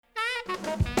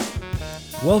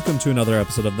Welcome to another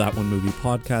episode of That One Movie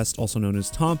Podcast, also known as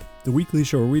Tomp, the weekly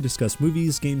show where we discuss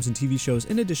movies, games, and TV shows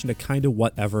in addition to kinda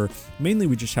whatever. Mainly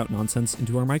we just shout nonsense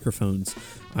into our microphones.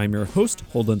 I'm your host,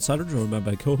 Holden Sutter, joined by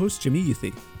my co-host, Jimmy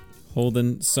Youthy.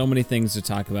 Holden, so many things to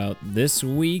talk about this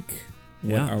week.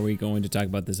 Yeah. What are we going to talk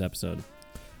about this episode?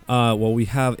 Well, we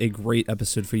have a great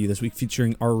episode for you this week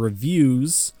featuring our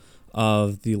reviews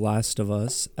of The Last of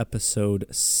Us, episode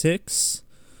 6.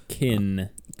 Kin.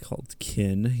 Called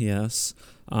Kin, yes.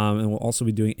 And we'll also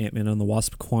be doing Ant-Man and the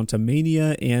Wasp: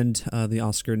 Quantumania and the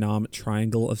Oscar nom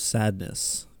Triangle of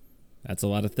Sadness. That's a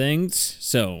lot of things,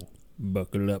 so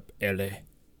buckle up, Ellie.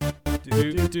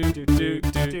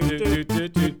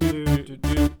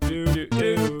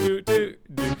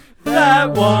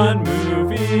 That One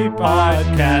Movie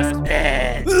Podcast.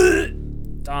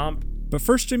 Tomp. But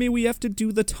first, Jimmy, we have to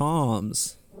do the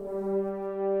toms.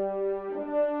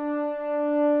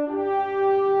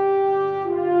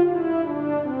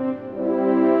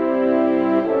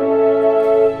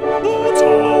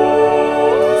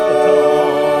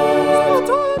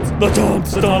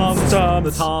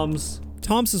 The Toms.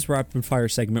 Toms is rapid fire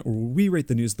segment where we rate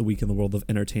the news of the week in the world of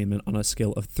entertainment on a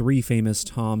scale of 3 famous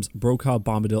Toms: Brokaw,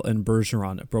 Bombadil, and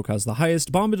Bergeron. Brokaw's the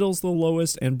highest, Bombadil's the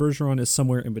lowest, and Bergeron is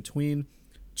somewhere in between.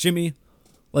 Jimmy,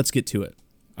 let's get to it.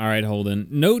 All right, Holden.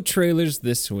 No trailers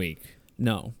this week.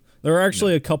 No. There were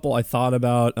actually a couple I thought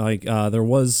about. There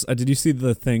was... did you see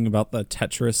the thing about the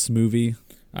Tetris movie?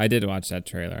 I did watch that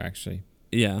trailer, actually.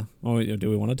 Yeah. Oh, do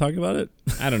we want to talk about it?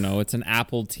 I don't know. It's an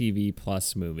Apple TV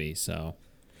Plus movie, so...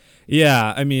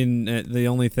 Yeah, I mean, the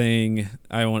only thing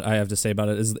I have to say about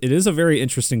it is a very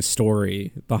interesting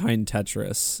story behind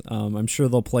Tetris. I'm sure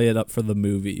they'll play it up for the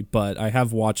movie, but I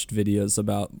have watched videos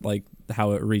about like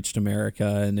how it reached America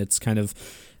and it's kind of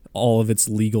all of its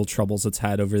legal troubles it's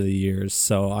had over the years.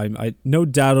 So I no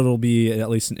doubt it'll be at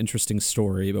least an interesting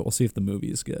story, but we'll see if the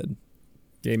movie is good.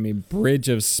 Gave me Bridge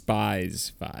of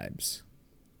Spies vibes.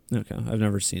 Okay, I've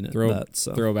never seen it.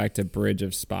 Throwback to Bridge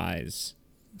of Spies.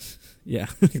 Yeah.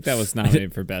 I think that was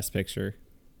nominated for Best Picture.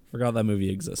 Forgot that movie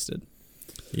existed.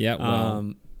 Yeah,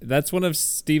 well, that's one of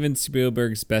Steven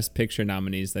Spielberg's Best Picture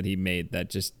nominees that he made that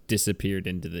just disappeared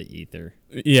into the ether.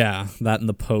 Yeah, that in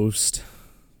the post.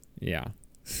 Yeah,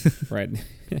 right.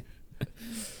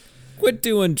 Quit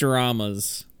doing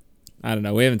dramas. I don't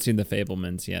know. We haven't seen The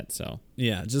Fabelmans yet, so.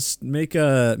 Yeah, just make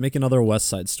another West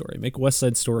Side Story. Make West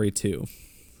Side Story 2.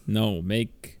 No,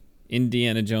 make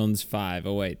Indiana Jones 5.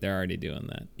 Oh, wait, they're already doing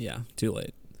that. Yeah, too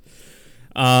late.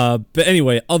 But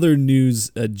anyway, other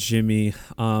news, Jimmy.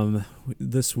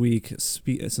 This week,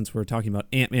 since we're talking about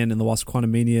Ant-Man and the Wasp: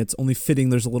 Quantumania, it's only fitting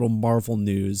there's a little Marvel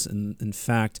news. And in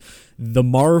fact, The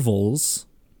Marvels,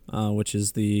 which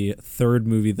is the third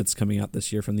movie that's coming out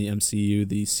this year from the MCU,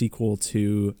 the sequel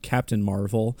to Captain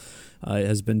Marvel,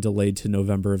 has been delayed to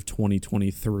November of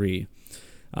 2023.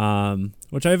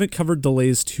 Which I haven't covered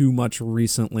delays too much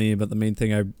recently, but the main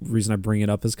reason I bring it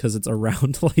up is because it's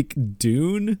around like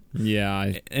Dune.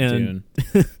 Yeah, and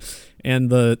Dune. And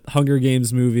the Hunger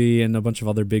Games movie and a bunch of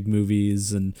other big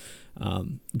movies. And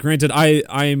granted,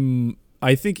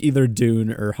 I think either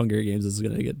Dune or Hunger Games is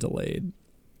going to get delayed.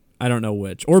 I don't know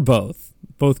which, or both.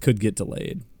 Both could get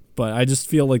delayed. But I just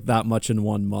feel like that much in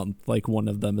 1 month, like one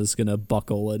of them is going to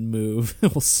buckle and move.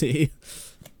 We'll see.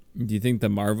 Do you think The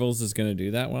Marvels is going to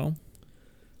do that well?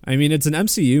 I mean, it's an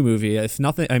MCU movie. If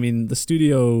nothing, I mean, the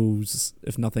studios,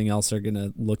 if nothing else, are going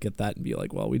to look at that and be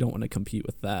like, well, we don't want to compete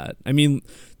with that. I mean,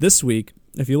 this week,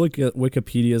 if you look at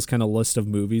Wikipedia's kind of list of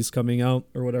movies coming out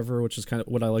or whatever, which is kind of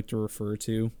what I like to refer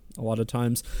to a lot of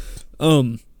times,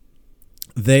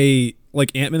 they,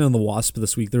 like Ant-Man and the Wasp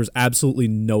this week, there's absolutely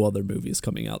no other movies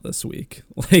coming out this week.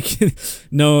 Like,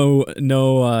 no,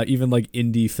 even like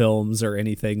indie films or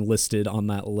anything listed on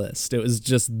that list. It was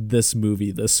just this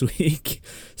movie this week.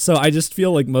 So I just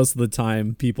feel like most of the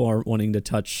time people aren't wanting to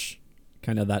touch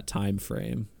kind of that time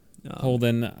frame.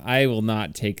 Holden, I will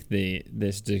not take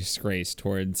this disgrace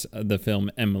towards the film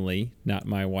Emily, not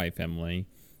my wife Emily,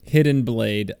 Hidden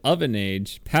Blade, Of an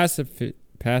Age,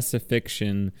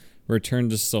 Pacifiction, Return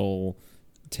to Seoul,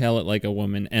 Tell It Like a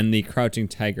Woman, and the Crouching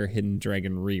Tiger, Hidden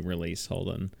Dragon re-release,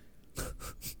 Holden,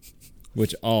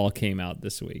 which all came out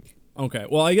this week. Okay,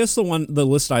 well, I guess the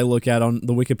list I look at on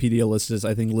the Wikipedia list is,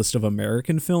 I think, list of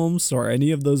American films. So are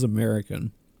any of those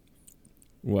American?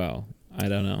 Well, I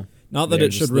don't know. Not that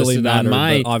it should really matter,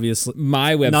 but obviously...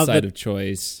 My website of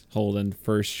choice, Holden,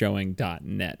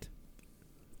 firstshowing.net.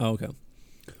 Oh, okay.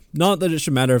 Not that it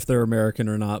should matter if they're American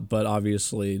or not, but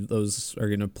obviously those are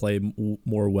going to play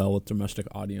more well with domestic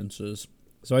audiences.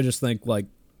 So I just think, like,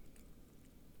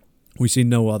 we see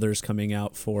no others coming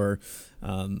out for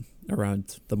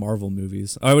around the Marvel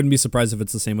movies. I wouldn't be surprised if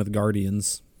it's the same with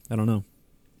Guardians. I don't know.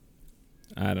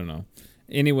 I don't know.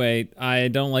 Anyway, I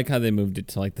don't like how they moved it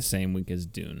to like the same week as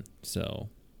Dune. So,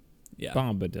 Yeah.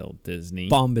 Bombadil, Disney.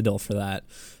 Bombadil for that.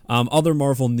 Other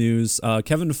Marvel news.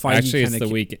 Kevin Feige. Actually,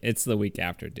 it's the week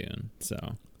after Dune.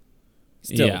 So,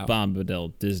 still Yeah.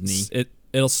 Bombadil, Disney.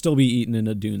 It'll still be eaten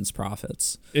into Dune's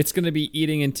profits. It's going to be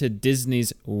eating into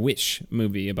Disney's Wish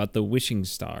movie about the wishing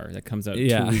star that comes out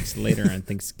 2 weeks later on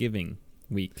Thanksgiving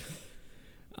week.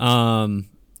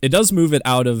 It does move it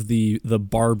out of the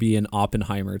Barbie and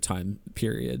Oppenheimer time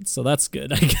period, so that's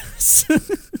good, I guess.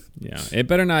 Yeah, it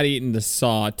better not eat into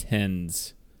Saw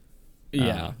 10's.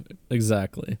 Yeah,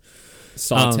 exactly.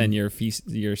 Saw 10 your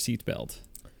seatbelt.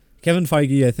 Kevin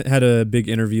Feige had a big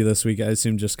interview this week, I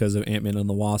assume just because of Ant-Man and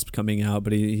the Wasp coming out,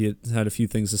 but he had a few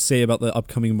things to say about the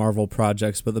upcoming Marvel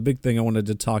projects. But the big thing I wanted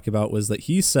to talk about was that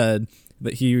he said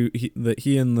that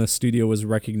he and the studio was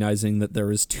recognizing that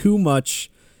there is too many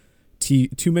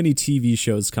TV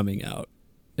shows coming out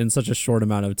in such a short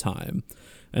amount of time.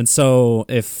 And so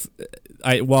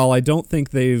while I don't think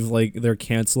they're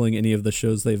canceling any of the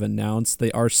shows they've announced, they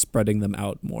are spreading them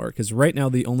out more. Because right now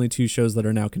the only two shows that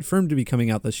are now confirmed to be coming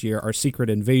out this year are Secret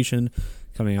Invasion,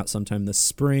 coming out sometime this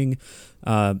spring,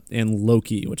 and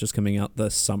Loki, which is coming out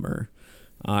this summer.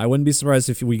 I wouldn't be surprised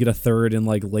if we get a third in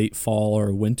like late fall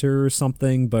or winter or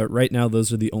something, but right now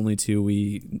those are the only two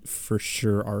we for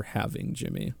sure are having,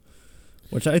 Jimmy.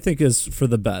 Which I think is for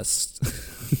the best.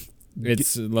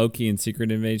 It's Loki and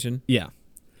Secret Invasion. Yeah.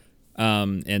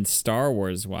 And Star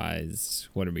Wars wise,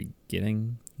 what are we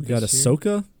getting? We got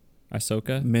Ahsoka,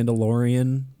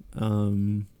 Mandalorian.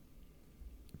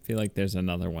 I feel like there's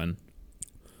another one.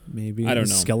 Maybe I don't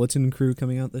know. Skeleton Crew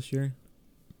coming out this year.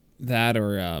 That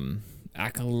or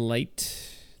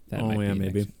Acolyte. That might be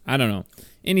maybe. next. I don't know.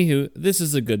 Anywho, this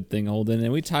is a good thing, Holden,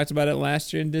 and we talked about it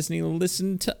last year, and Disney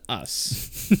listened to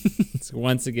us. It's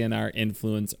once again our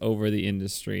influence over the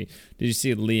industry. Did you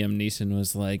see Liam Neeson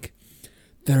was like,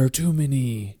 there are too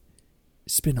many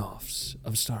spin-offs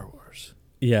of Star Wars.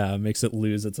 Yeah, it makes it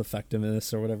lose its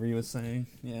effectiveness or whatever he was saying.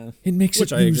 Yeah. It makes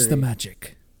Which it I lose agree. the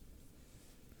magic.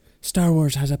 Star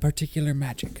Wars has a particular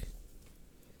magic.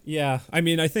 Yeah, I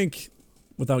mean, I think,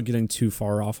 without getting too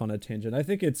far off on a tangent, I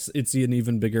think it's an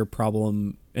even bigger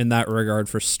problem in that regard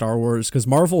for Star Wars, because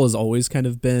Marvel has always kind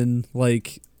of been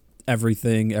like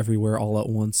everything, everywhere, all at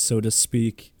once, so to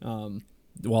speak.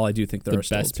 While I do think there are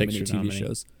still too many TV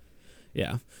shows.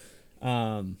 Yeah.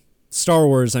 Star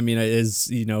Wars, I mean,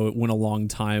 it went a long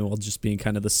time while just being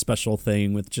kind of the special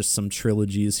thing with just some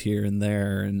trilogies here and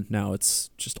there, and now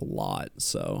it's just a lot.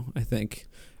 So I think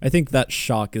that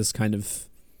shock is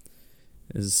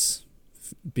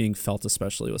being felt,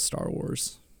 especially with Star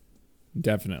Wars.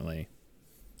 Definitely.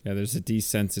 Yeah, there's a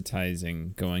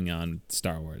desensitizing going on with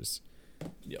Star Wars.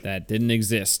 Yep. That didn't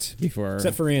exist before.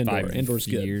 Except for Andor. 5 Andor's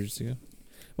good. years ago.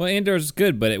 Well, Andor's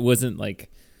good, but it wasn't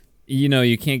like,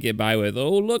 you can't get by with,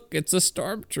 oh, look, it's a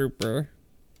stormtrooper.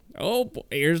 Oh, boy,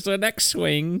 here's an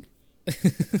X-Wing.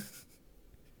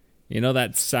 You know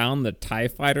that sound the TIE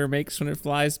fighter makes when it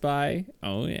flies by?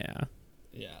 Oh, yeah.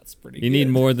 Yeah, it's pretty You need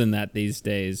more than that these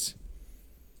days.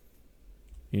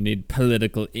 You need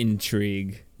political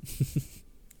intrigue.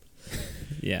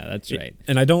 Yeah, that's right.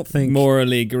 And I don't think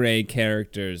Morally gray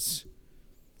characters.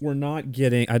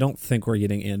 I don't think we're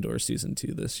getting Andor season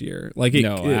 2 this year.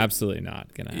 Absolutely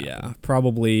not gonna happen. Yeah,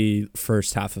 probably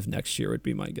first half of next year would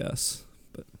be my guess.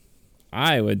 But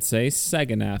I would say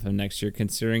second half of next year,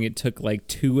 considering it took like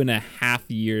 2.5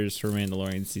 years for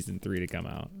Mandalorian season 3 to come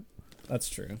out. that's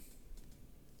true.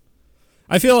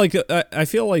 I feel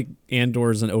like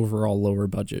Andor's an overall lower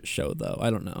budget show, though. I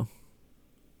don't know.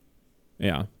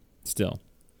 Yeah, still.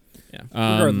 Yeah,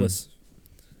 regardless.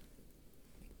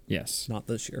 Yes. Not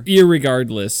this year.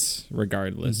 Irregardlessly.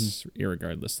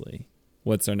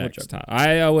 What's our next top?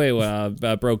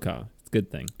 Brokaw. It's a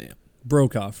good thing. Yeah.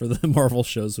 Brokaw for the Marvel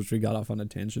shows, which we got off on a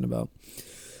tangent about.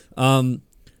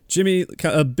 Jimmy,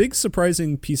 a big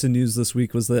surprising piece of news this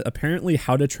week was that apparently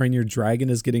How to Train Your Dragon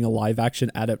is getting a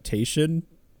live-action adaptation.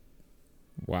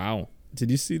 Wow.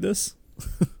 Did you see this?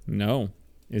 No.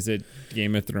 Is it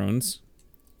Game of Thrones?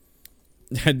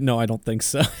 No, I don't think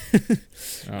so.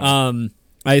 Oh.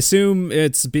 I assume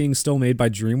it's being still made by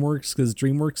DreamWorks, because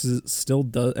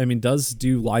DreamWorks does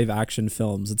do live action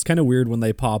films. It's kind of weird when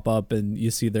they pop up and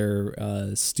you see their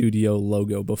studio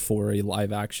logo before a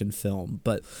live action film.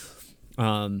 But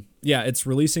Yeah, it's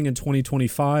releasing in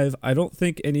 2025. I don't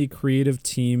think any creative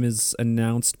team is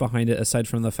announced behind it aside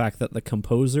from the fact that the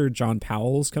composer, John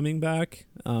Powell, is coming back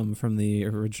from the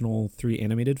original 3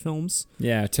 animated films.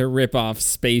 Yeah, to rip off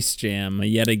Space Jam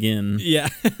yet again. Yeah.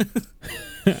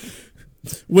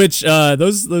 Which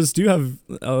those do have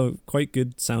quite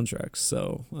good soundtracks,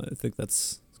 so I think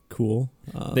that's cool.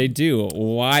 They do.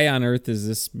 Why on earth is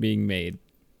this being made?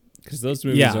 Because those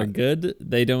movies are good.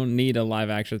 They don't need a live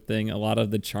action thing. A lot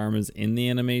of the charm is in the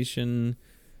animation.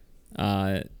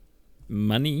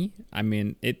 Money. I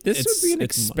mean, this would be an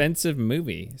expensive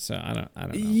movie. So I don't know.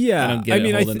 Yeah, I don't get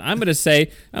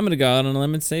it. I'm gonna go out on a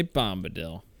limb and say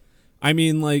Bombadil. I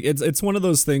mean, like it's one of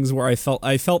those things where I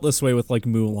felt this way with like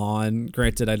Mulan.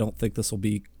 Granted, I don't think this will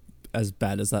be as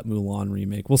bad as that Mulan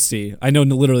remake. We'll see. I know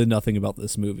literally nothing about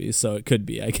this movie, so it could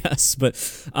be, I guess. But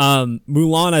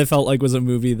Mulan, I felt like was a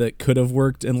movie that could have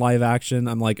worked in live action.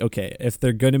 I'm like, okay, if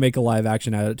they're going to make a live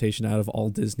action adaptation out of all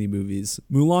Disney movies,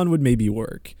 Mulan would maybe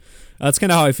work. That's kind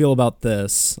of how I feel about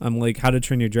this. I'm like, How to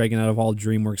Train Your Dragon out of all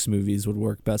DreamWorks movies would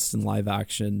work best in live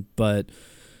action, but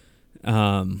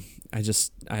I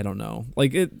don't know.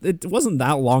 Like it wasn't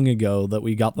that long ago that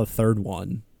we got the third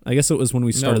one. I guess it was when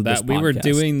we started this podcast.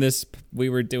 We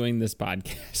were doing this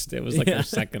podcast. It was like our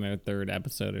second or third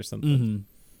episode or something.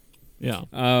 Mm-hmm. Yeah.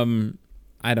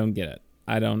 I don't get it.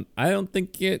 I don't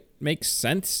think it makes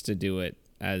sense to do it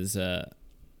as a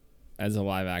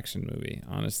live action movie.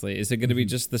 Honestly, is it going to be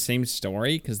just the same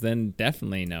story? Because then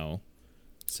definitely no.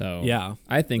 So yeah,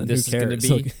 I think this is going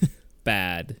to be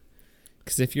bad.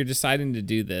 Because if you're deciding to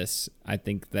do this, I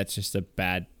think that's just a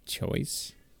bad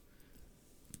choice.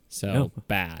 So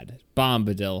bad.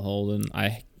 Bombadil, Holden.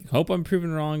 I hope I'm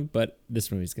proven wrong, but this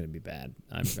movie's going to be bad.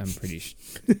 I'm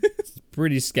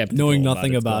pretty skeptical. Knowing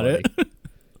nothing about it.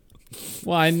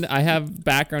 Well, I have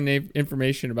background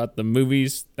information about the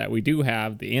movies that we do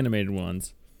have, the animated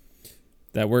ones,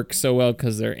 that work so well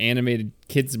because they're animated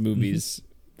kids movies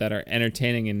that are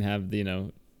entertaining and have,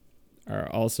 are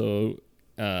also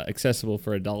accessible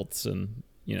for adults and,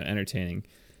 entertaining.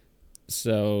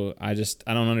 So I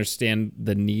don't understand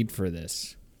the need for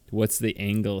this. What's the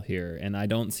angle here? And I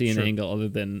don't see an angle other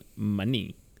than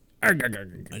money.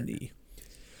 Money.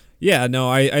 Yeah, no,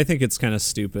 I think it's kind of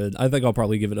stupid. I think I'll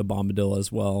probably give it a Bombadil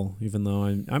as well, even though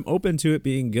I'm open to it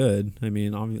being good. I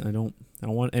mean, I don't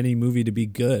want any movie to be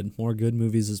good. More good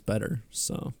movies is better.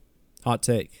 So, hot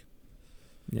take.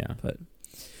 Yeah, but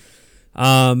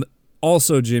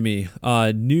also, Jimmy,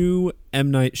 new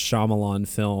M. Night Shyamalan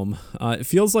film. It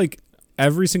feels like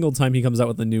every single time he comes out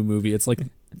with a new movie, it's like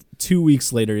 2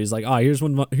 weeks later, he's like, here's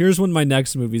when my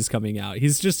next movie's coming out.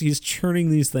 He's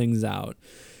churning these things out.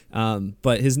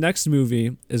 But his next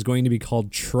movie is going to be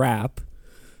called Trap.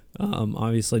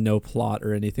 Obviously no plot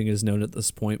or anything is known at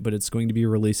this point, but it's going to be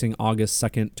releasing August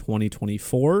 2nd,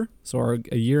 2024. So we're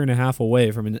a year and a half away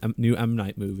from a new M.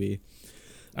 Night movie.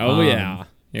 Oh, yeah.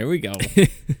 Here we go.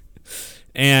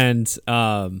 And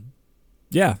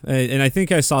and I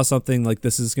think I saw something like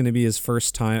this is going to be his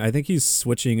first time. I think he's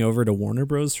switching over to Warner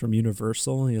Bros. From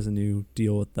Universal. He has a new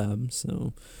deal with them,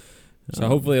 so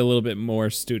hopefully a little bit more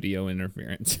studio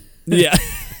interference. Yeah.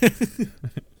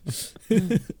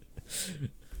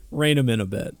 Rein him in a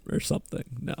bit or something.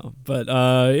 No, but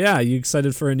you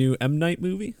excited for a new M. Night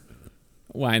movie?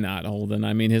 Why not, Holden?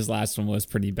 I mean, his last one was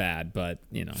pretty bad, but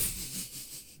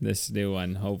this new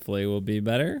one hopefully will be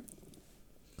better.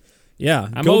 Yeah,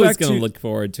 I'm always going to look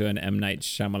forward to an M. Night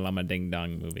Shyamalama Ding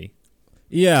Dong movie.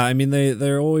 Yeah, I mean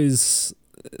they're always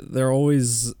I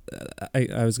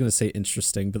was going to say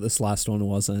interesting, but this last one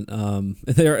wasn't.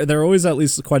 They're always at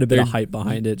least quite a bit of hype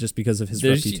behind it just because of his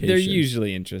reputation. They're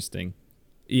usually interesting.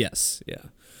 Yes, yeah.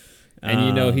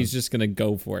 And he's just going to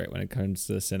go for it when it comes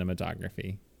to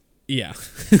cinematography. Yeah,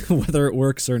 whether it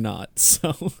works or not.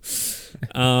 So,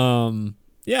 new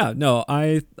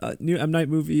M. Night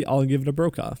movie, I'll give it a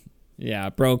Brokaw.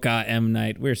 Yeah, Brokaw, M.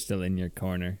 Night, we're still in your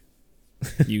corner.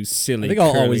 You silly. I think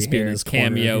I'll always be in his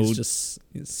cameo. Corner. He's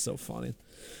so funny.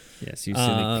 Yes, you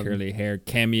silly curly hair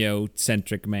cameo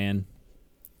centric man.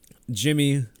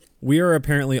 Jimmy, we are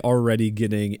apparently already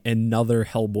getting another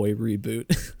Hellboy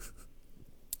reboot.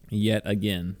 Yet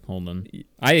again, Holden.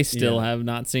 I still have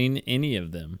not seen any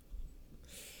of them.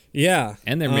 Yeah.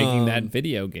 And they're making that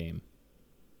video game.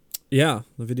 Yeah,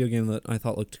 the video game that I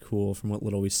thought looked cool from what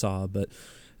little we saw. But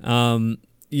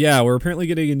we're apparently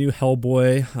getting a new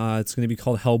Hellboy. It's going to be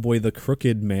called Hellboy the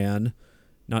Crooked Man,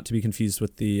 not to be confused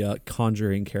with the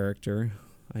Conjuring character.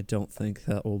 I don't think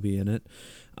that will be in it.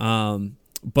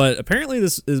 But apparently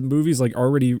this movie's like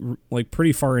already like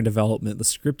pretty far in development. The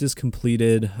script is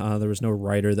completed. There was no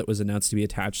writer that was announced to be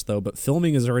attached though, but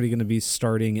filming is already going to be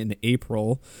starting in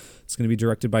April. It's going to be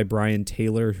directed by Brian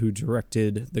Taylor, who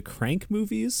directed the Crank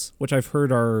movies, which I've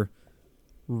heard are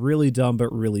really dumb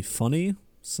but really funny.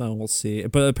 So we'll see.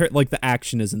 But like the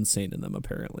action is insane in them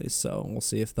apparently. So we'll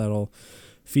see if that'll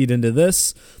feed into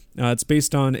this. It's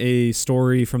based on a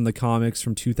story from the comics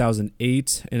from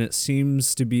 2008, and it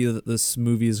seems to be that this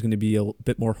movie is going to be a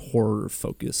bit more horror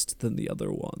focused than the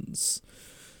other ones.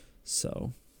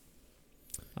 So,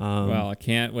 well, I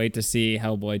can't wait to see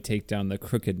Hellboy take down the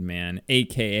Crooked Man,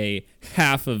 aka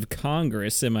half of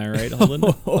Congress. Am I right, Holden?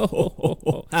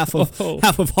 half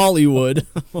of Hollywood.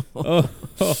 We're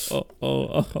just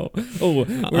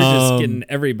getting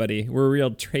everybody. We're a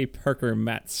real Trey Parker,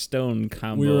 Matt Stone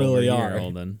combo. We really over are, here,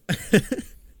 Holden.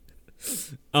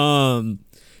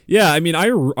 Yeah, I mean, I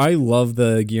love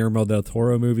the Guillermo del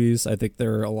Toro movies. I think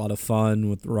they're a lot of fun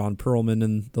with Ron Perlman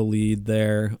in the lead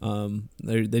there.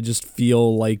 They just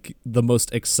feel like the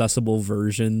most accessible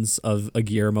versions of a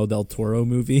Guillermo del Toro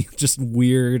movie, just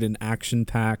weird and action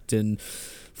packed and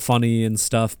funny and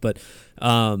stuff. But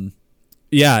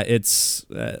yeah, it's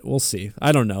we'll see.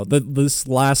 I don't know. This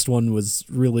last one was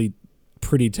really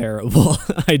pretty terrible.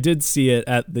 I did see it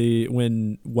at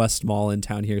when West Mall in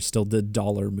town here still did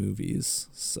dollar movies,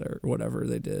 or whatever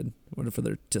they did, whatever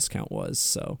their discount was.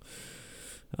 So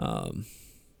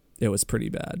it was pretty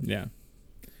bad. Yeah.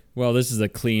 Well, this is a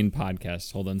clean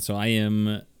podcast, Holden. So I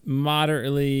am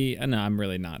moderately, no, I'm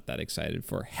really not that excited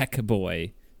for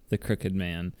Heckboy, the Crooked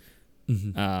Man.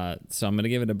 Mm-hmm. So I'm going to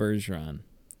give it a Bergeron.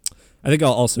 I think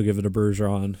I'll also give it a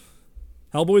Bergeron.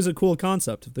 Hellboy's a cool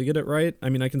concept. If they get it right, I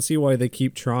mean, I can see why they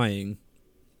keep trying.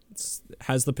 It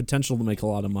has the potential to make a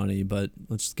lot of money, but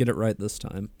let's just get it right this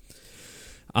time.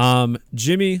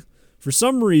 Jimmy, for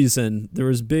some reason, there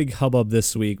was big hubbub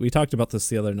this week. We talked about this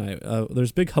the other night.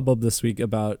 There's big hubbub this week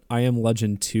about I Am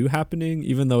Legend 2 happening,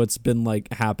 even though it's been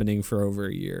like happening for over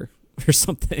a year or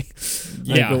something.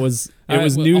 Yeah. Like it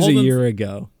was news a year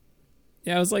ago.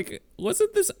 Yeah, I was like,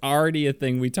 wasn't this already a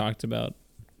thing we talked about?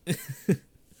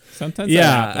 Sometimes yeah,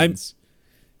 that happens.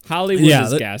 Hollywood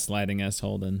is gaslighting us,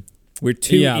 Holden. We're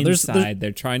too inside.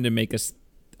 They're trying to make us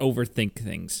overthink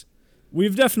things.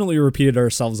 We've definitely repeated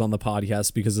ourselves on the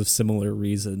podcast because of similar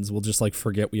reasons. We'll just like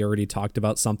forget we already talked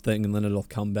about something and then it'll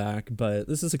come back. But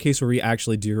this is a case where we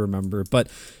actually do remember. But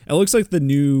it looks like the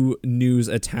new news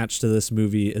attached to this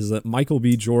movie is that Michael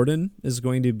B. Jordan is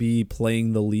going to be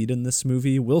playing the lead in this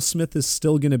movie. Will Smith is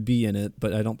still going to be in it,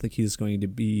 but I don't think he's going to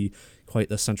be quite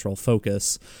the central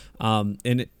focus. And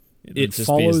it just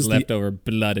follows be his leftover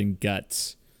blood and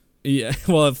guts. Yeah,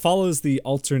 well, it follows the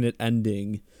alternate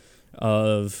ending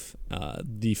of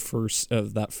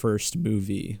that first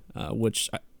movie, which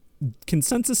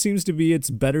consensus seems to be it's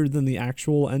better than the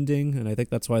actual ending, and I think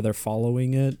that's why they're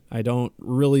following it. I don't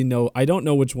really know. I don't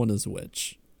know which one is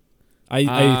which.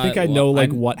 I think I know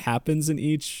what happens in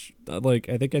each. Like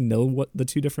I think I know what the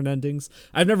two different endings.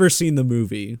 I've never seen the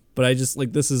movie, but I just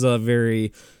like this is a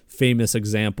very famous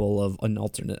example of an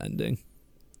alternate ending.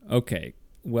 Okay.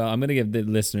 Well, I'm going to give the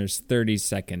listeners 30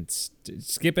 seconds.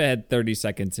 Skip ahead 30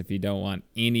 seconds if you don't want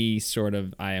any sort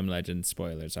of I Am Legend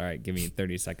spoilers. All right, give me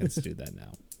 30 seconds to do that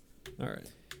now.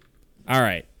 All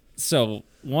right. So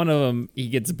one of them, he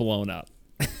gets blown up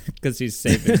because he's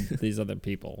saving these other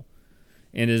people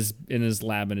in his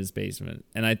lab in his basement.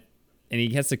 And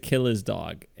he has to kill his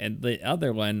dog. And the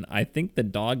other one, I think the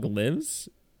dog lives.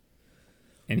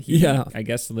 And he, I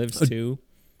guess, lives too.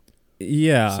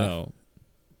 Yeah. So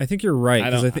I think you're right.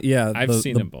 I've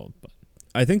seen them both. But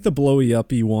I think the blowy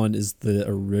uppy one is the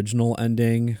original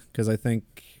ending because I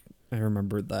think I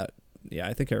remember that. Yeah,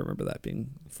 I think I remember that being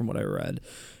from what I read.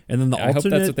 And then the alternate. I hope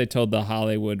that's what they told the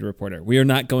Hollywood Reporter. We are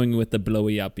not going with the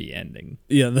blowy uppy ending.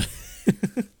 Yeah.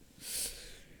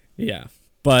 Yeah.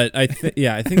 But I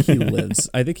think he lives.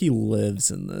 I think he lives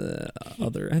in the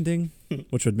other ending,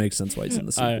 which would make sense why he's in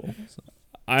the sequel.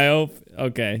 I hope.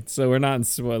 Okay, so we're not in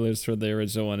spoilers for the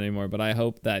original one anymore, but I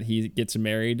hope that he gets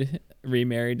remarried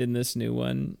in this new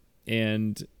one,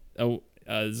 and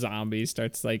a zombie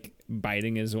starts like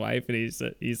biting his wife, and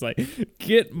he's like,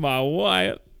 keep my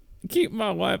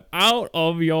wife out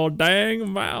of your dang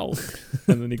mouth,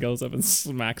 and then he goes up and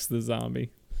smacks the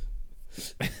zombie.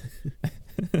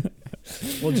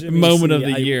 Well, Jimmy, moment of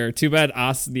the year. Too bad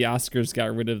the Oscars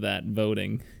got rid of that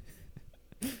voting.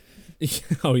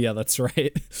 Oh yeah, that's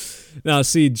right. Now,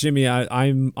 see, Jimmy,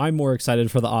 I'm more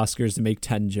excited for the Oscars to make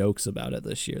 10 jokes about it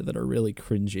this year that are really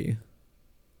cringy.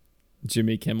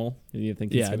 Jimmy Kimmel? Do you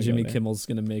think? Yeah, Jimmy Kimmel's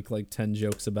gonna make like 10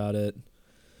 jokes about it.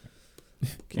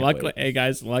 Luckily, hey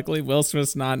guys, luckily Will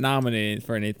Smith's not nominated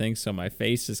for anything, so my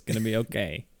face is gonna be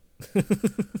okay.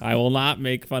 I will not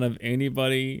make fun of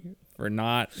anybody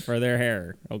for their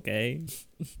hair. Okay.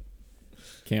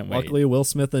 Can't wait. Luckily, Will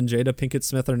Smith and Jada Pinkett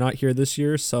Smith are not here this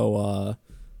year, so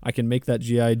I can make that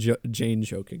Jane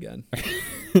joke again.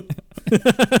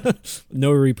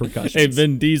 No repercussions. Hey,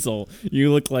 Vin Diesel,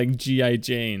 you look like G.I.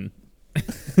 Jane.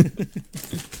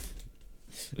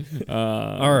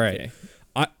 All right. Okay.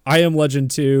 I Am Legend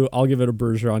 2. I'll give it a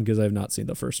Bergeron because I have not seen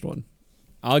the first one.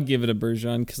 I'll give it a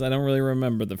Bergeron because I don't really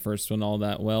remember the first one all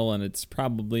that well, and it's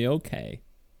probably okay.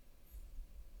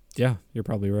 Yeah, you're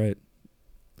probably right.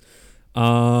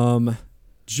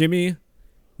 Jimmy,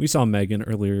 we saw Megan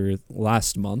earlier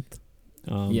last month.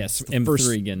 Yes,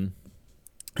 M3gan.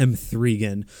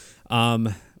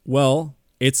 M3gan. Well,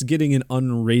 it's getting an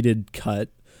unrated cut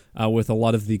with a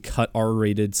lot of the cut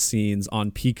R-rated scenes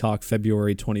on Peacock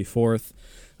February 24th.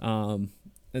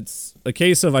 It's a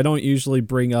case of I don't usually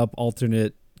bring up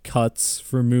alternate cuts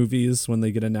for movies when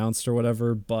they get announced or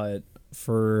whatever, but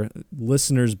for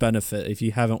listeners' benefit, if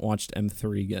you haven't watched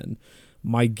M3gan,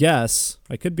 my guess,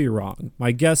 I could be wrong,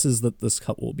 my guess is that this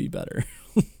cut will be better.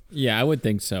 Yeah, I would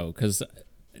think so, because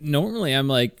normally I'm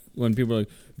like, when people are like,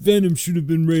 Venom should have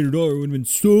been rated R, it would have been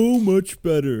so much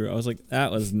better. I was like,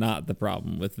 that was not the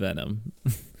problem with Venom.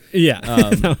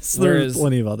 Yeah, there's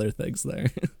plenty of other things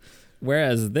there.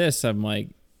 Whereas this, I'm like,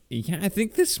 yeah, I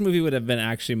think this movie would have been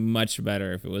actually much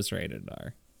better if it was rated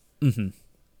R. Mm-hmm.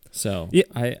 So, yeah.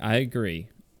 I agree.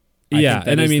 Yeah,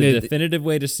 and I mean, the definitive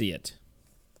way to see it.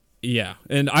 Yeah,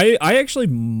 and I actually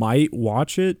might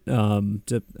watch it. I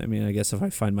guess if I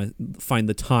find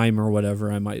the time or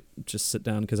whatever, I might just sit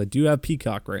down because I do have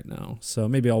Peacock right now. So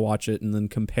maybe I'll watch it and then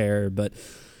compare. But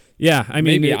yeah, I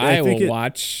mean, maybe I will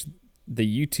watch the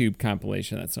YouTube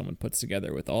compilation that someone puts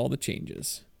together with all the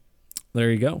changes. There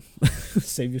you go.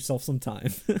 Save yourself some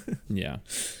time. Yeah.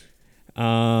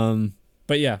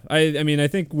 But yeah, I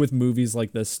think with movies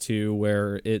like this too,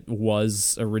 where it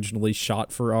was originally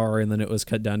shot for R and then it was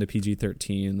cut down to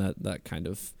PG-13, that kind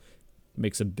of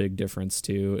makes a big difference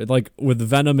too. Like with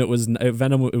Venom, it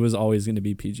was always going to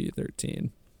be PG-13.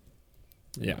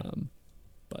 Yeah.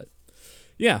 But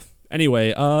yeah.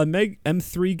 Anyway,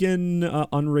 M3gan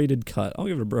unrated cut. I'll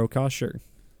give it a Brokaw, sure.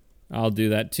 I'll do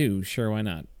that too. Sure, why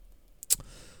not?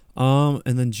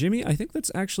 And then Jimmy, I think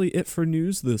that's actually it for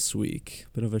news this week.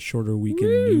 Bit of a shorter weekend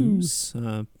news.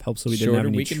 Helps that we didn't have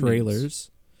any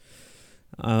trailers.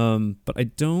 But I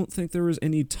don't think there was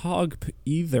any TOG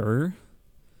either.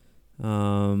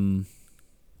 Yeah.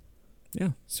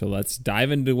 So let's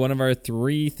dive into one of our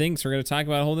 3 things we're going to talk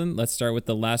about, Holden. Let's start with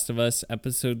The Last of Us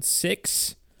episode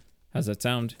 6. How's that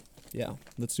sound? Yeah,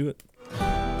 let's do it.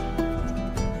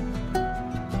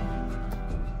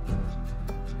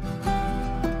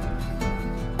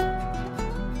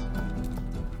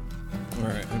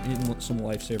 I'm eating some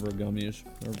Lifesaver gummies.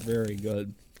 They're very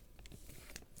good.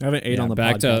 I haven't ate on the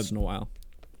podcast in a while.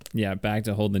 Yeah, back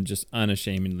to Holden just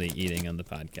unashamedly eating on the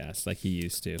podcast like he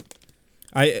used to.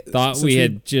 I thought we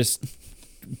had just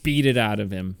beat it out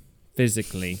of him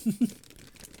physically.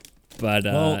 But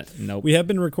nope. We have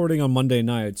been recording on Monday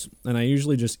nights, and I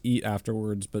usually just eat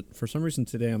afterwards, but for some reason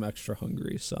today I'm extra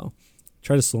hungry, so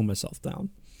try to slow myself down.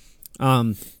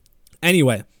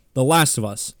 Anyway, The Last of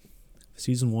Us.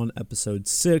 Season 1, Episode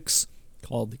 6,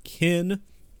 called Kin.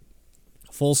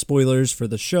 Full spoilers for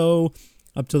the show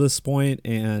up to this point,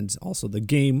 and also the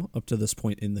game up to this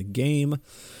point in the game.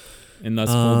 And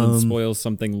thus Holden spoils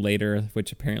something later,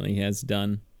 which apparently he has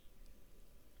done.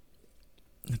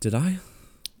 Did I?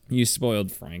 You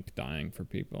spoiled Frank dying for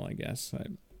people, I guess.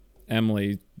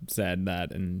 Emily said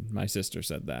that, and my sister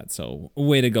said that. So,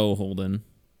 way to go, Holden.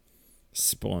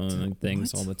 Spoiling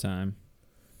things all the time.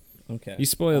 Okay. You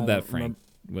spoiled that Frank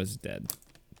was dead.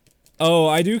 Oh,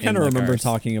 I do kind of remember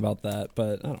talking about that,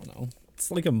 but I don't know.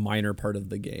 It's like a minor part of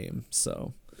the game,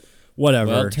 so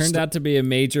whatever. Well, it turned out to be a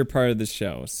major part of the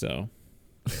show, so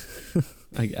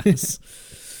I guess.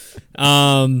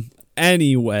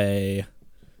 Anyway,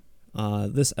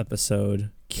 this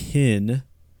episode, Kin.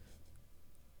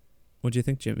 What'd you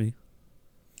think, Jimmy?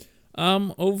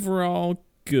 Overall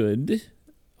good.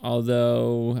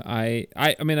 Although I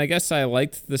mean, I guess I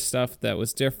liked the stuff that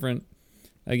was different.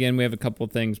 Again, we have a couple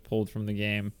things pulled from the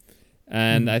game.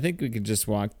 And I think we could just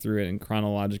walk through it in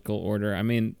chronological order. I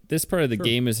mean, this part of the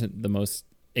game isn't the most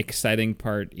exciting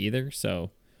part either.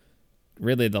 So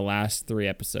really the last 3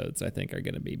 episodes, I think, are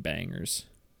going to be bangers.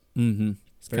 Mm-hmm.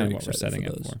 It's kind of what we're setting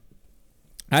up for.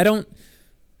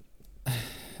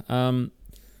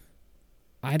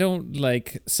 I don't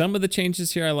like some of the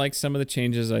changes here. I like some of the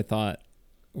changes I thought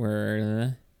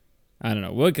were I don't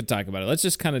know. We could talk about it. Let's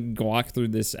just kind of walk through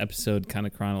this episode kind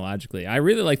of chronologically. I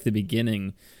really like the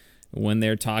beginning when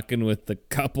they're talking with the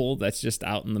couple that's just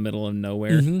out in the middle of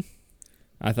nowhere. Mm-hmm.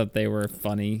 I thought they were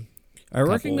funny. I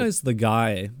recognize the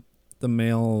guy, the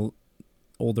male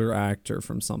older actor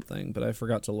from something, but I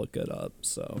forgot to look it up.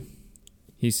 So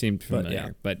he seemed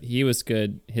familiar, but he was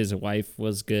good. His wife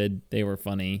was good. They were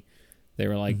funny. They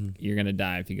were like, "You're gonna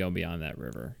die if you go beyond that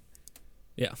river."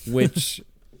 Yeah, which,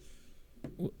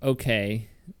 okay,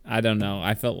 I don't know.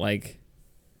 I felt like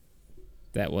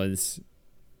that was,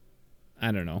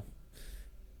 I don't know.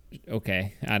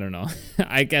 Okay, I don't know.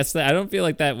 I guess that I don't feel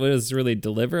like that was really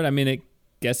delivered. I mean, I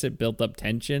guess it built up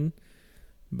tension,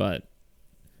 but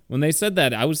when they said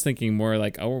that, I was thinking more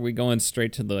like, oh, are we going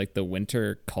straight to the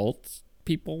winter cult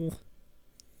people?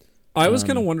 I was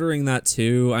kind of wondering that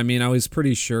too. I mean, I was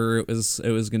pretty sure it was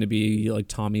going to be like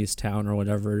Tommy's Town or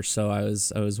whatever. So I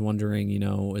was wondering,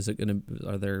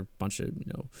 are there a bunch of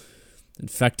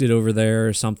infected over there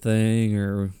or something,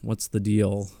 or what's the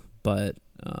deal? But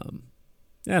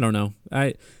I don't know.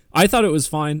 I thought it was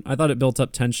fine. I thought it built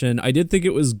up tension. I did think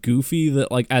it was goofy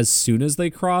that like as soon as they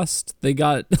crossed, they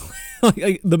got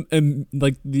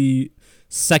the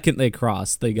second they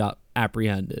crossed, they got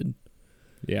apprehended.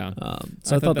 Yeah.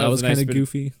 So I thought that was kind of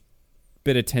goofy.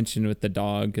 Bit of tension with the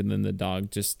dog, and then the dog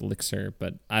just licks her.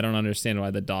 But I don't understand why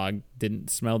the dog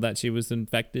didn't smell that she was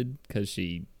infected, because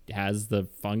she has the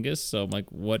fungus. So I'm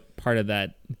like, what part of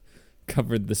that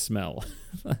covered the smell?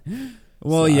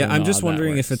 Well, so yeah, I'm just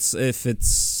wondering if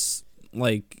it's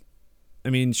like,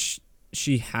 I mean,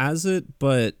 she has it,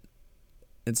 but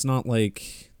it's not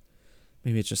like,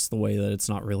 maybe it's just the way that it's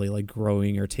not really like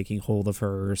growing or taking hold of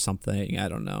her or something. I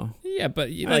don't know. Yeah, but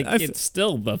it's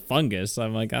still the fungus.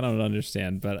 I'm like, I don't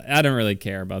understand, but I don't really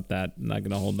care about that. I'm not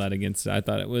going to hold that against it. I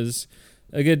thought it was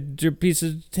a good piece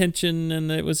of tension,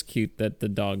 and it was cute that the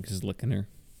dog is licking her.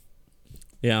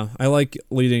 Yeah, I like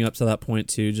leading up to that point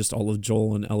too, just all of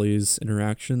Joel and Ellie's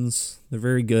interactions. They're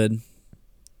very good.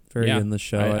 Very good in the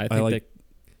show. I like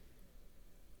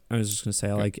I was just going to say,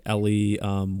 I like Ellie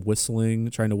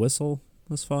trying to whistle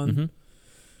was fun.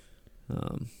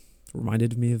 Mm-hmm.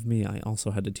 Reminded me of me. I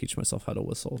also had to teach myself how to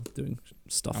whistle, doing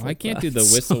stuff like that. I can't do the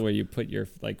whistle where you put your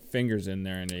fingers in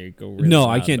there and you go really No,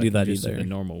 loud. I can't do that either. The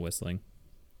normal whistling.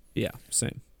 Yeah,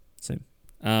 same.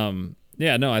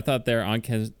 Yeah, no, I thought their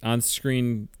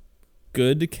on-screen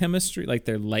good chemistry, like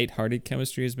their lighthearted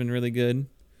chemistry, has been really good.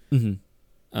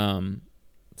 Mm-hmm.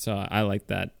 So I like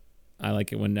that. I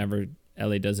like it whenever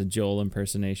Ellie does a Joel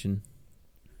impersonation.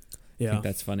 Yeah, I think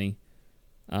that's funny.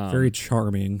 Very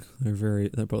charming.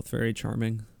 They're both very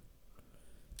charming.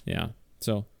 Yeah.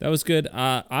 So that was good.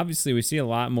 Obviously, we see a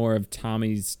lot more of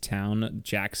Tommy's town,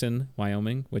 Jackson,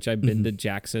 Wyoming, which I've been to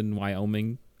Jackson,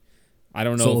 Wyoming. I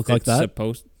don't know if it's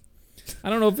supposed. I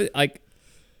don't know if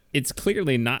it's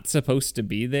clearly not supposed to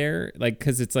be there,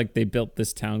 because it's like they built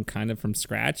this town kind of from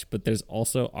scratch, but there's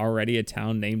also already a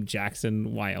town named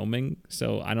Jackson, Wyoming.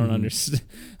 So I don't understand.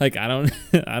 I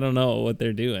don't know what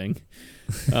they're doing,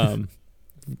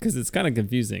 because it's kind of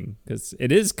confusing, because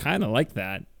it is kind of like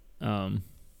that,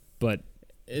 but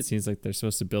it seems like they're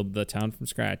supposed to build the town from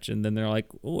scratch, and then they're like,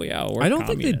 "Oh yeah, we're." I don't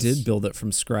think they did build it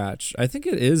from scratch. I think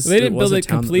it is. They didn't build it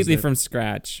completely from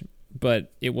scratch,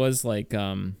 but it was like I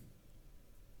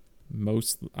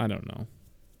don't know.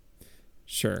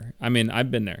 Sure. I mean,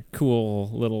 I've been there. Cool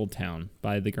little town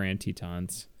by the Grand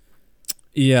Tetons.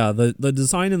 Yeah, the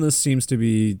design in this seems to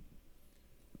be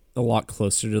a lot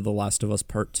closer to The Last of Us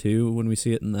Part 2 when we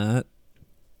see it in that.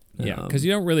 Yeah, because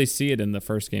you don't really see it in the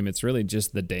first game. It's really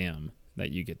just the dam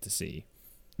that you get to see.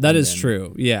 That is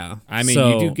true, yeah. I mean,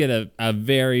 you do get a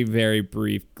very, very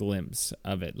brief glimpse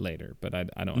of it later, but I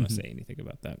don't want to say anything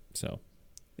about that. So,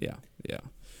 yeah.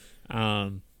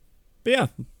 But yeah,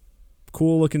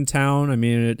 cool looking town. I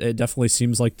mean, it definitely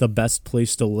seems like the best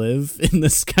place to live in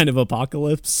this kind of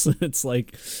apocalypse. It's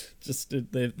like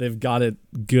they've got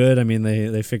it good. I mean,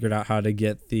 they figured out how to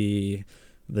get the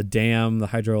dam, the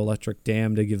hydroelectric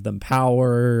dam, to give them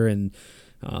power, and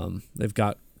they've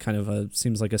got kind of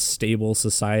seems like a stable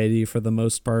society for the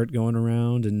most part going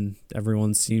around, and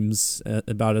everyone seems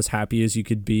about as happy as you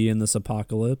could be in this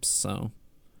apocalypse. So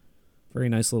very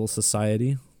nice little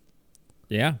society.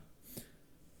 Yeah,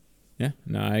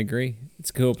 no, I agree.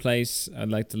 It's a cool place. I'd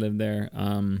like to live there.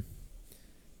 I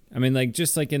mean,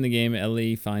 just like in the game,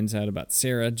 Ellie finds out about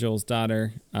Sarah, Joel's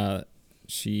daughter.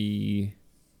 She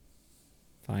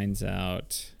finds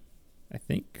out, I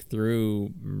think,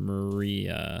 through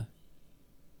Maria,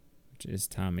 which is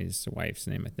Tommy's wife's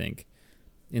name, I think.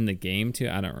 in the game too.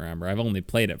 I don't remember. I've only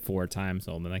played it 4 times,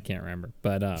 and I can't remember.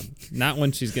 But not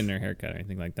when she's getting her hair cut or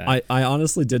anything like that. I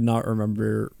honestly did not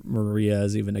remember Maria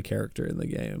as even a character in the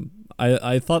game.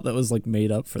 I thought that was like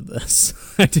made up for this.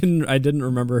 I didn't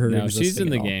remember her. No, she's in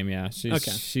the all. game. Yeah,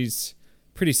 she's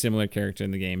pretty similar character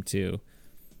in the game too,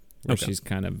 where she's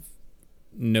kind of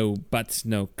no butts,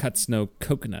 no cuts, no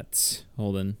coconuts.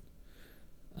 Holden.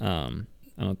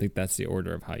 I don't think that's the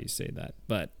order of how you say that,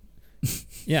 but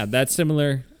yeah, that's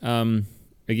similar.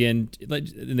 Again,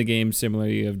 like in the game, similar.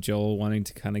 You have Joel wanting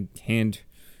to kind of hand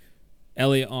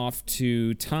Ellie off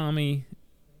to Tommy.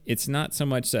 It's not so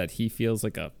much that he feels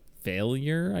like a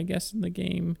failure, I guess, in the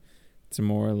game. It's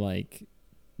more like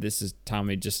this is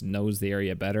Tommy just knows the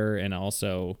area better, and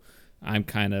also I'm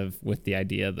kind of with the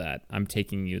idea that I'm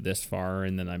taking you this far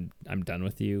and then I'm done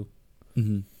with you.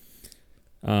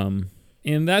 Mm-hmm.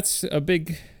 And that's a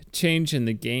big change in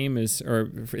the game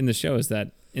or in the show is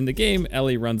that in the game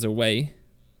Ellie runs away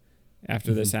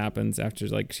after this happens, after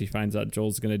like she finds out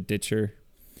Joel's gonna ditch her,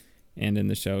 and in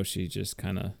the show she just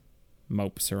kind of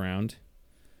mopes around,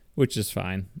 which is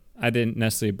fine. I didn't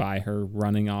necessarily buy her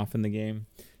running off in the game.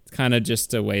 It's kind of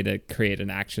just a way to create an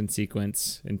action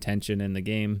sequence and tension in the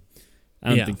game.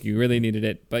 I don't think you really needed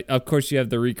it, but of course you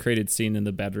have the recreated scene in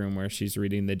the bedroom where she's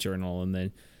reading the journal and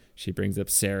then she brings up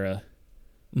Sarah.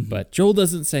 Mm-hmm. But Joel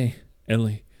doesn't say,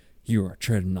 Ellie, you are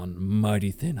treading on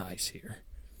mighty thin ice here.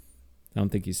 I don't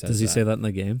think he says that. Does he say that in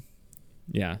the game?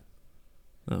 Yeah.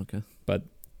 Oh, okay. But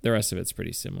the rest of it's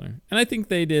pretty similar. And I think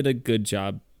they did a good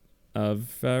job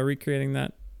of recreating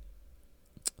that.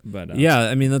 But yeah,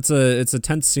 I mean, it's a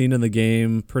tense scene in the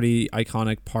game, pretty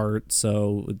iconic part,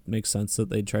 so it makes sense that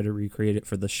they try to recreate it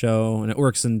for the show, and it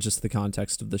works in just the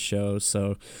context of the show.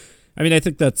 So, I mean, I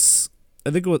think that's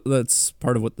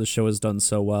part of what the show has done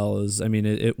so well is, I mean,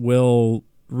 it will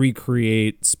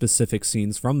recreate specific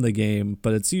scenes from the game,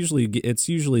 but it's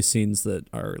usually scenes that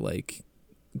are like,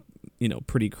 you know,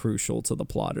 pretty crucial to the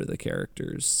plot or the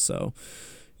characters. So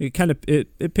it kind of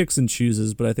it picks and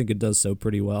chooses, but I think it does so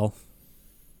pretty well.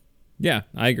 Yeah,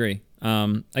 I agree.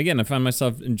 Again, I find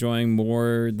myself enjoying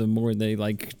the more they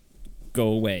like go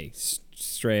away,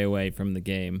 stray away from the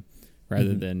game,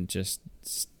 rather than just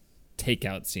take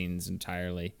out scenes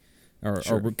entirely, or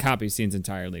copy scenes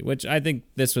entirely. Which I think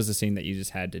this was a scene that you just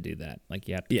had to do that. Like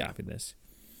you have to copy this.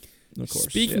 Of course.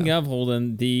 Speaking of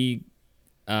Holden, the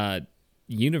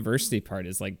university part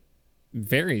is like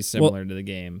very similar to the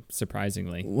game,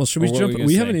 surprisingly. Well, should we jump?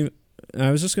 We haven't even.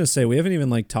 I was just gonna say we haven't even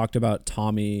like talked about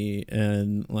Tommy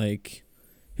and like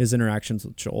his interactions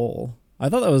with Joel. I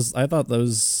thought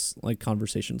those like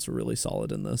conversations were really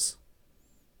solid in this.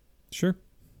 Sure.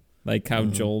 Like how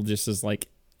Joel just is like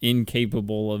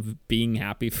incapable of being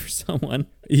happy for someone.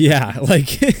 Yeah,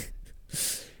 like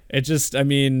it just, I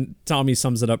mean, Tommy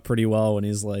sums it up pretty well when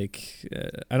he's like,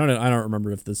 I don't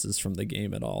remember if this is from the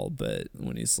game at all, but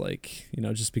when he's like, you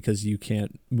know, just because you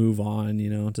can't move on, you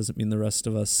know, doesn't mean the rest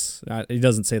of us, he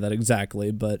doesn't say that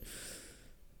exactly, but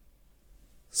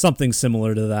something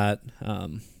similar to that.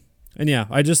 And yeah,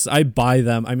 I buy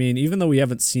them. I mean, even though we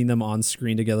haven't seen them on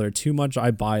screen together too much,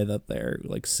 I buy that they're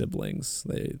like siblings.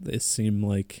 They seem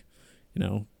like, you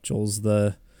know, Joel's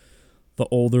the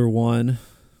older one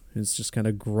who's just kind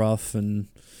of gruff and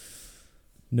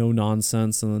no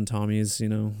nonsense, and then Tommy's, you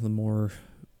know, the more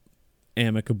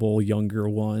amicable younger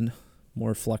one,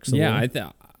 more flexible. Yeah,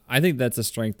 I think that's a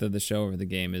strength of the show over the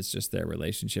game is just their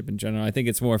relationship in general. I think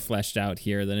it's more fleshed out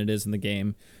here than it is in the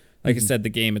game. Like I said, the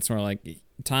game, it's more like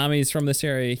Tommy's from this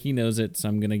area. He knows it, so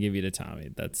I'm going to give you to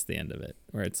Tommy. That's the end of it.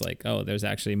 Where it's like, oh, there's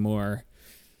actually more,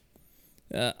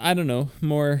 I don't know,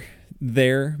 more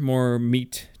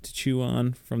meat to chew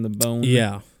on from the bone.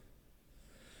 Yeah.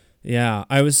 Yeah.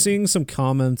 I was seeing some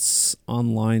comments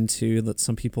online, too, that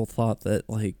some people thought that,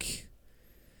 like,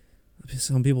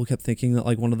 some people kept thinking that,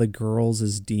 like, one of the girls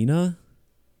is Dina.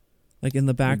 Like, in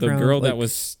the background. The girl like, that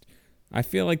was... I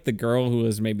feel like the girl who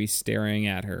was maybe staring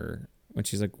at her when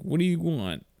she's like, what do you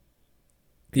want?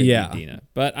 Could be Dina.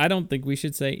 But I don't think we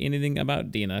should say anything about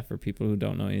Dina for people who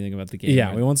don't know anything about the game.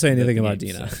 Yeah, we won't say anything about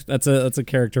Dina. So. That's a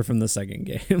character from the second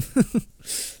game.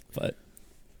 But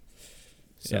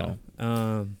so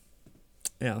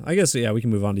yeah, I guess we can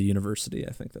move on to university.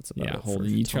 I think that's about it. Holden,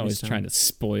 you're always trying to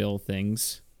spoil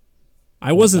things.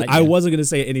 I wasn't going to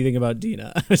say anything about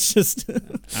Dina. It's just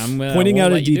pointing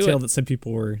out a detail that some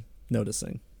people were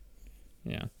noticing.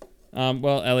 Yeah.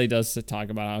 Well, Ellie does talk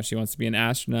about how she wants to be an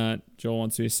astronaut. Joel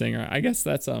wants to be a singer. I guess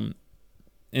that's in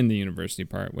the university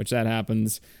part, which that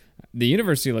happens. The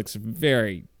university looks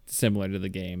very similar to the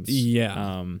games.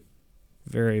 Yeah.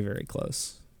 Very, very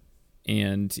close.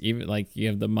 And even like you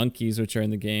have the monkeys, which are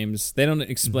in the games. They don't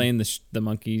explain the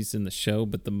monkeys in the show,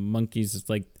 but the monkeys is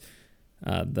like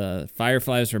the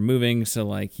fireflies were moving. So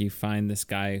like you find this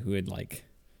guy who had like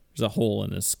there's a hole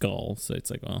in his skull. So it's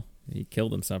like, well, he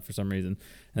killed himself for some reason.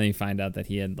 And then you find out that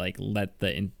he had like let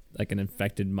an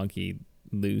infected monkey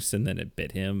loose, and then it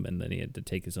bit him, and then he had to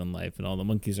take his own life. And all the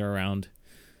monkeys are around.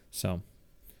 So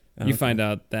you find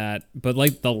out that, but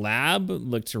like the lab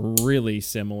looked really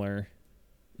similar.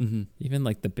 Even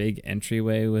like the big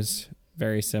entryway was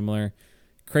very similar.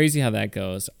 Crazy how that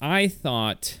goes. I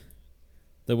thought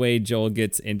the way Joel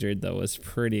gets injured though was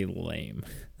pretty lame.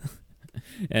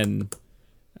 And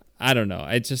I don't know.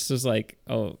 It just was like,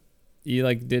 oh, you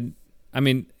like did. I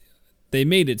mean, they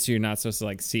made it so you're not supposed to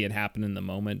like see it happen in the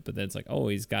moment, but then it's like, oh,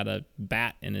 he's got a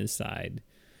bat in his side.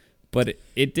 But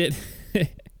it did.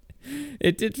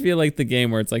 It did feel like the game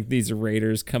where it's like these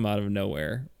raiders come out of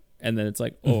nowhere. And then it's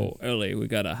like, oh, Ellie, we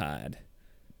gotta hide,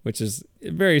 which is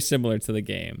very similar to the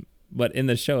game. But in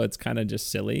the show, it's kind of just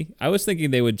silly. I was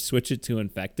thinking they would switch it to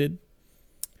infected.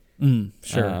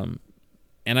 Sure.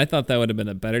 And I thought that would have been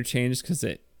a better change because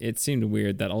it seemed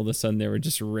weird that all of a sudden they were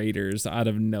just raiders out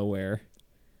of nowhere.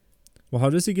 Well, how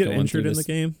does he get injured in the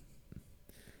game?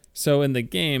 So in the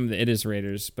game, it is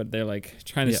raiders, but they're like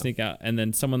trying to sneak out, and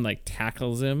then someone like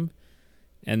tackles him,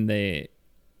 and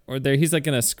he's like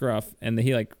in a scruff, and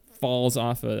he like falls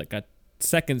off of like a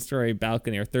second-story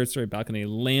balcony or third-story balcony,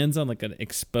 lands on like an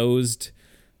exposed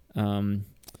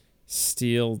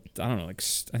steel. I don't know, like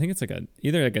I think it's like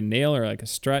either like a nail or like a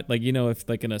strut. Like if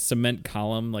like in a cement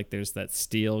column, like there's that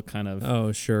steel kind of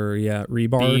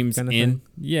rebar beams kind of in thing.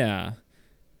 Yeah,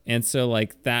 and so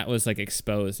like that was like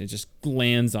exposed. It just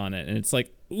lands on it, and it's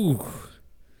like ooh.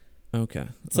 Okay.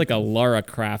 It's like a Lara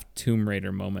Croft Tomb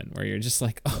Raider moment where you're just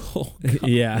like, oh, God,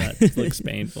 yeah, that looks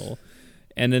painful.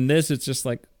 And in this, it's just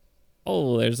like,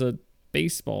 oh, there's a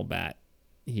baseball bat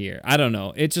here. I don't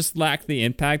know. It just lacked the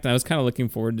impact. I was kind of looking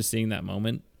forward to seeing that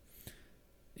moment.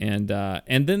 And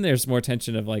then there's more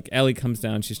tension of like Ellie comes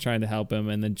down, she's trying to help him,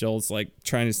 and then Joel's like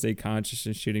trying to stay conscious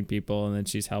and shooting people, and then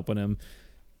she's helping him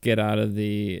get out of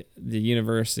the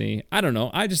university. I don't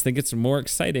know. I just think it's more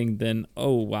exciting than,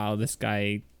 oh wow,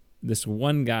 this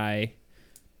one guy,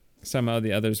 somehow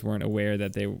the others weren't aware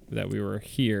that we were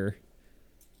here,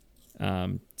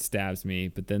 stabs me,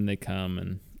 but then they come,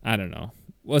 and I don't know,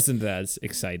 wasn't as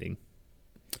exciting.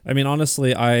 I mean,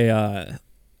 honestly, I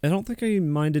don't think I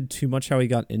minded too much how he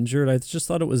got injured. I just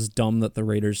thought it was dumb that the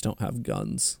Raiders don't have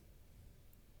guns.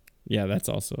 Yeah, that's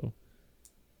also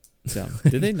dumb.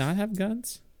 Did they not have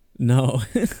guns? No.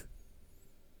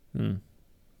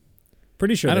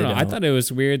 Pretty sure I don't they know. don't. I thought it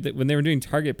was weird that when they were doing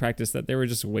target practice that they were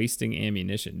just wasting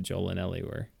ammunition. Joel and Ellie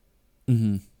were.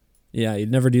 Yeah,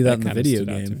 you'd never do that in the kinda video stood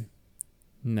out to me. game.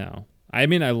 No. I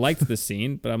mean, I liked the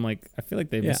scene, but I'm like, I feel like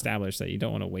they've established that you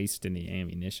don't want to waste any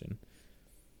ammunition.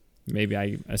 Maybe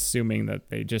I'm assuming that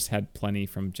they just had plenty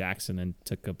from Jackson and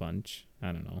took a bunch.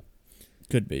 I don't know.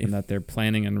 Could be. And that they're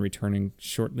planning on returning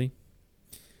shortly.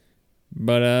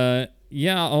 But,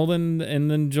 yeah, Alden,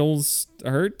 and then Joel's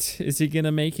hurt. Is he going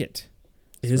to make it?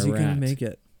 Is he going to make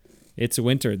it? It's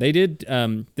winter. They did,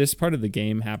 this part of the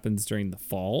game happens during the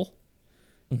fall,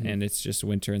 and it's just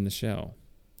winter in the show.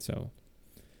 So,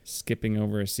 skipping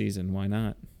over a season, why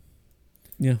not?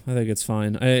 Yeah, I think it's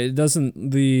fine. It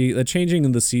doesn't the changing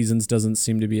of the seasons doesn't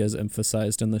seem to be as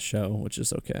emphasized in the show, which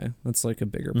is okay. That's like a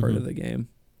bigger part of the game.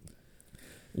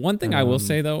 One thing I will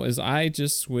say though is I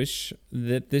just wish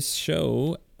that this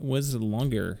show was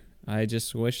longer. I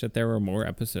just wish that there were more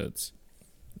episodes,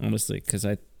 honestly, because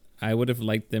I would have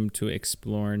liked them to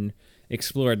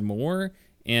explored more,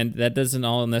 and that doesn't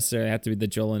all necessarily have to be the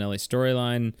Joel and Ellie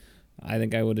storyline. I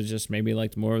think I would have just maybe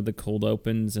liked more of the cold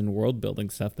opens and world building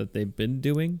stuff that they've been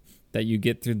doing, that you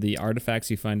get through the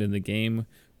artifacts you find in the game,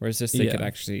 whereas this they could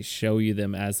actually show you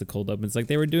them as the cold opens like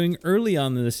they were doing early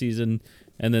on in the season,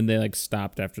 and then they like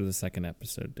stopped after the second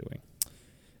episode doing.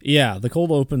 Yeah, the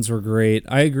cold opens were great.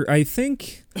 I agree. I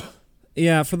think,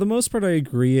 yeah, for the most part, I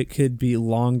agree it could be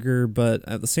longer, but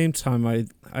at the same time, I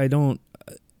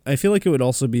feel like it would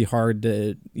also be hard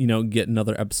to, get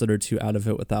another episode or two out of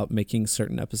it without making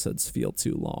certain episodes feel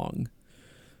too long.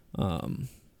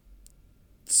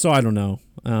 So I don't know.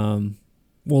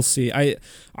 We'll see.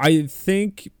 I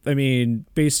think,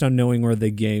 based on knowing where the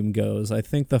game goes, I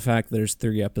think the fact there's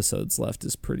 3 episodes left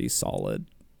is pretty solid.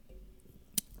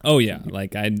 Oh yeah,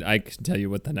 like I can tell you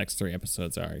what the next 3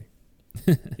 episodes are.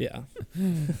 Yeah.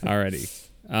 Alrighty.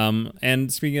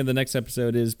 And speaking of the next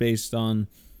episode is based on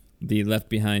the Left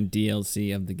Behind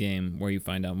DLC of the game, where you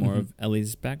find out more of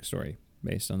Ellie's backstory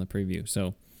based on the preview.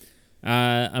 So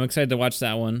I'm excited to watch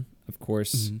that one. Of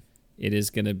course, it is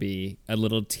going to be a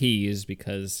little tease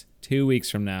because 2 weeks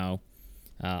from now,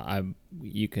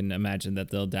 you can imagine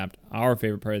that they'll adapt our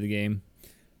favorite part of the game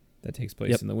that takes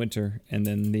place in the winter, and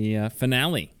then the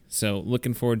finale. So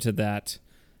looking forward to that.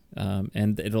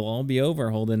 And it'll all be over,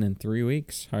 Holden, in 3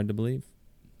 weeks. Hard to believe.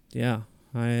 Yeah,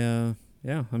 I'm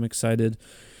excited.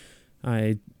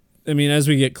 I mean, as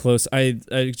we get close, I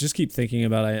just keep thinking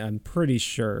about I'm pretty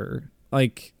sure,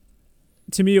 like,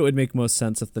 to me, it would make most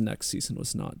sense if the next season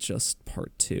was not just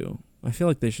part 2. I feel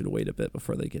like they should wait a bit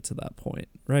before they get to that point,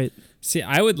 right? See,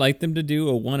 I would like them to do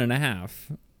a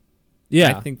 1.5.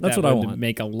 Yeah, I think that's that what I would want.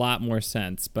 make a lot more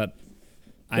sense, but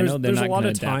I know they're there's not a lot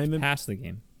going of to adapt time past the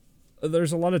game.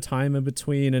 There's a lot of time in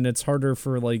between, and it's harder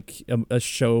for like a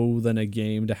show than a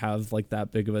game to have like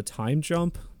that big of a time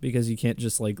jump, because you can't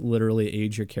just like literally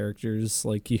age your characters.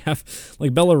 Like you have,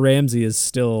 like Bella Ramsey is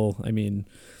still, I mean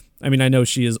I know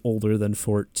she is older than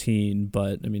 14,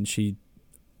 but I mean she's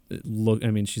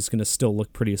gonna still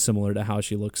look pretty similar to how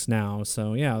she looks now.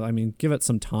 So yeah, I mean, give it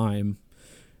some time,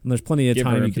 and there's plenty of Give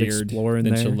time her a you can beard, explore in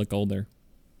then there. she'll look older.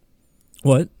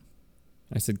 What?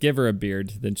 I said, give her a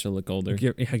beard, then she'll look older.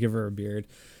 Give her a beard.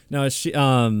 No, she.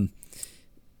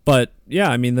 But yeah,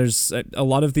 I mean, there's a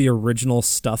lot of the original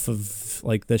stuff of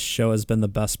like this show has been the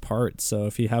best part. So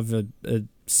if you have a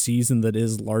season that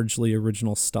is largely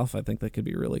original stuff, I think that could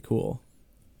be really cool.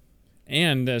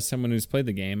 And as someone who's played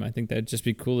the game, I think that'd just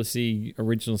be cool to see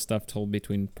original stuff told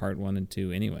between part 1 and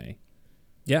 2 anyway.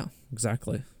 Yeah,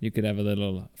 exactly. You could have a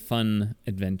little fun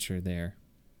adventure there.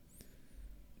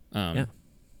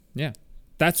 Yeah.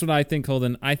 That's what I think,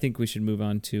 Holden. I think we should move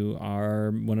on to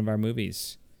one of our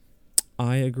movies.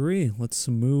 I agree. Let's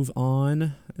move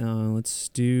on. Let's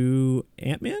do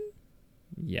Ant-Man?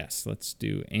 Yes, let's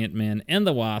do Ant-Man and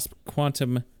the Wasp: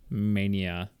 Quantum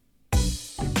Mania.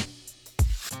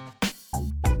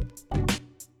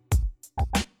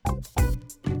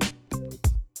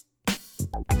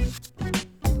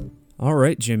 All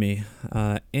right, Jimmy.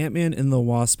 Ant-Man and the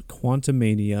Wasp: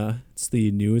 Quantumania. It's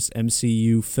the newest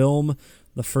MCU film,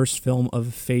 the first film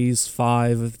of Phase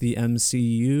 5 of the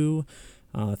MCU.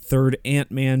 Third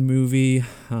Ant-Man movie.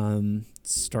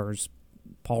 Stars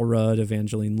Paul Rudd,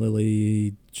 Evangeline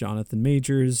Lilly, Jonathan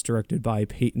Majors, directed by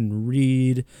Peyton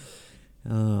Reed.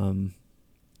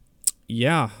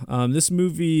 This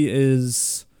movie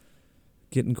is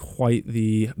getting quite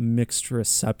the mixed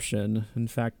reception. In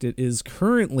fact, it is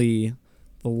currently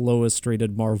the lowest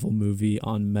rated Marvel movie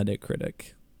on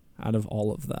Metacritic out of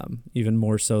all of them, even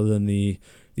more so than the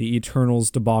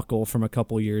Eternals debacle from a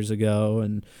couple years ago,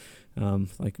 and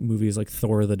like movies like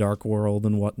Thor: The Dark World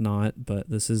and whatnot. But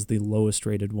this is the lowest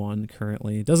rated one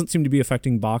currently. It doesn't seem to be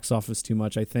affecting box office too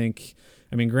much, I think.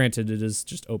 I mean, granted, it is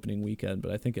just opening weekend,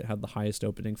 but I think it had the highest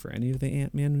opening for any of the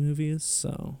Ant-Man movies,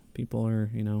 so people are,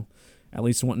 at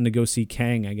least wanting to go see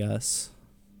Kang, I guess.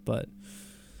 But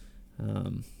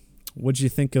what'd you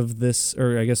think of this?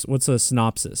 Or I guess, what's a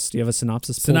synopsis? Do you have a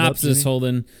synopsis pulled up, Jimmy?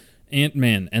 Holden.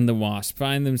 Ant-Man and the Wasp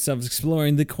find themselves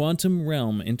exploring the quantum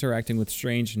realm, interacting with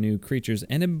strange new creatures,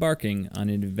 and embarking on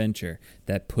an adventure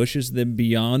that pushes them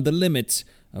beyond the limits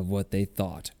of what they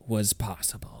thought was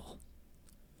possible.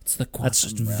 It's the quantum That's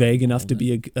just realm, vague enough to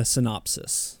Holden. be a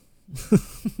synopsis.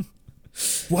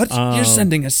 What? You're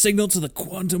sending a signal to the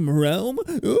quantum realm?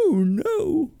 Oh,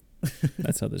 no.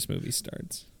 That's how this movie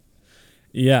starts.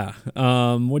 Yeah.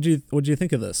 What'd you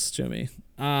think of this, Jimmy?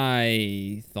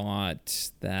 I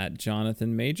thought that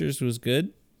Jonathan Majors was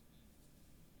good.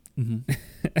 Mm-hmm.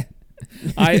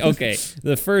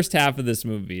 The first half of this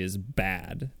movie is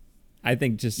bad. I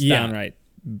think just downright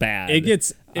bad. It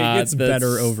gets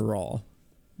better overall.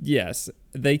 Yes.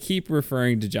 They keep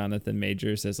referring to Jonathan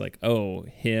Majors as like, oh,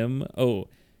 him, oh,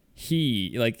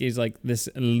 he, like he's like this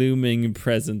looming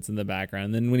presence in the background.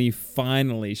 And then when he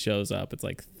finally shows up, it's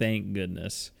like, thank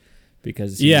goodness,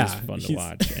 because he's fun to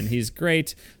watch. And he's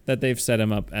great that they've set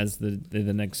him up as the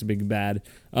next big bad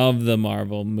of the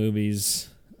Marvel movies.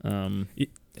 I'm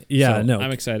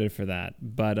excited for that.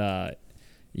 But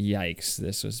yikes,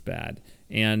 this was bad.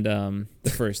 And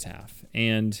the first half.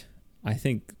 And I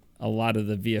think a lot of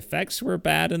the VFX were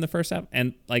bad in the first half,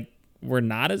 and like were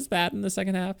not as bad in the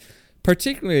second half.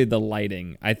 Particularly the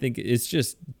lighting, I think, is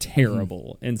just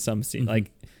terrible in some scenes. Mm-hmm.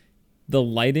 Like the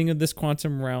lighting of this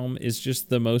quantum realm is just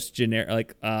the most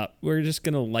generic. Like, we're just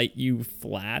gonna light you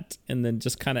flat and then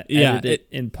just kind of edit it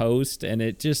in post, and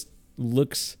it just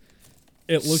looks.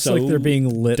 It looks so like they're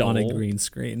being lit dull. on a green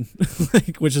screen,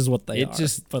 which is what they are.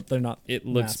 But they're not. It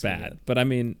looks bad, but I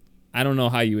mean, I don't know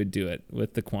how you would do it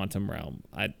with the quantum realm.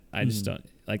 I just don't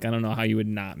like. I don't know how you would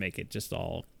not make it just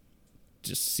all,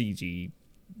 just CG,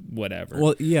 whatever.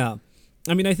 Well, yeah.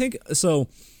 I mean, I think so.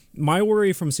 my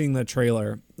worry from seeing that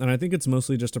trailer, and I think it's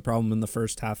mostly just a problem in the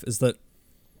first half, is that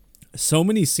so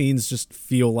many scenes just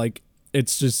feel like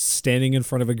it's just standing in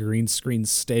front of a green screen,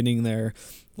 standing there,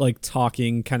 like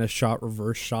talking kind of shot,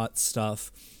 reverse shot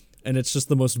stuff. And it's just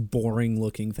the most boring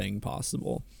looking thing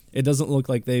possible. It doesn't look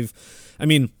like I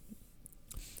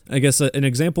guess an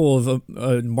example of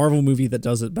a Marvel movie that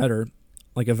does it better,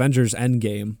 like Avengers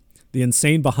Endgame, the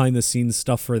insane behind the scenes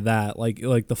stuff for that,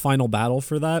 like the final battle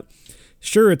for that.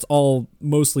 Sure, it's all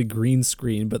mostly green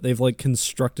screen, but they've like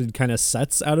constructed kind of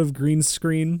sets out of green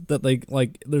screen that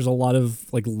like there's a lot of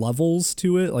like levels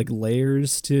to it, like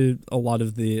layers to a lot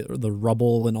of the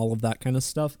rubble and all of that kind of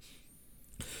stuff.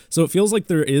 So it feels like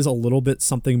there is a little bit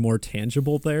something more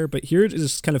tangible there, but here it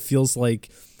just kind of feels like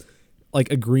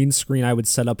a green screen I would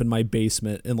set up in my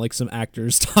basement and like some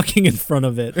actors talking in front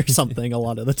of it or something a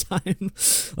lot of the time.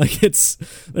 Like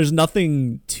there's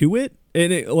nothing to it.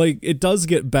 And it does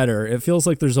get better. It feels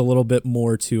like there's a little bit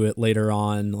more to it later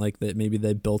on, like that maybe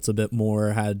they built a bit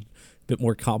more, had a bit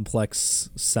more complex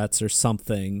sets or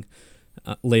something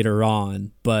later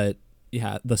on. But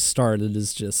yeah, the start, it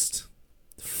is just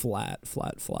flat.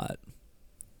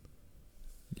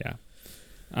 Yeah.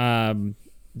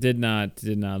 Did not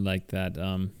like that.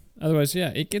 Otherwise,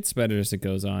 yeah, it gets better as it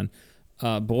goes on.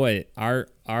 Boy,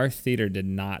 our theater did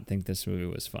not think this movie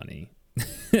was funny.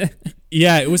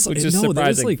 Yeah, it was, which is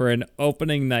surprising for an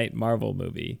opening night Marvel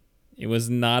movie. It was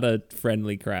not a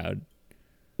friendly crowd.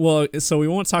 Well, so we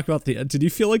won't talk about did you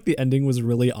feel like the ending was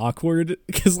really awkward?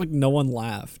 Because like no one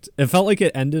laughed. It felt like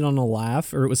it ended on a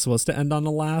laugh, or it was supposed to end on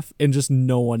a laugh, and just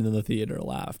no one in the theater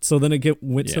laughed. So then it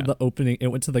went to the opening, it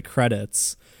went to the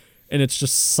credits, and it's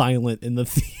just silent in the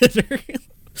theater.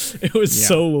 It was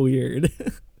so weird.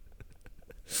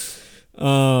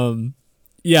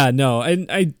 Yeah, no,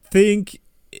 and I think,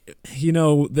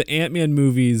 the Ant-Man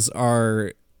movies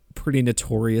are pretty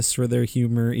notorious for their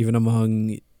humor, even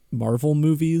among Marvel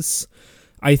movies.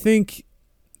 I think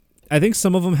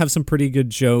some of them have some pretty good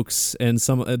jokes,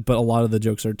 but a lot of the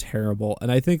jokes are terrible.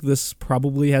 And I think this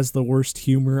probably has the worst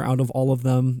humor out of all of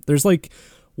them. There's like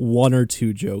one or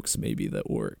two jokes maybe that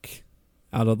work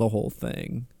out of the whole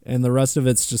thing, and the rest of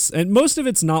it's just, and most of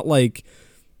it's not like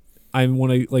I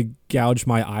want to like gouge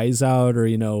my eyes out or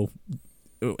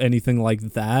anything like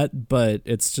that, but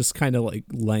it's just kind of like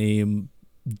lame,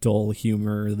 dull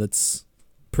humor that's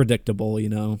predictable,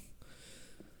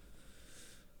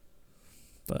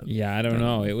 But yeah, I don't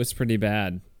know. It was pretty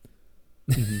bad.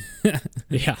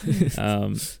 Yeah.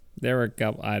 There were a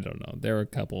couple. I don't know. There were a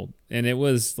couple, and it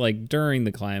was like during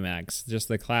the climax, just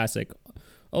the classic.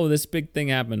 Oh, this big thing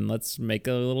happened. Let's make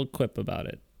a little quip about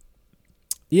it.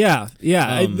 Yeah.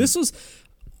 This was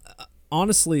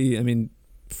honestly,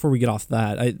 before we get off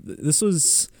that,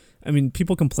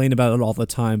 people complain about it all the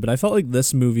time, but I felt like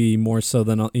this movie, more so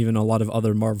than even a lot of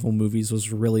other Marvel movies,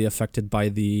 was really affected by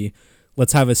the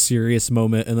let's have a serious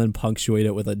moment and then punctuate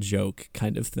it with a joke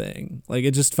kind of thing. Like,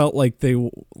 it just felt like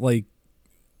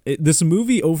this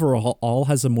movie overall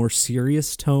has a more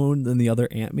serious tone than the other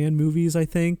Ant-Man movies, I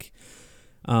think.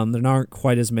 There aren't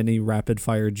quite as many rapid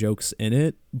fire jokes in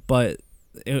it, but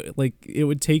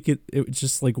it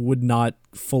just like would not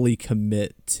fully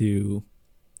commit to,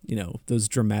 those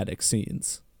dramatic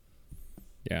scenes.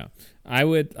 Yeah.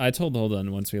 I told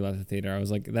Holden once we left the theater, I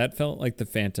was like, that felt like the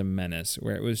Phantom Menace,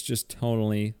 where it was just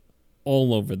totally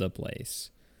all over the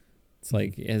place. It's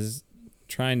like is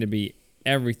trying to be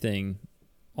everything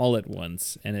all at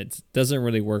once, and it doesn't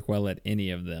really work well at any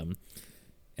of them.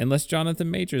 Unless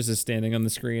Jonathan Majors is standing on the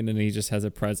screen and he just has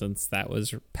a presence that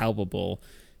was palpable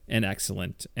and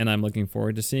excellent, and I'm looking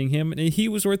forward to seeing him. And he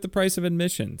was worth the price of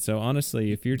admission. So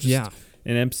honestly, if you're just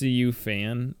an MCU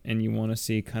fan and you want to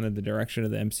see kind of the direction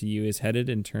of the MCU is headed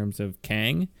in terms of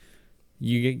Kang,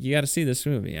 you got to see this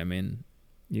movie.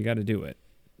 You got to do it.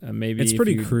 Maybe it's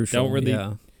pretty crucial. Don't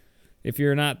really, if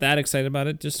you're not that excited about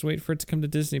it, just wait for it to come to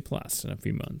Disney Plus in a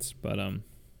few months. But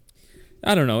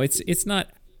I don't know. It's not.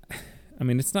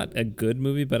 It's not a good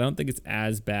movie, but I don't think it's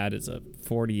as bad as a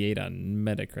 48 on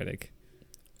Metacritic.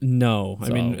 No,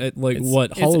 so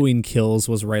Halloween Kills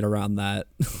was right around that,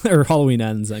 or Halloween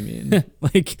Ends.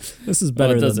 Like, this is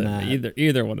better than that.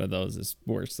 Either one of those is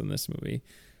worse than this movie.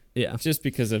 Yeah, just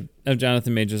because of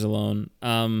Jonathan Majors alone.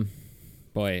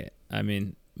 Boy, I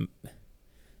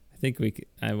think we could.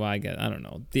 I don't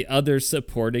know. The other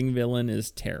supporting villain is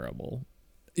terrible.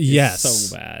 Yes, it's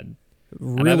so bad.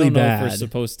 Really I don't bad. know if we're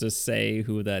supposed to say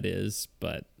who that is,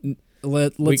 but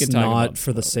let's not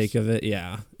for the sake of it.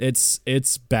 Yeah, it's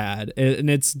bad, and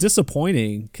it's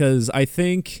disappointing because I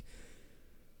think.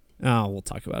 We'll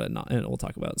talk about it. We'll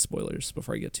talk about spoilers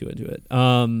before I get too into it.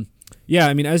 Yeah,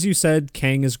 I mean, as you said,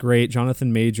 Kang is great.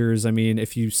 Jonathan Majors. I mean,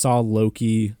 if you saw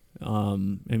Loki, I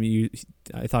mean,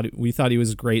 we thought he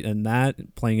was great in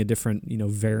that, playing a different,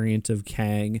 variant of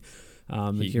Kang.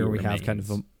 Here we have kind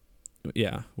of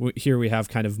here we have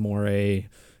kind of more a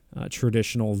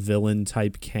traditional villain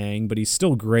type Kang, but he's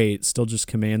still great. Still just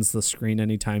commands the screen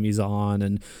anytime he's on,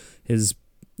 and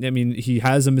he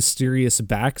has a mysterious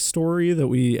backstory that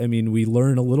we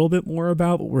learn a little bit more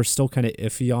about, but we're still kind of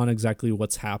iffy on exactly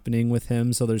what's happening with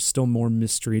him. So there's still more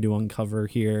mystery to uncover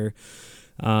here,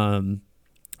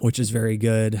 which is very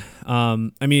good.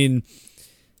 He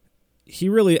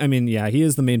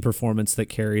is the main performance that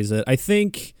carries it. I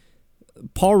think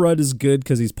Paul Rudd is good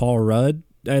because he's Paul Rudd.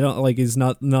 He's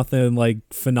nothing like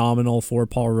phenomenal for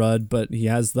Paul Rudd, but he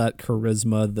has that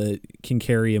charisma that can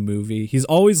carry a movie. He's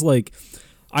always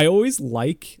I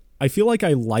feel like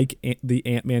I like the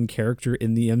Ant-Man character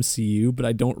in the MCU, but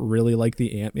I don't really like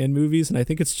the Ant-Man movies, and I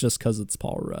think it's just because it's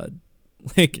Paul Rudd,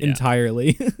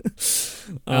 entirely.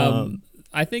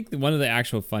 I think one of the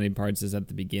actual funny parts is at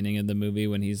the beginning of the movie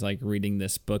when he's reading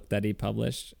this book that he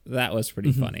published. That was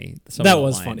pretty funny. That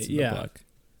was funny. Yeah.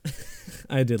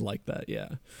 I did like that.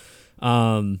 Yeah.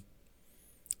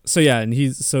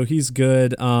 He's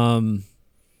good.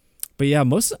 But yeah,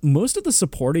 most of the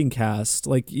supporting cast,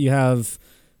 you have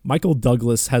Michael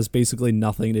Douglas has basically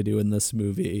nothing to do in this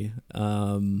movie.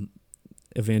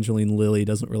 Evangeline Lilly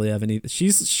doesn't really have any.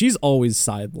 She's always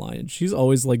sidelined. She's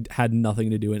always had nothing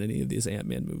to do in any of these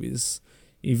Ant-Man movies,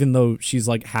 even though she's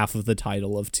half of the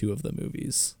title of two of the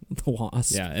movies, The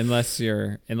Wasp. Yeah, unless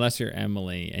you're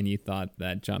Emily and you thought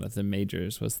that Jonathan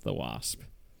Majors was the Wasp.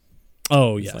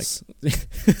 Oh, yes.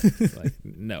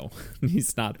 No,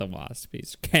 he's not the Wasp.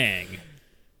 He's Kang.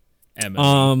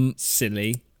 Emily,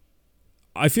 silly.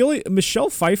 I feel like Michelle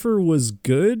Pfeiffer was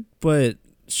good, but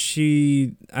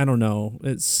I don't know.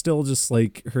 It's still just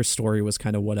her story was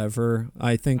kind of whatever.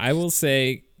 I think I will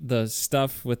say the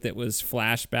stuff with it was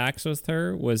flashbacks with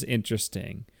her was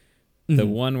interesting. Mm-hmm. The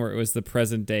one where it was the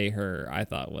present day her, I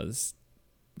thought was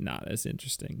not as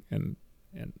interesting. And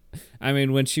I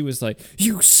mean, when she was like,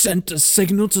 "You sent a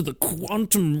signal to the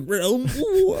quantum realm,"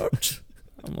 what?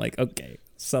 I'm like, okay,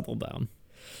 settle down.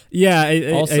 Yeah,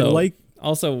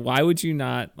 Also, why would you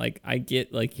not, I get,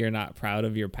 you're not proud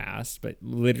of your past, but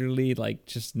literally,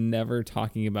 just never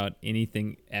talking about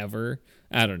anything ever.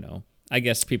 I don't know. I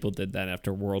guess people did that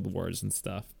after World Wars and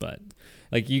stuff, but,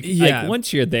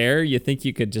 once you're there, you think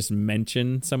you could just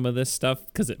mention some of this stuff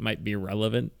because it might be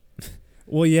relevant.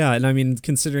 Well, yeah, and I mean,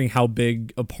 considering how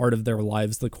big a part of their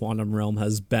lives the quantum realm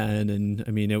has been, and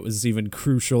I mean, it was even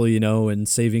crucial, in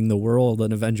saving the world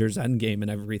and Avengers Endgame and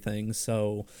everything,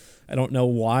 so I don't know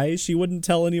why she wouldn't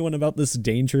tell anyone about this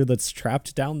danger that's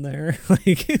trapped down there.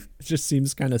 It just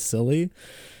seems kind of silly.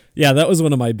 Yeah, that was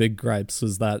one of my big gripes,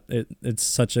 was that it's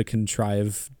such a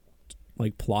contrived,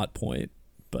 plot point,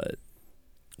 but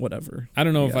whatever. I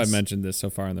don't know if I mentioned this so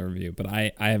far in the review, but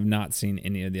I have not seen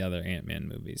any of the other Ant-Man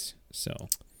movies. So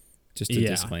just a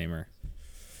disclaimer.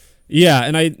 Yeah,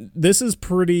 and this is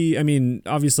pretty, I mean,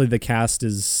 obviously the cast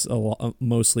is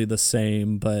mostly the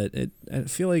same, but I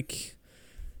feel like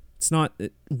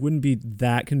it wouldn't be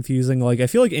that confusing. I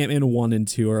feel like Ant-Man 1 and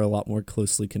 2 are a lot more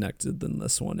closely connected than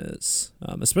this one is,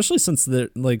 especially since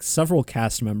several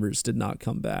cast members did not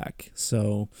come back.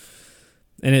 So,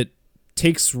 and it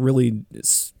takes really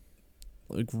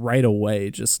right away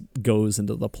just goes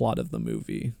into the plot of the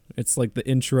movie. It's the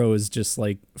intro is just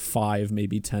 5,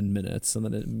 maybe 10 minutes, and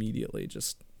then it immediately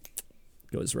just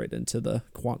goes right into the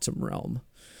quantum realm.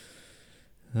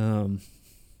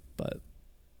 But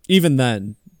even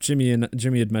then, Jimmy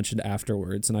had mentioned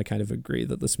afterwards, and I kind of agree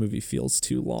that this movie feels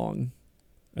too long.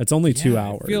 It's only 2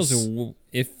 hours.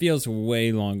 It feels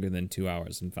way longer than 2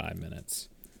 hours and 5 minutes.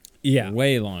 Yeah,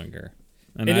 way longer.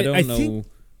 And I don't know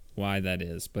why that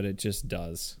is, but it just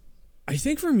does. I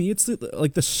think for me, it's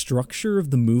the structure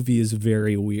of the movie is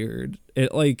very weird.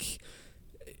 I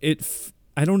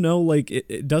don't know,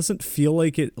 it doesn't feel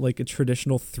like a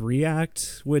traditional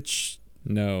 3-act, which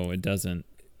no, it doesn't.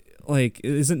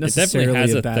 Isn't necessarily it definitely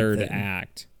has a bad third thing.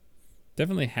 act.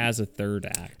 Definitely has a third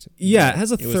act. Yeah, it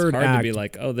has a third act. It was hard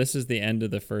act. to be oh, this is the end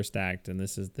of the first act and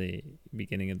this is the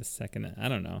beginning of the second act. I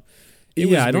don't know.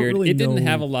 I don't really know. It didn't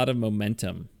have a lot of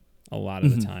momentum a lot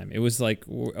of the time. It was oh,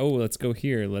 let's go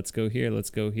here, let's go here, let's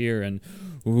go here, and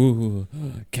ooh,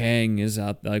 Kang is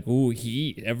out. Ooh,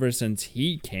 ever since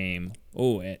he came.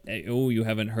 Oh, you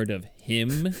haven't heard of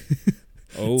him?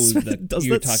 Oh,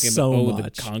 you're talking about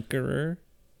the Conqueror.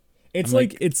 It's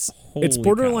it's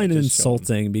borderline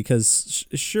insulting because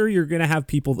sure, you're gonna have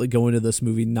people that go into this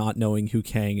movie not knowing who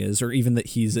Kang is or even that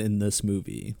he's in this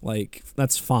movie.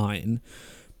 That's fine.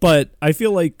 But I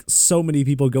feel like so many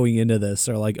people going into this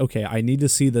are like, okay, I need to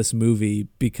see this movie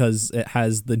because it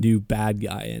has the new bad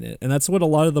guy in it. And that's what a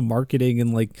lot of the marketing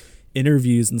and like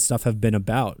interviews and stuff have been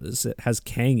about, is it has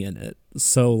Kang in it.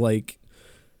 So like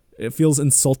it feels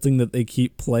insulting that they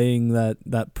keep playing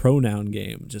that pronoun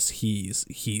game. Just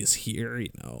he's here, you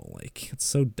know, like it's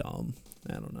so dumb.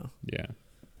 I don't know. Yeah.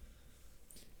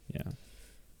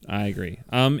 I agree.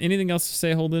 Anything else to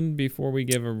say, Holden, before we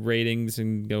give our ratings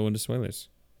and go into spoilers?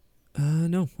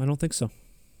 No, I don't think so.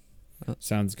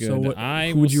 Sounds good. So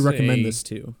who would you recommend this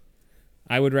to?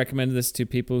 I would recommend this to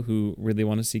people who really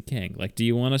want to see Kang. Like, do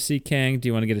you want to see Kang? Do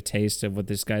you want to get a taste of what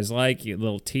this guy's like? A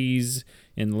little tease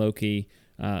in Loki.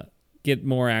 Get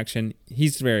more action.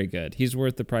 He's very good. He's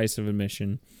worth the price of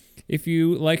admission. If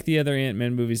you like the other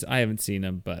Ant-Man movies, I haven't seen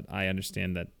them, but I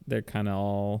understand that they're kind of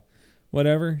all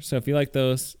whatever. So if you like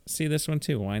those, see this one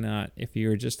too. Why not? If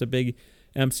you're just a big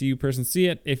MCU person, see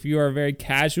it. If you are a very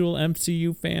casual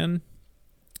MCU fan,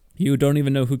 you don't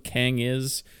even know who Kang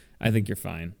is, I think you're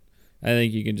fine. I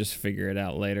think you can just figure it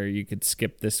out later. You could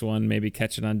skip this one, maybe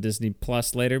catch it on Disney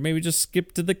Plus later. Maybe just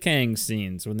skip to the Kang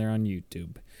scenes when they're on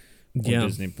YouTube or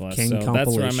Disney Plus. Kang so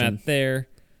that's where I'm at there.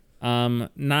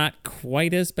 Not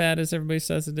quite as bad as everybody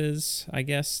says it is, I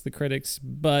guess, the critics,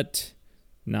 but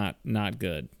not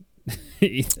good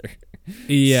either.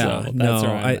 Yeah, so that's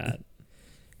where I'm at.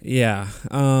 Yeah.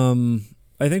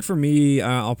 I think for me,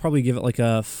 I'll probably give it like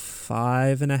a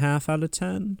 5.5 out of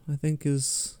 10, I think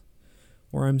is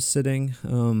where I'm sitting.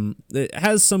 It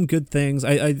has some good things.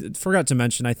 I forgot to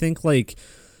mention, I think like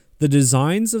the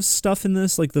designs of stuff in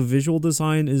this, like the visual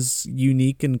design is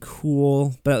unique and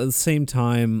cool, but at the same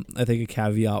time, I think a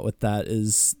caveat with that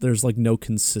is there's like no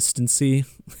consistency.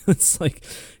 It's like,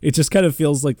 it just kind of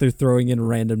feels like they're throwing in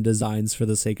random designs for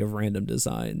the sake of random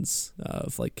designs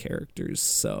of like characters.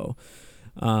 So,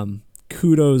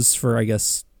 kudos for, I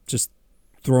guess, just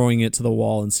throwing it to the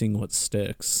wall and seeing what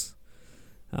sticks.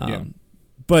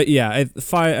 But yeah, I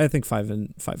think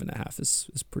 5.5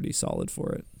 is pretty solid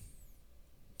for it.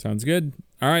 Sounds good.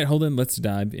 All right, Holden, let's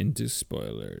dive into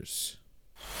spoilers.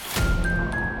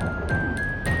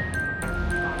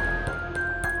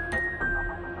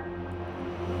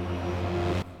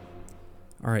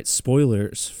 All right,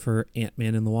 spoilers for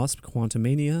Ant-Man and the Wasp: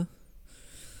 Quantumania.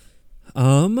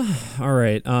 All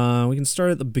right, we can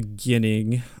start at the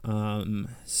beginning.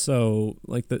 So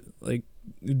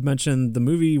you mentioned, the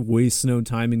movie wastes no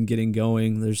time in getting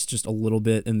going. There's just a little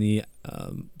bit in the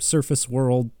surface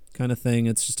world kind of thing.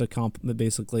 It's just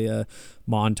basically a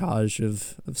montage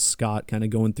of Scott kind of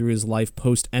going through his life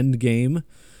post Endgame.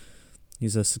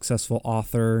 He's a successful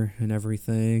author and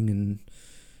everything, and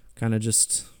kind of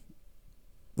just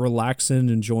relaxing,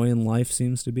 enjoying life,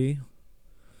 seems to be.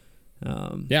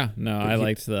 I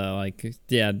liked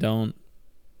the don't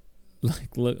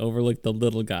overlook the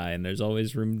little guy, and there's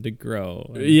always room to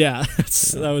grow. And, yeah,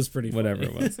 that was pretty funny. Whatever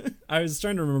it was. I was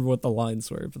trying to remember what the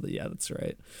lines were, but yeah, that's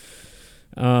right.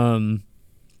 And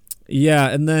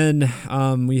then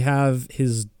we have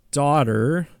his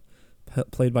daughter,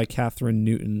 played by Catherine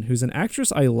Newton, who's an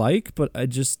actress I like, but I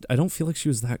don't feel like she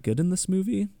was that good in this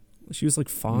movie. She was like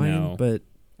fine, but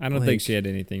I don't think she had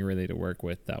anything really to work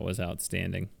with that was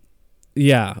outstanding.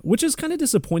 Yeah, which is kind of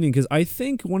disappointing, because I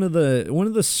think one of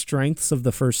the strengths of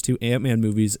the first two Ant-Man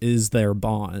movies is their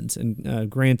bond. And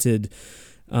granted,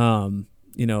 after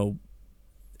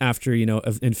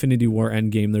of Infinity War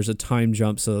Endgame, there's a time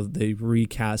jump, so they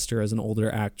recast her as an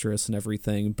older actress and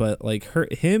everything. But like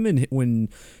when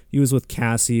he was with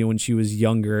Cassie and when she was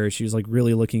younger, she was like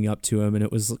really looking up to him, and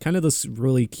it was kind of this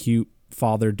really cute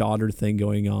father-daughter thing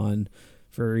going on,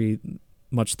 very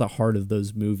much the heart of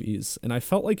those movies. And I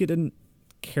felt like it didn't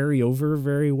carry over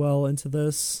very well into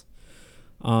this.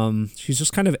 She's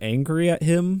just kind of angry at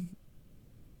him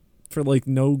for like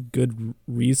no good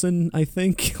reason, I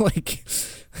think. Like,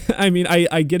 I mean,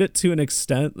 I get it to an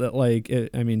extent that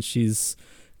she's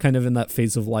kind of in that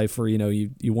phase of life where,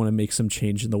 you want to make some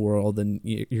change in the world, and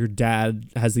your dad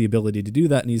has the ability to do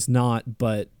that and he's not,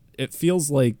 but it feels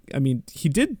like, he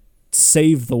did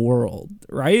save the world,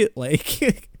 right?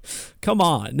 Like, come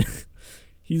on.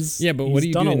 But what are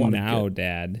you doing now,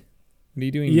 Dad? What are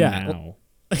you doing now?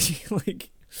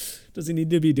 Like, does he need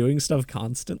to be doing stuff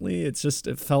constantly? It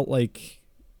felt like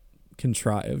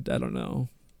contrived. I don't know.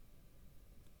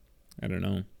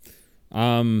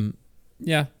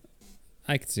 Yeah,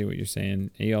 I can see what you're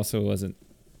saying. He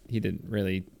didn't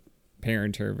really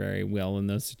parent her very well in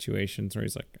those situations where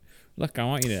he's like, look,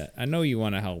 I know you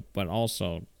want to help, but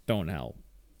also don't help.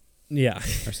 Yeah.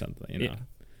 Or something,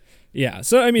 Yeah.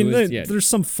 So, there's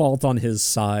some fault on his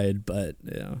side, but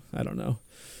yeah, I don't know.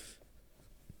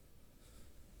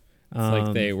 It's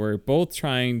like they were both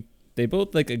trying. They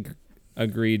both like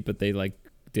agreed, but they like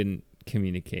didn't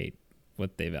communicate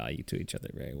what they value to each other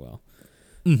very well.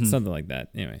 Mm-hmm. Something like that.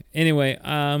 Anyway,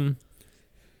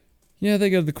 yeah, they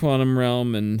go to the quantum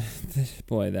realm, and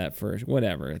boy, that first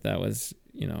whatever that was,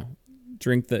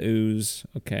 drink the ooze.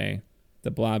 Okay,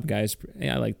 the blob guys.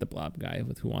 Yeah, I like the blob guy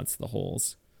with who wants the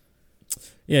holes.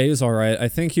 Yeah, he was all right. I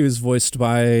think he was voiced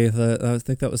by I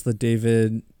think that was the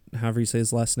David, however you say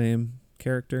his last name,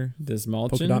 character. Dysmalchin?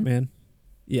 Polka Dot Man.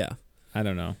 Yeah. I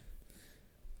don't know.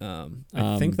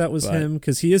 I think that was him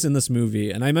because he is in this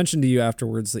movie, and I mentioned to you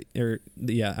afterwards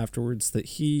that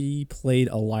he played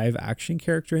a live action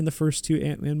character in the first two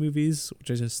Ant-Man movies, which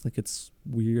I just think it's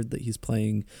weird that he's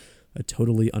playing a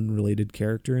totally unrelated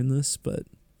character in this, but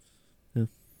yeah.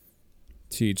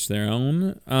 To each their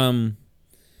own.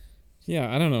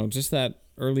 Yeah, I don't know. Just that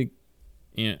the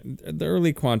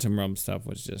early quantum realm stuff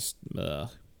was just,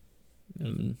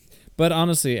 But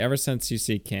honestly, ever since you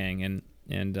see Kang and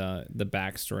the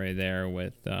backstory there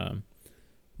with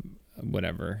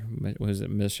whatever, was it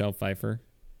Michelle Pfeiffer?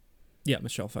 Yeah,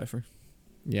 Michelle Pfeiffer.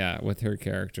 Yeah, with her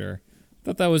character,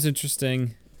 thought that was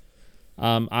interesting.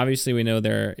 Obviously, we know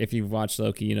if you've watched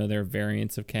Loki, you know there are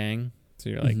variants of Kang. So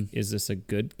you're like, is this a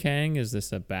good Kang? Is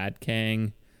this a bad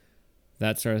Kang?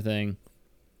 That sort of thing.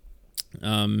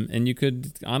 And you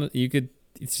could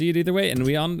see it either way,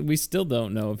 and we still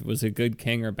don't know if it was a good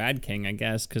Kang or a bad Kang, I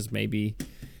guess, because maybe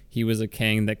he was a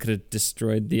Kang that could have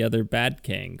destroyed the other bad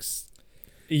Kangs.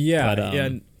 Yeah, yeah.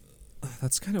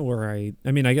 That's kind of where I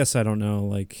mean, I guess I don't know,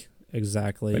 like,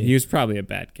 exactly. But he was probably a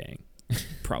bad Kang.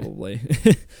 Probably.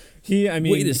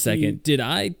 Wait a second. Did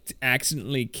I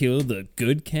accidentally kill the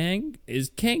good Kang?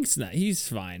 Kang's not, he's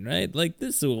fine, right? Like,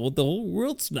 the whole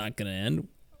world's not going to end.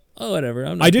 Oh, whatever.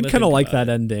 I did kind of like that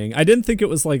ending. I didn't think it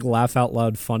was like laugh out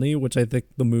loud funny, which I think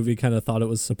the movie kind of thought it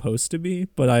was supposed to be.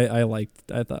 But I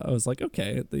was like,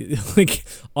 okay, like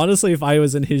honestly, if I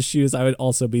was in his shoes, I would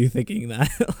also be thinking that,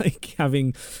 like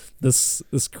having this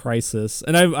crisis.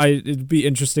 And it'd be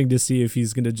interesting to see if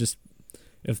he's gonna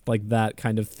if like that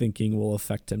kind of thinking will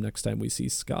affect him next time we see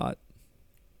Scott.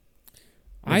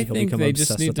 I think they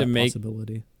just need to make.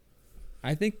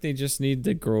 I think they just need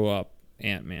to grow up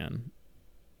Ant-Man.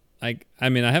 Like, I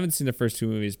mean, I haven't seen the first two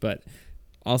movies, but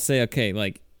I'll say, okay,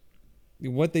 like,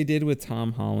 what they did with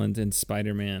Tom Holland and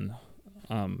Spider-Man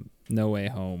No Way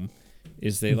Home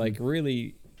is they, like,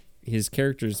 really, his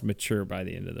character's mature by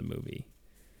the end of the movie.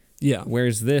 Yeah.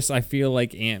 Whereas this, I feel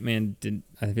like Ant-Man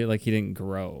I feel like he didn't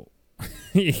grow.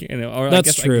 Or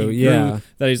that's true, like yeah.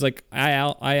 That he's like,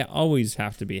 I always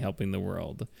have to be helping the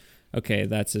world. Okay,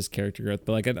 that's his character growth.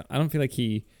 But, like, I don't feel like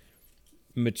he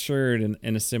matured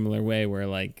in a similar way where,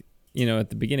 like, at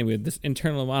the beginning we had this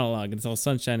internal monologue and it's all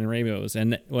sunshine and rainbows,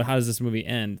 and how does this movie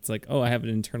end? It's like, oh, I have an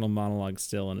internal monologue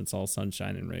still and it's all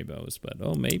sunshine and rainbows, but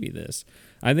maybe this.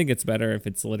 I think it's better if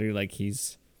it's literally like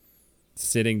he's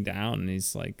sitting down and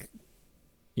he's like,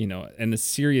 in a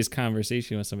serious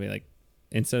conversation with somebody, like,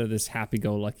 instead of this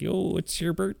happy-go-lucky, oh, it's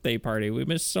your birthday party, we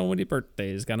missed so many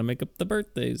birthdays, gotta make up the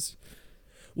birthdays.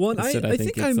 Well, and I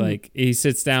think it's like he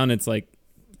sits down, it's like,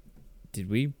 did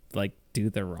we like do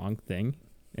the wrong thing?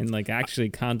 And like actually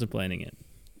contemplating it.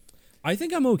 I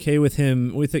think I'm okay with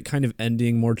it kind of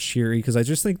ending more cheery, because I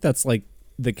just think that's like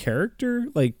the character.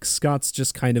 Like, Scott's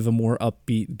just kind of a more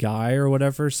upbeat guy or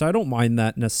whatever, so I don't mind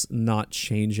that not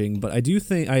changing. But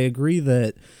I agree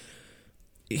that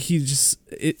he just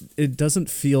it doesn't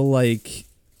feel like,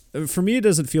 for me, it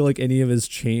doesn't feel like any of his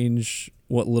change,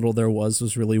 what little there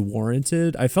was really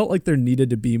warranted. I felt like there needed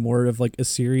to be more of like a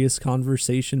serious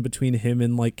conversation between him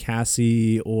and like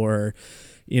Cassie, or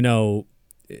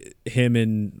him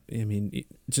and, I mean,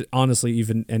 just honestly,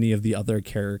 even any of the other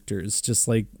characters, just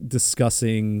like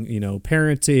discussing,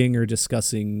 parenting, or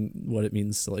discussing what it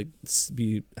means to like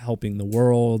be helping the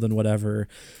world and whatever.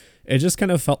 It just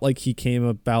kind of felt like he came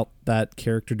about that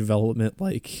character development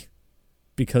like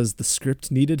because the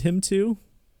script needed him to.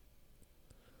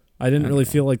 I didn't really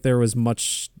feel like there was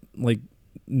much like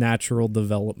natural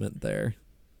development there.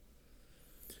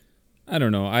 I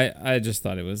don't know. I just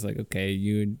thought it was like, okay,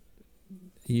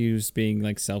 he was being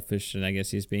like selfish, and I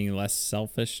guess he's being less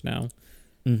selfish now.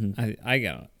 Mm-hmm.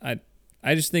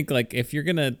 I just think, like, if you're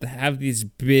gonna have these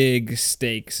big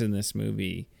stakes in this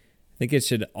movie, I think it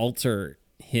should alter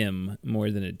him more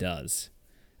than it does.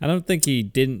 I don't think he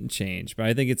didn't change, but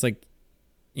I think it's like,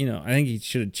 I think he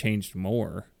should have changed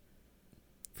more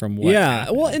from what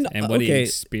happened and what he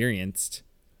experienced.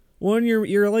 Well, and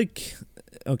you're like,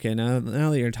 okay, now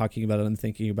that you're talking about it, I'm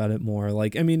thinking about it more.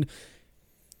 Like, I mean,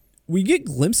 we get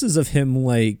glimpses of him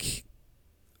like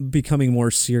becoming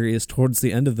more serious towards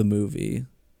the end of the movie.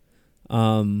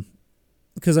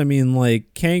 because I mean,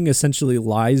 like, Kang essentially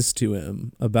lies to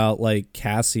him about like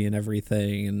Cassie and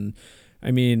everything, and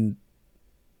I mean,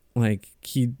 like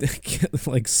he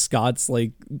like Scott's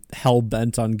like hell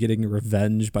bent on getting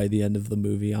revenge by the end of the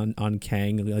movie on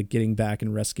Kang, like getting back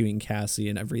and rescuing Cassie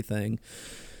and everything.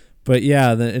 But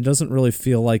yeah, it doesn't really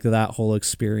feel like that whole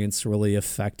experience really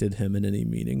affected him in any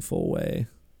meaningful way.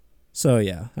 So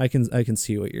yeah, I can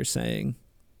see what you're saying.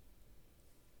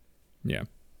 Yeah.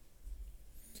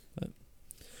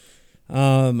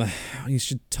 You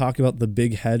should talk about the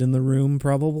big head in the room,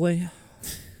 probably.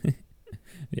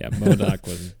 Yeah, MODOK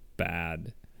was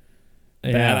bad.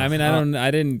 Yeah, I mean, I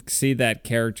didn't see that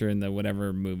character in the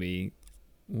whatever movie,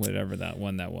 whatever that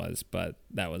one that was, but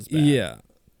that was bad. Yeah.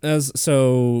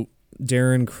 So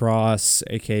Darren Cross,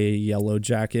 aka Yellow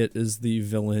Jacket, is the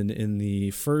villain in the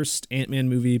first Ant-Man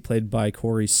movie, played by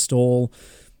Corey Stoll.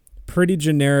 Pretty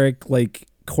generic, like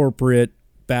corporate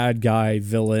bad guy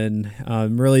villain.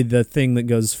 Really, the thing that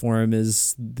goes for him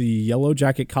is the Yellow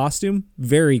Jacket costume.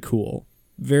 Very cool.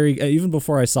 Very, even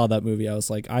before I saw that movie, I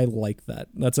was like, I like that.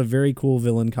 That's a very cool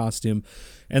villain costume.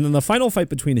 And then the final fight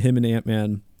between him and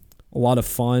Ant-Man, a lot of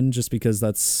fun, just because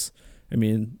that's, I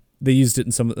mean, they used it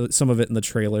in some of it in the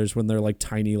trailers when they're like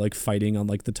tiny, like fighting on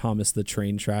like the Thomas the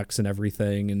Train tracks and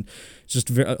everything, and just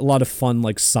a lot of fun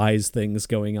like size things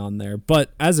going on there.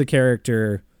 But as a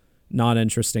character, not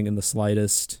interesting in the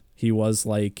slightest. He was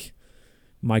like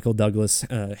Michael Douglas,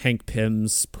 Hank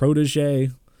Pym's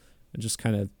protege, and just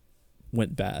kind of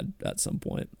went bad at some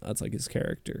point. That's like his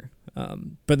character.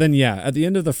 But then yeah, at the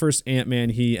end of the first Ant-Man,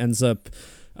 he ends up.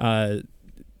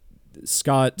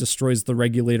 Scott destroys the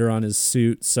regulator on his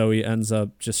suit, so he ends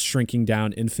up just shrinking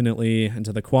down infinitely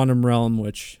into the quantum realm,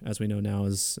 which, as we know now,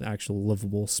 is actual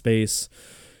livable space.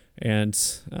 And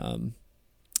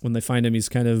when they find him, he's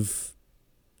kind of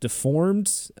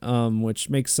deformed, which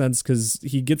makes sense because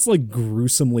he gets like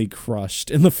gruesomely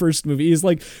crushed in the first movie. He's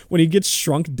like, when he gets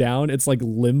shrunk down, it's like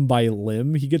limb by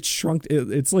limb. He gets shrunk.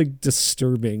 It's like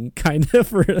disturbing, kind of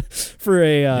for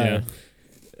a.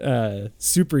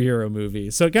 Superhero movie.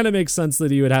 So it kind of makes sense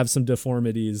that he would have some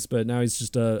deformities, but now he's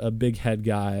just a big head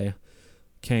guy.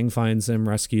 Kang finds him,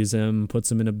 rescues him,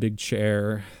 puts him in a big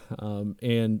chair,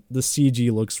 and the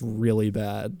CG looks really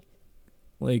bad.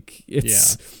 Like,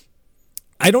 it's... Yeah.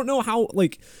 I don't know how,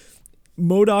 like,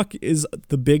 MODOK is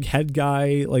the big head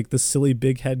guy, like the silly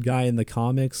big head guy in the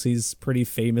comics. He's pretty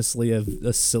famously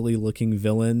a silly-looking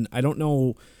villain. I don't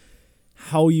know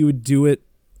how you would do it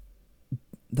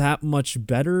that much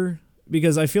better,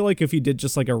 because I feel like if you did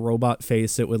just like a robot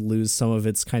face, it would lose some of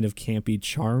its kind of campy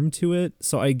charm to it.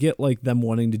 So I get like them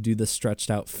wanting to do the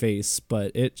stretched out face,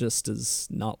 but it just does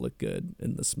not look good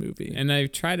in this movie. And I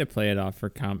try to play it off for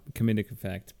comedic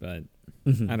effect, but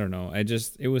I don't know.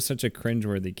 It was such a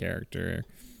cringeworthy character,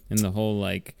 and the whole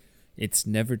like, it's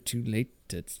never too late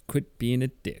to quit being a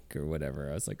dick or whatever.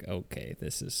 I was like, okay,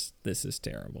 this is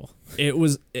terrible. It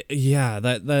was, yeah,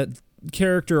 that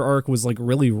character arc was like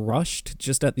really rushed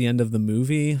just at the end of the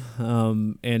movie,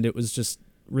 and it was just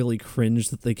really cringe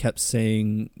that they kept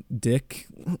saying dick.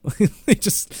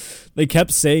 they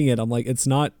kept saying it. I'm like, it's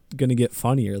not gonna get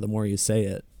funnier the more you say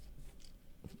it.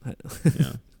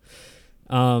 Yeah.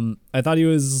 I thought it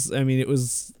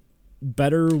was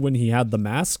better when he had the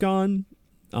mask on,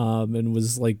 and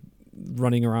was like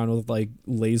running around with like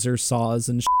laser saws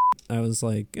and I was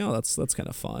like, oh, that's kind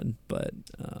of fun, but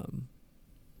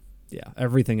yeah,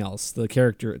 everything else, the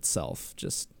character itself,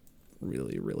 just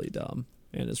really, really dumb.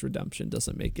 And his redemption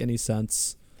doesn't make any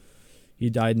sense. He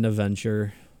died in a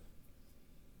venture.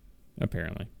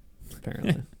 Apparently.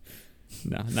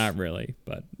 No, not really,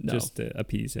 but just to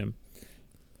appease him.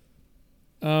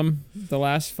 The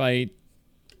last fight,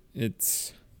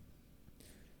 it's,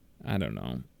 I don't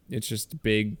know. It's just a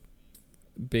big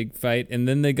fight, and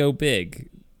then they go big.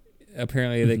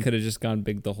 Apparently, they could have just gone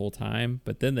big the whole time,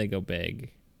 but then they go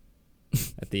big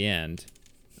at the end.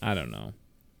 I don't know.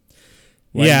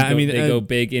 They go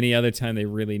big any other time they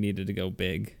really needed to go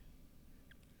big.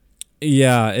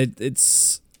 Yeah,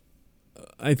 it's.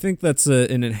 I think that's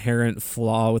an inherent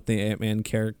flaw with the Ant-Man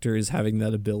character, is having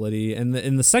that ability. And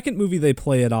in the second movie, they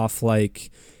play it off like,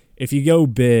 if you go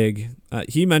big,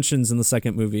 he mentions in the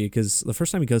second movie, because the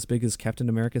first time he goes big is Captain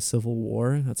America Civil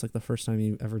War. That's like the first time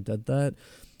he ever did that.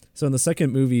 So in the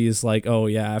second movie, he's like, oh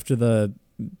yeah, after the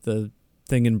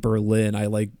thing in Berlin, I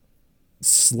like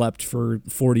slept for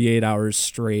 48 hours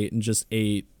straight and just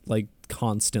ate like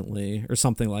constantly or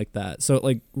something like that. So it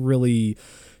like really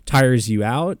tires you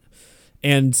out.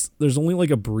 And there's only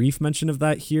like a brief mention of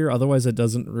that here. Otherwise, it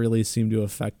doesn't really seem to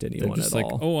affect anyone at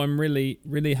all. Oh, I'm really,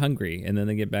 really hungry. And then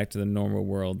they get back to the normal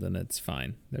world and it's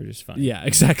fine. They're just fine. Yeah,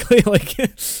 exactly. Like,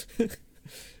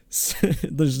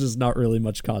 There's just not really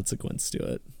much consequence to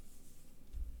it.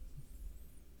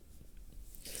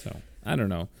 So I don't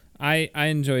know. I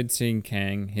enjoyed seeing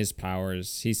Kang, his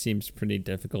powers. He seems pretty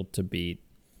difficult to beat.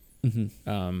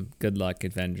 Mm-hmm. Good luck,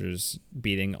 Avengers,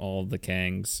 beating all the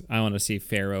Kangs. I want to see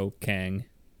Pharaoh Kang.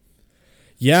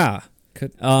 Yeah.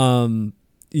 Could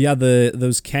Yeah,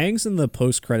 those Kangs in the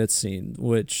post-credits scene,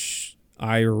 which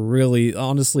I really,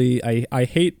 honestly, I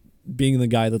hate being the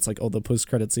guy that's like, oh, the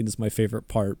post-credit scene is my favorite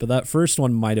part, but that first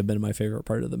one might have been my favorite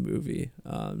part of the movie,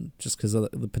 just because of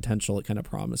the potential it kind of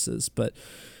promises. But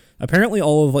apparently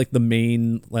all of like the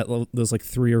main, those like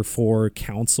 3 or 4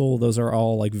 council, those are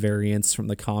all like variants from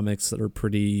the comics that are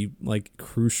pretty like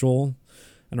crucial.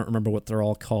 I don't remember what they're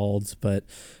all called, but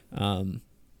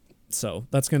so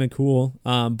that's kind of cool.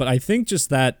 But I think just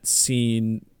that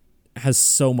scene has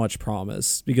so much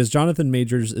promise because Jonathan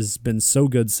Majors has been so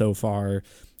good so far.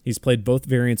 He's played both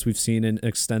variants we've seen in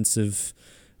extensive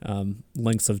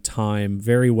lengths of time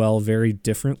very well, very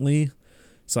differently.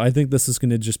 So I think this is going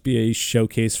to just be a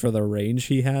showcase for the range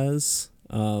he has.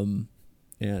 And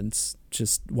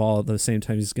just while at the same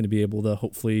time, he's going to be able to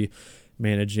hopefully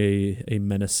manage a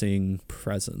menacing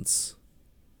presence.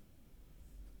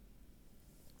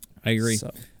 I agree.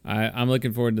 So. I'm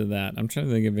looking forward to that. I'm trying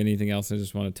to think of anything else I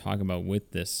just want to talk about with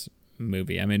this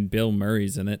movie. I mean, Bill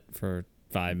Murray's in it for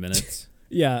 5 minutes.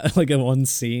 Yeah, like in one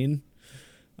scene.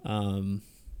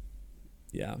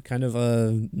 Yeah, kind of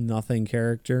a nothing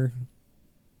character,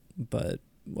 but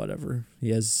whatever.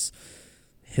 He has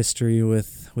history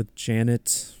with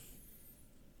Janet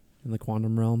in the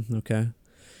quantum realm. Okay.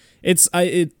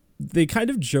 They kind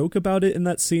of joke about it in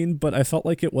that scene, but I felt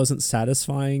like it wasn't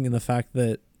satisfying in the fact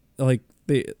that like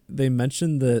they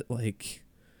mentioned that like,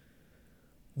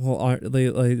 well,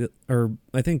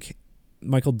 I think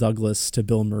Michael Douglas to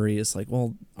Bill Murray is like,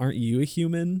 well, aren't you a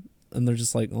human? And they're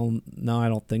just like, well, no, I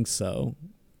don't think so.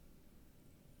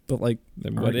 But like,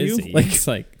 Then what is you? he? Like, It's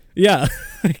like, yeah,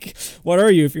 like, what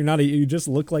are you if you're not you just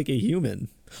look like a human?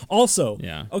 Also,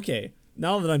 yeah. okay,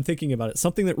 now that I'm thinking about it,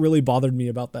 something that really bothered me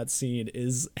about that scene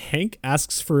is Hank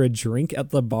asks for a drink at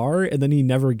the bar and then he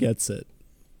never gets it.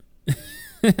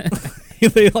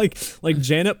 They like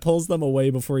Janet pulls them away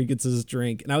before he gets his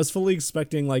drink, and I was fully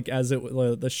expecting like as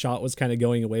the shot was kind of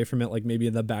going away from it, like maybe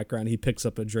in the background he picks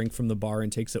up a drink from the bar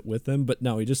and takes it with him, but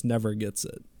no, he just never gets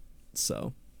it.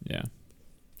 So Yeah.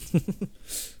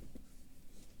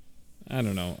 I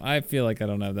don't know. I feel like I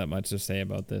don't have that much to say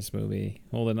about this movie.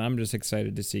 Holden, I'm just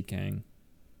excited to see Kang.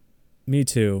 Me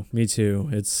too.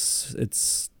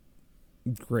 It's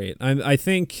great. I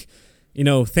think, you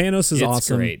know, Thanos is awesome. It's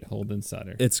great, Holden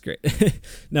Sutter. It's great.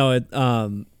 No,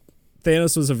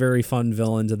 Thanos was a very fun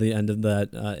villain to the end of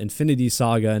that Infinity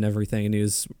Saga and everything, and he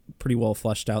was pretty well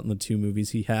fleshed out in the 2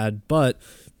 movies he had. But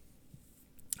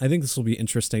I think this will be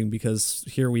interesting because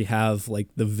here we have like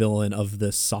the villain of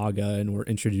this saga, and we're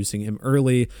introducing him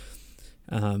early,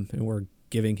 and we're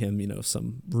giving him, you know,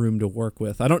 some room to work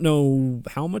with. I don't know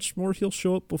how much more he'll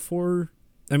show up before.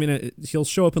 I mean, he'll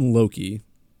show up in Loki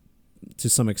to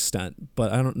some extent,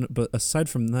 but I don't know. But aside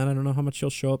from that, I don't know how much he'll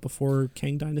show up before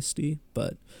Kang Dynasty.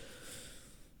 But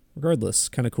regardless,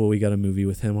 kind of cool. We got a movie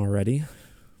with him already.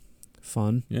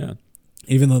 Fun. Yeah.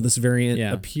 Even though this variant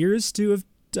Yeah. appears to have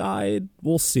died,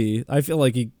 we'll see. I feel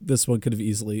like this one could have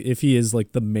easily, if he is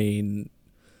like the main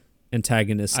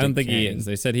antagonist. I don't think he is.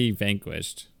 They said he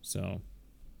vanquished, so.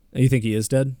 You think he is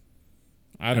dead?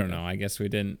 I don't know. I guess we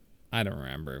didn't. I don't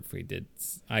remember if we did.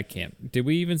 I can't. Did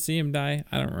we even see him die?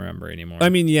 I don't remember anymore. I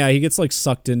mean, yeah, he gets like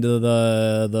sucked into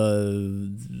the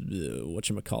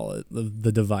whatchamacallit,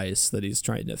 the device that he's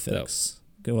trying to fix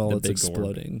while it's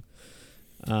exploding.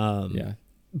 Yeah.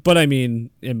 But I mean,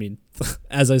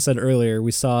 as I said earlier,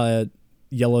 we saw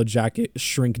Yellow Jacket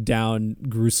shrink down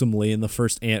gruesomely in the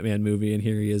first Ant-Man movie, and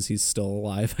here he is. He's still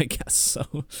alive, I guess.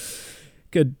 So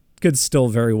could still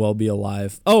very well be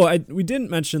alive. Oh, we didn't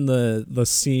mention the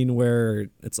scene where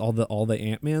it's all the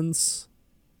Ant-Mans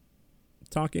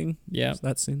talking. Yeah,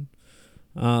 that scene.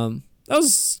 That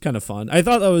was kind of fun. I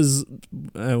thought that was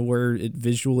where it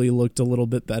visually looked a little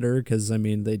bit better because I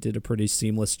mean they did a pretty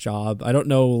seamless job. I don't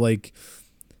know like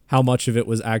how much of it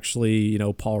was actually, you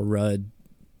know, Paul Rudd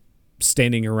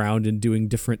standing around and doing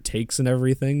different takes and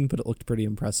everything, but it looked pretty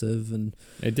impressive and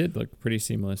it did look pretty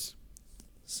seamless.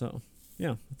 So.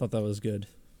 Yeah, I thought that was good.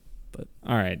 But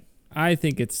all right. I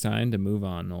think it's time to move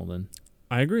on, Holden.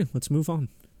 I agree. Let's move on.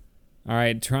 All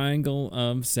right. Triangle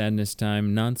of Sadness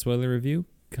time. Non-spoiler review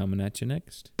coming at you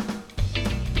next.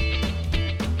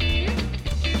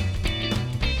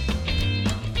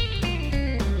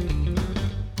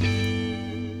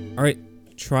 All right.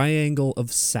 Triangle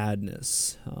of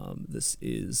Sadness. This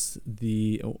is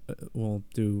we'll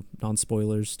do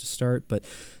non-spoilers to start, but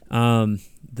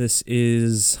this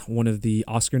is one of the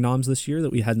Oscar noms this year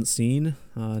that we hadn't seen,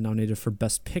 nominated for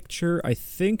Best Picture, I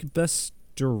think Best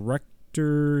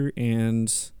Director,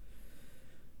 and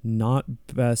not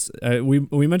Best...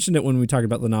 we mentioned it when we talked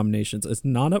about the nominations. It's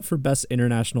not up for Best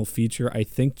International Feature, I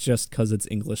think just because it's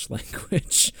English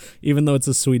language, even though it's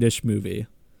a Swedish movie.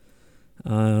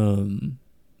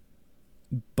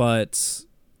 But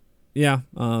yeah,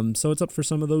 so it's up for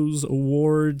some of those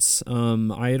awards.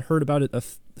 I had heard about it a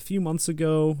few months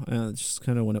ago, just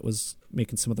kind of when it was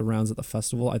making some of the rounds at the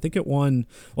festival. I think it won,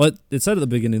 well, it said at the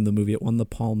beginning of the movie, it won the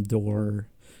Palme d'Or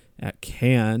at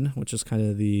Cannes, which is kind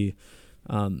of the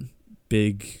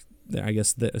big, I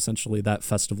guess, essentially that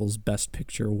festival's best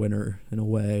picture winner in a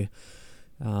way.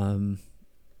 So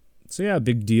yeah,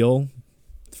 big deal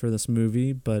for this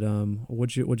movie. But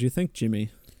what'd you think,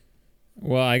 Jimmy?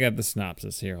 Well, I got the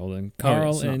synopsis here. Hold on.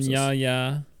 Carl and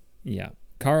Yaya,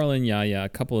 a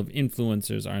couple of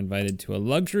influencers, are invited to a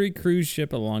luxury cruise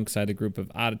ship alongside a group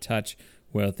of out-of-touch,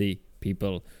 wealthy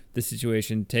people. The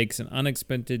situation takes an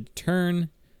unexpected turn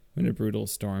when a brutal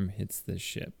storm hits the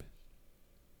ship.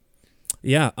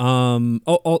 Yeah.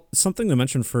 Something to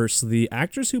mention first. The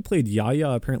actress who played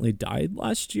Yaya apparently died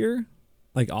last year,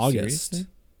 like August.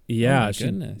 Seriously? Yeah, oh my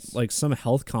goodness. Like some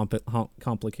health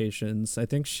complications. I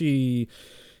think she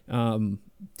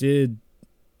did.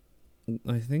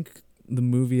 I think the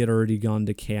movie had already gone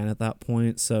to Cannes at that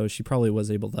point, so she probably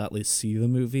was able to at least see the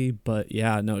movie. But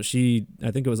yeah, no, I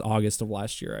think it was August of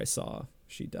last year I saw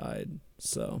she died.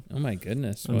 So oh my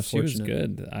goodness. Well, she was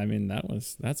good. I mean,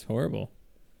 that's horrible.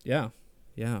 Yeah.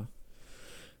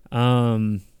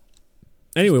 Anyway,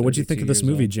 what'd you think of this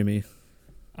movie, Jimmy?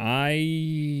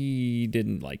 I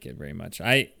didn't like it very much.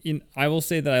 I will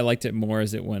say that I liked it more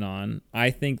as it went on. I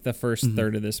think the first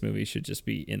third of this movie should just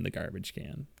be in the garbage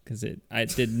can because it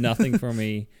did nothing for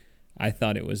me. I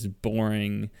thought it was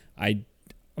boring. I'm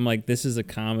like, this is a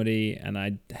comedy, and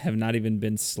I have not even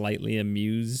been slightly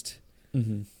amused.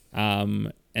 And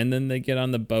then they get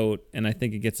on the boat, and I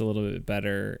think it gets a little bit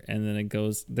better, and then it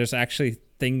goes. There's actually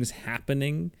things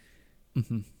happening.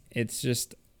 It's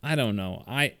just, I don't know.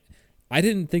 I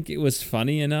didn't think it was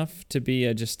funny enough to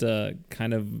be just a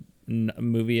kind of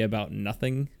movie about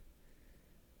nothing.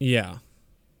 Yeah,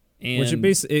 and which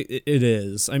it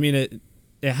is. I mean, it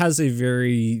has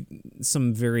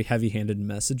some very heavy-handed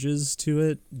messages to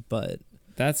it, but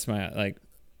that's my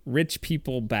rich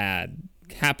people bad,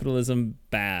 capitalism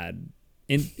bad,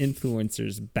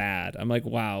 influencers bad. I'm like,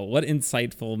 wow, what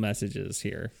insightful messages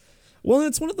here. Well,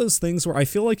 it's one of those things where I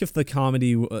feel like if the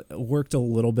comedy worked a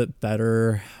little bit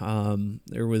better,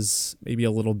 there was maybe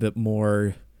a little bit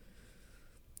more,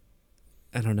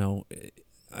 I don't know.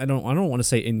 I don't want to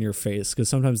say in your face because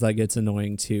sometimes that gets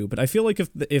annoying too. But I feel like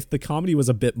if the comedy was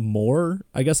a bit more,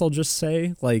 I guess I'll just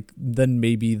say, like, then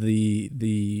maybe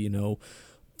the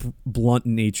blunt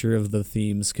nature of the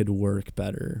themes could work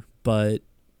better. But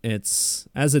it's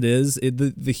as it is.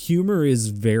 The humor is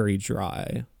very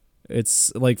dry.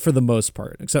 It's like for the most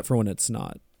part, except for when it's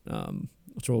not,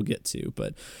 which we'll get to.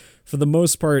 But for the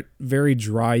most part, very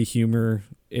dry humor.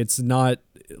 It's not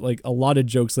like a lot of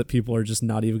jokes that people are just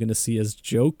not even going to see as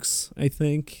jokes, I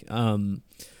think.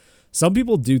 Some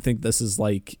people do think this is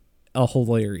like a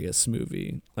hilarious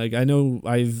movie. Like, I know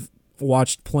I've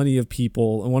watched plenty of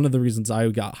people, and one of the reasons I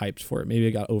got hyped for it, maybe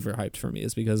it got overhyped for me,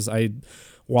 is because I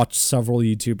watched several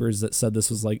YouTubers that said this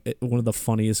was like one of the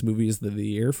funniest movies of the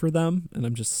year for them, and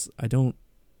I don't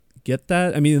get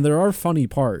that. I mean, there are funny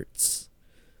parts,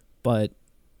 but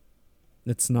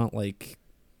it's not like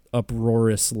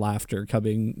uproarious laughter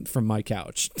coming from my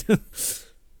couch.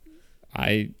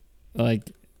 I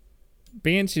like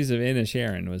Banshees of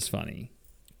Inisherin was funny.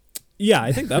 Yeah,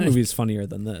 I think that movie is funnier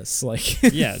than this. Like,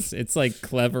 yes, it's like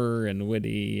clever and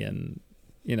witty and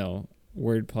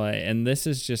wordplay, and this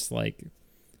is just like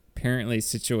apparently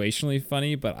situationally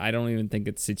funny, but I don't even think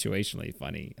it's situationally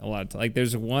funny a lot of like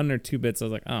there's one or two bits I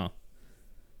was like, oh,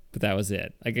 but that was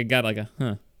it. Like, it got like a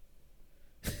huh.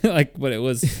 Like, but it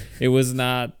was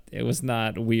not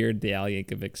Weird the Al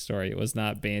Yankovic Story. It was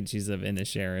not Banshees of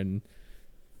Inisherin.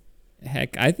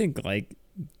 Heck, I think like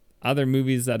other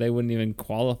movies that I wouldn't even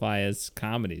qualify as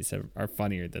comedies are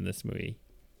funnier than this movie.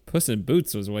 Puss in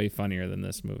Boots was way funnier than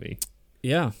this movie.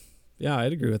 Yeah,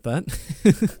 I'd agree with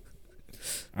that.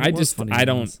 I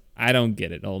don't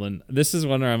get it, Holden. This is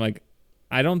one where I'm like,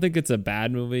 I don't think it's a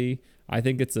bad movie. I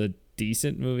think it's a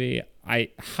decent movie.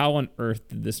 How on earth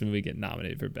did this movie get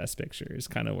nominated for Best Picture is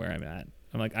kind of where I'm at.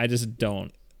 I'm like, I just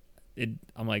don't.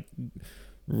 I'm like,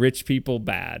 rich people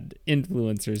bad,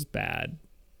 influencers bad,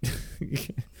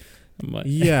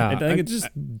 Yeah, I think it's just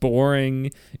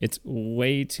boring. It's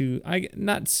way too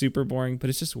not super boring, but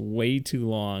it's just way too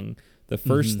long. The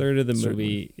first third of the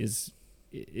movie is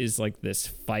like this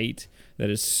fight that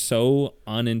is so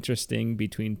uninteresting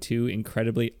between two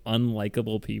incredibly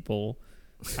unlikable people.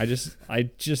 I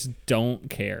just don't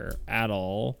care at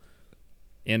all.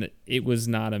 And it was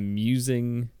not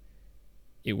amusing.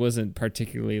 It wasn't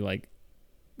particularly like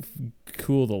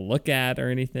cool to look at or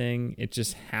anything. It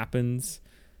just happens.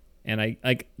 And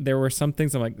there were some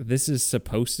things I'm like, this is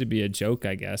supposed to be a joke,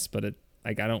 I guess, but it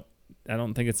I don't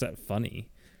think it's that funny.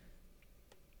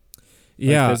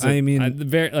 Yeah,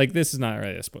 this is not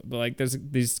really a spoiler, but like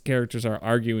these characters are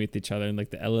arguing with each other, and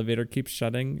like the elevator keeps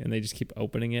shutting, and they just keep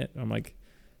opening it. I'm like,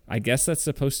 I guess that's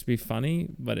supposed to be funny,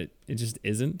 but it just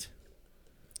isn't.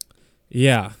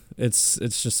 Yeah, it's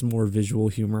just more visual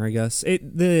humor, I guess.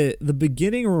 The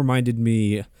beginning reminded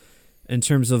me, in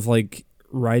terms of like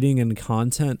writing and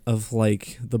content, of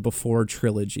like the Before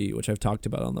trilogy, which I've talked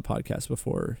about on the podcast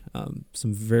before.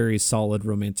 Some very solid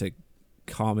romantic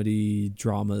comedy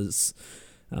dramas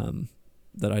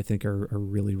that I think are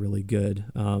really, really good.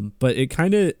 But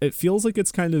it feels like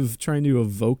it's kind of trying to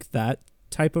evoke that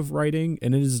type of writing,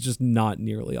 and it is just not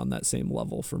nearly on that same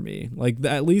level for me. Like,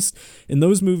 at least in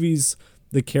those movies,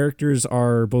 the characters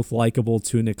are both likable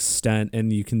to an extent, and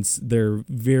they're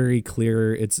very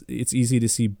clear. It's easy to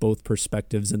see both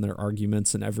perspectives in their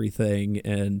arguments and everything,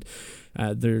 and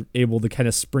they're able to kind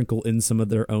of sprinkle in some of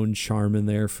their own charm in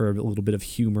there for a little bit of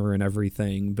humor and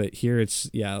everything. But here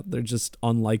they're just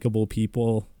unlikable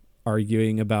people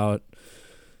arguing about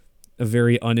a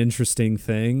very uninteresting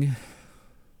thing.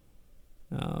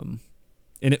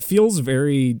 And it feels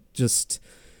very just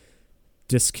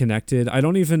disconnected. I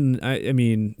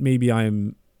mean, maybe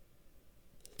I'm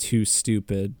too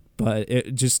stupid, but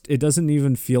it doesn't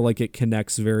even feel like it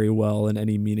connects very well in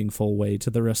any meaningful way to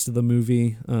the rest of the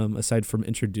movie, aside from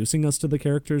introducing us to the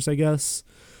characters, I guess.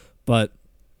 But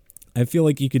I feel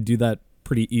like you could do that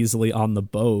pretty easily on the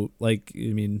boat. Like,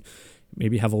 I mean,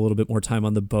 maybe have a little bit more time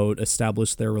on the boat,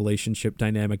 establish their relationship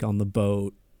dynamic on the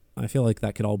boat. I feel like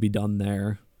that could all be done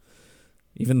there.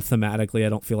 Even thematically, I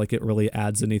don't feel like it really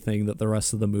adds anything that the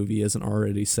rest of the movie isn't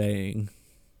already saying.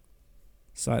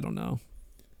 So I don't know.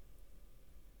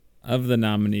 Of the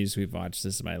nominees we've watched,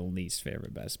 this is my least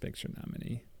favorite Best Picture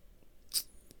nominee.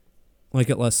 Like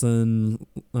it less than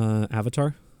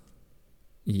Avatar?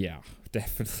 Yeah,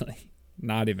 definitely.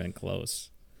 Not even close.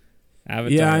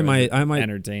 Avatar, yeah, I might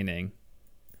entertaining.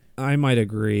 I might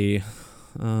agree.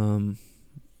 I'm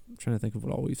trying to think of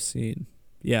what all we've seen.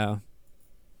 Yeah,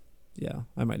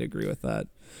 I might agree with that.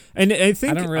 And I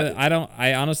think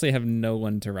I honestly have no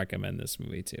one to recommend this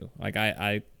movie to. Like,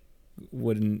 I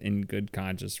wouldn't in good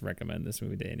conscience recommend this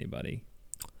movie to anybody.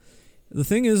 The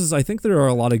thing is I think there are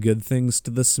a lot of good things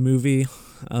to this movie.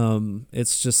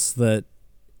 It's just that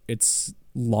it's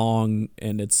long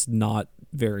and it's not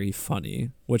very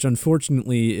funny, which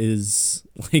unfortunately is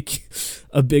like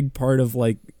a big part of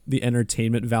like the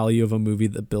entertainment value of a movie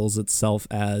that bills itself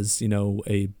as,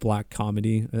 a black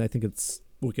comedy. And I think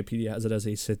Wikipedia has it as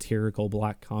a satirical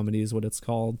black comedy is what it's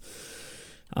called.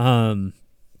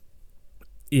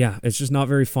 Yeah, it's just not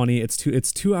very funny. It's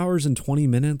 2 hours and 20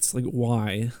 minutes. Like,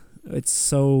 why? It's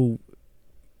so.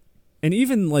 And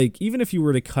even if you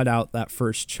were to cut out that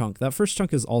first chunk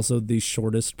is also the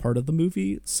shortest part of the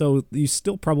movie. So you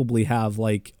still probably have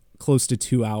like close to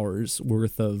 2 hours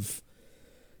worth of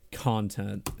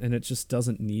content, and it just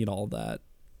doesn't need all that.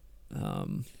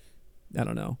 I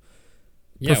don't know.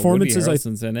 Yeah, performances. Woody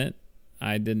Harrelson's in it.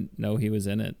 I didn't know he was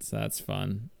in it, so that's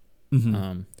fun.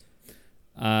 Mm-hmm.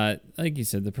 Like you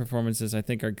said, the performances I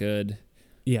think are good.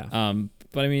 Yeah.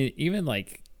 But I mean, even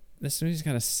like this movie's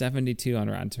got a 72 on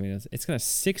Rotten Tomatoes. It's got a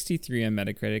 63 on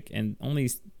Metacritic, and only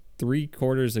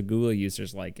 3/4 of Google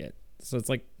users like it. So it's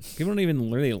like people don't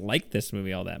even really like this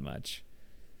movie all that much.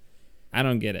 I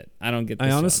don't get it. I don't get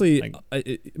this. I honestly,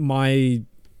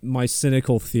 my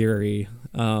cynical theory,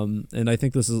 and I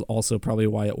think this is also probably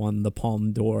why it won the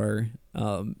Palme d'Or,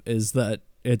 is that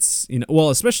it's,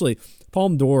 especially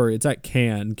Palme d'Or, it's at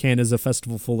Cannes. Cannes is a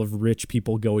festival full of rich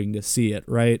people going to see it,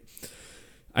 right?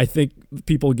 I think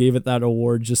people gave it that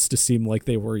award just to seem like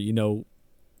they were,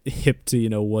 hip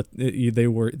to, what they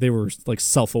were like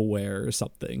self-aware or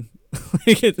something.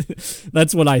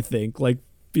 That's what I think. Like,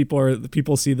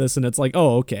 people see this and it's like,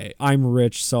 oh, okay, I'm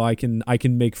rich, so I can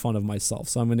make fun of myself,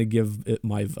 so I'm going to give it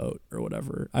my vote or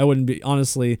whatever. I wouldn't be,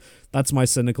 honestly, that's my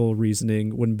cynical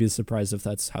reasoning. Wouldn't be surprised if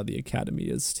that's how the Academy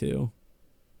is too.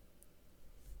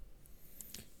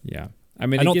 Yeah. I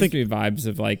mean, it gives me vibes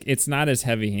of like, it's not as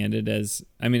heavy-handed as,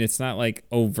 it's not like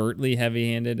overtly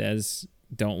heavy-handed as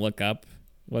Don't Look Up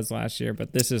was last year,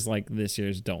 but this is like this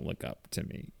year's Don't Look Up to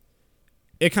me.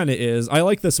 It kind of is. I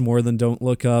like this more than Don't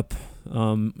Look Up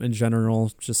in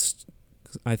general. Just,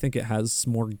 I think it has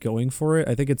more going for it.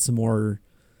 I think it's more,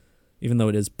 even though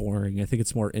it is boring, I think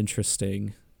it's more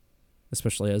interesting,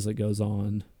 especially as it goes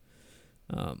on.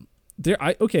 One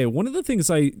of the things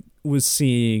I was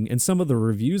seeing in some of the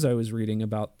reviews I was reading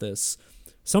about this,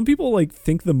 some people like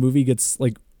think the movie gets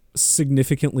like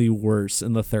significantly worse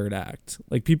in the third act.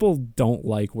 Like people don't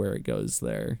like where it goes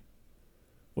there,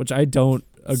 which I don't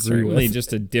agree Certainly with.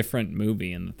 just a different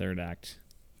movie in the third act.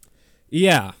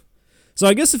 Yeah. So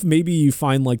I guess if maybe you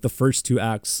find like the first two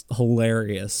acts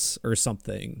hilarious or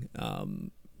something,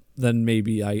 then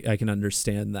maybe I can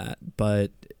understand that.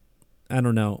 But I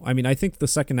don't know. I mean, I think the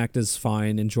second act is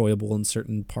fine, enjoyable in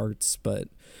certain parts, but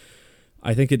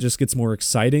I think it just gets more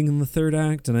exciting in the third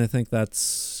act, and I think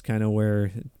that's kind of where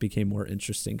it became more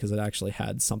interesting because it actually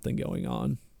had something going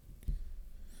on.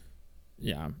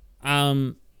 Yeah.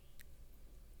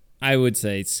 I would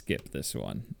say skip this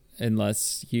one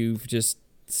unless you've just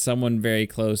someone very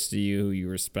close to you who you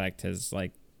respect has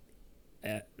like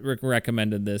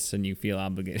recommended this and you feel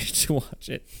obligated to watch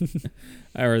it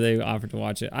or they offered to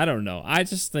watch it. I don't know. I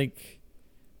just think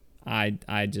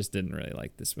I just didn't really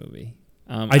like this movie.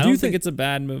 I don't think it's a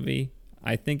bad movie.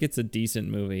 I think it's a decent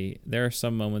movie. There are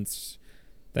some moments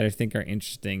that I think are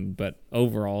interesting, but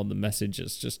overall the message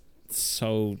is just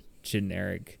so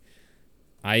generic.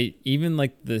 I even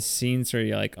like the scenes where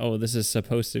you're like, oh, this is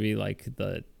supposed to be like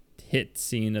the hit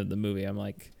scene of the movie. I'm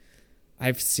like,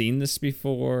 I've seen this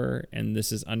before and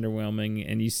this is underwhelming.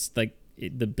 And you like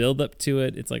the build up to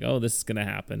it. It's like, oh, this is going to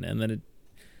happen. And then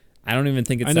I don't even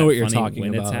think it's funny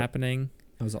when it's happening.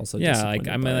 I was also like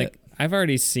I'm like I've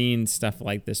already seen stuff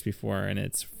like this before and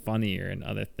it's funnier in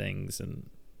other things. And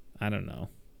I don't know.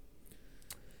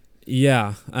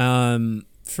 Yeah.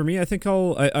 For me, I think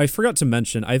I forgot to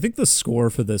mention, I think the score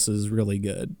for this is really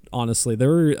good. Honestly,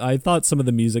 I thought some of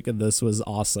the music in this was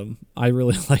awesome. I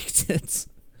really liked it.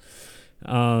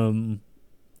 I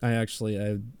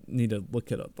need to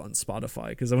look it up on Spotify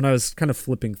because when I was kind of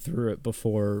flipping through it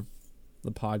before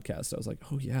the podcast, I was like,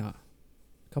 oh yeah,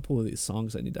 a couple of these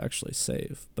songs I need to actually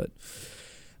save. But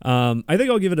I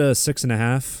think I'll give it a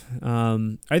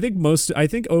 6.5. I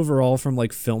think overall from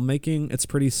like filmmaking, it's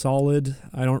pretty solid.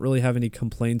 I don't really have any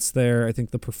complaints there. I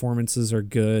think the performances are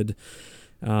good.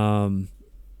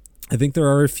 I think there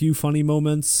are a few funny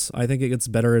moments. I think it gets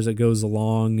better as it goes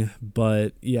along,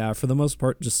 but yeah, for the most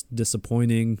part, just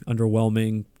disappointing,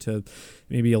 underwhelming, to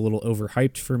maybe a little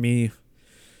overhyped for me.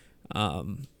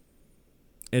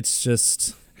 It's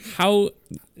just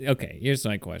okay, here's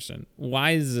my question.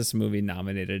 Why is this movie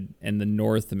nominated and The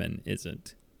Northman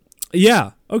isn't?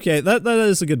 Yeah, okay, that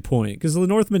is a good point, because The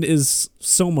Northman is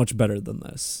so much better than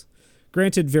this.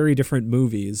 Granted, very different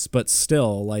movies, but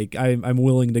still, like I'm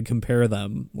willing to compare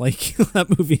them. Like that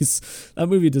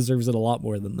movie deserves it a lot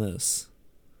more than this.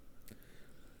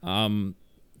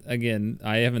 Again,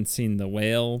 I haven't seen The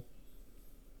Whale.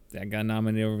 That got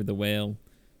nominated over The Whale.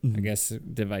 Mm-hmm. I guess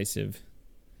divisive.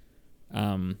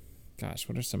 Gosh,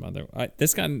 what are some other?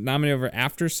 This got nominated over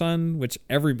After Sun, which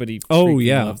everybody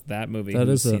loves that movie. That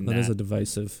is a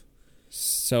divisive.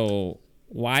 So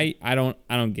why I don't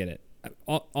get it.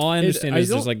 All I understand is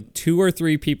there's like 2 or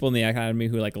 3 people in the Academy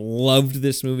who like loved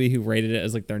this movie, who rated it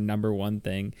as like their number one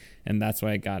thing, and that's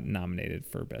why it got nominated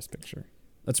for Best Picture.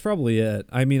 That's probably it.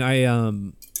 I mean,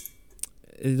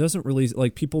 it doesn't really,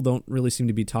 like, people don't really seem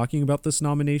to be talking about this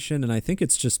nomination, and I think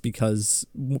it's just because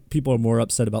people are more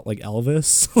upset about like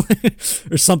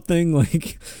Elvis or something.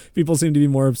 Like people seem to be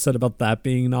more upset about that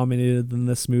being nominated than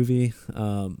this movie.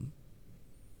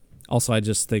 Also, I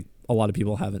just think a lot of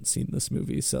people haven't seen this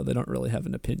movie, so they don't really have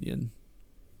an opinion.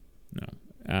 No,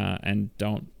 and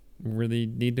don't really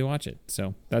need to watch it.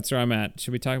 So that's where I'm at.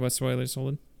 Should we talk about spoilers,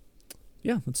 Holden?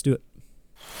 Yeah, let's do it.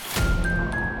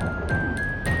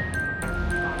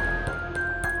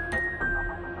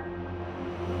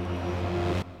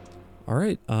 All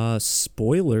right,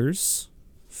 spoilers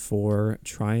for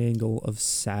Triangle of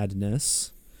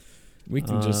Sadness. We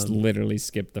can just literally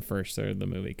skip the first third of the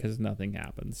movie because nothing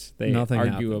happens. They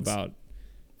argue about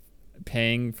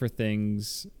paying for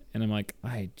things, and I'm like,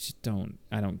 I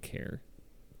don't care.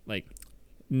 Like,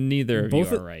 neither of you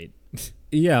are right.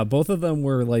 Yeah, both of them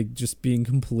were like just being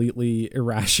completely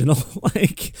irrational,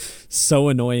 like so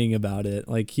annoying about it.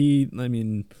 Like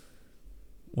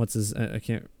what's his?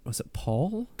 Was it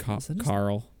Paul?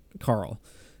 Carl.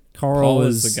 Carl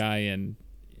was the guy in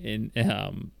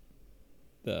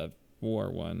the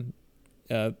war one.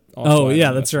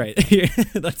 That's right.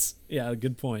 That's a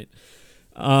good point.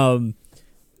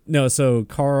 No, so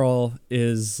Carl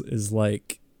is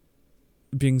like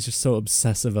being just so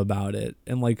obsessive about it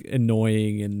and like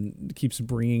annoying and keeps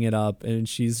bringing it up, and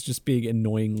she's just being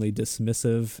annoyingly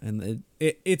dismissive, and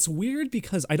it's weird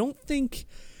because I don't think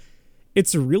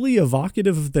it's really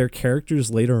evocative of their characters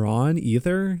later on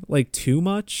either, like too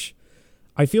much.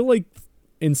 I feel like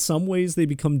in some ways they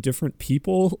become different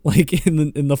people like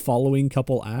in the following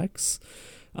couple acts.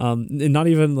 And not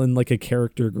even in like a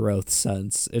character growth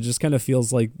sense. It just kind of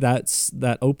feels like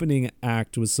that opening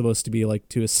act was supposed to be like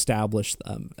to establish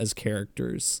them as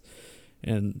characters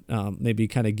and maybe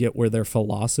kind of get where their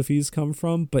philosophies come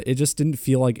from, but it just didn't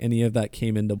feel like any of that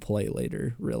came into play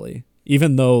later, really.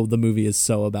 Even though the movie is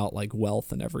so about like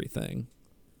wealth and everything.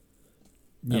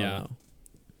 Yeah.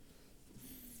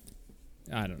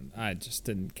 I just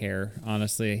didn't care,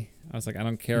 honestly. I was like, I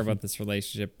don't care about this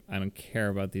relationship. I don't care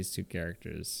about these two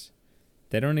characters.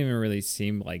 They don't even really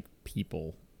seem like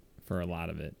people for a lot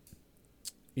of it.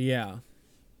 Yeah.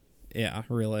 Yeah,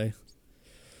 really.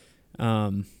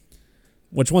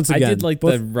 Which once again, I did like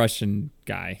the Russian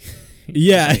guy.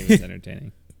 Yeah. He was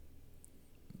entertaining.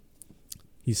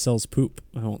 He sells poop.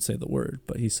 I won't say the word,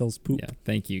 but he sells poop. Yeah,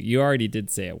 thank you. You already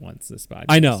did say it once this podcast.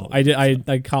 I know. I did.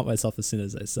 I caught myself as soon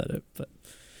as I said it, but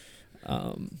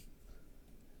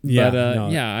yeah. But no,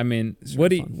 yeah, I mean,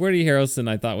 Woody Harrelson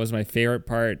I thought was my favorite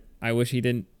part. I wish he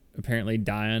didn't apparently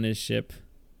die on his ship.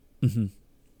 Mm-hmm.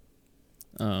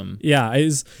 Yeah,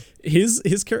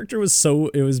 his character was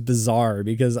it was bizarre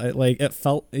because it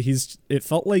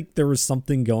felt like there was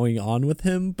something going on with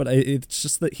him, but it's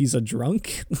just that he's a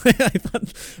drunk. I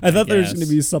thought there was going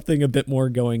to be something a bit more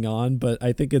going on, but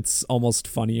I think it's almost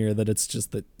funnier that it's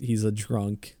just that he's a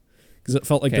drunk because it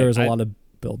felt like there was a lot of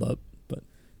build up. But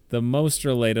the most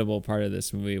relatable part of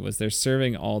this movie was they're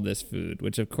serving all this food,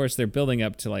 which of course they're building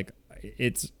up to like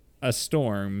it's a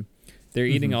storm. They're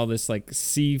eating all this like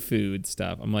seafood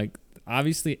stuff. I'm like,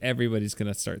 obviously everybody's going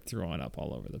to start throwing up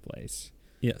all over the place.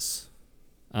 Yes.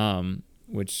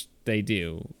 Which they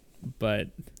do.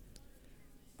 But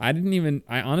I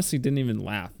honestly didn't even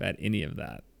laugh at any of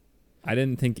that. I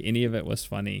didn't think any of it was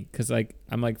funny. Cause like,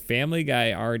 I'm like Family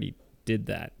Guy already did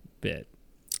that bit.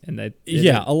 And that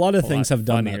a lot of things have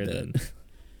done that bit.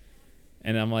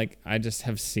 And I'm like, I just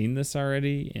have seen this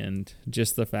already, and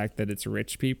just the fact that it's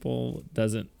rich people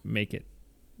doesn't make it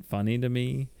funny to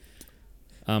me.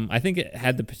 I think it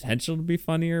had the potential to be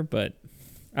funnier, but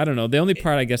I don't know. The only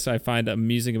part I guess I find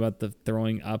amusing about the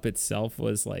throwing up itself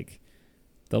was like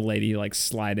the lady like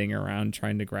sliding around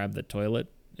trying to grab the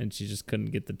toilet, and she just couldn't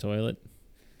get the toilet.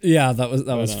 Yeah, that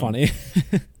was funny.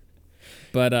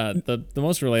 But the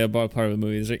most relatable part of the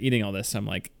movie is they're eating all this. I'm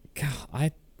like, God,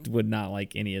 I would not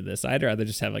like any of this. I'd rather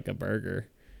just have like a burger.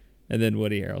 And then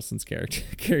Woody Harrelson's character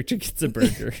gets a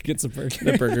burger.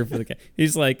 The burger for the cat.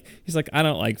 He's like, I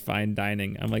don't like fine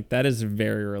dining. I'm like, that is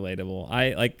very relatable.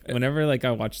 I like whenever like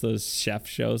I watch those chef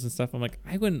shows and stuff, I'm like,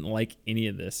 I wouldn't like any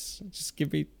of this. Just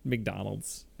give me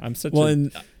McDonald's. I'm such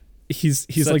and he's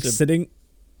like sitting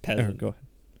peasant. Go ahead.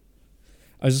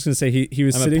 I was just gonna say he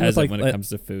was I'm sitting a peasant with like when it comes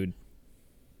to food.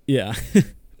 Yeah.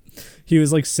 He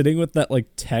was like sitting with that like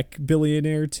tech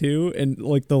billionaire too, and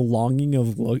like the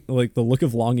look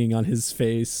of longing on his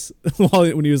face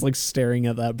when he was like staring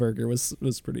at that burger was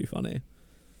pretty funny.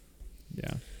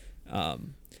 Yeah.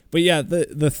 But yeah,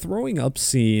 the throwing up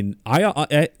scene,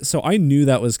 so I knew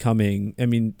that was coming. I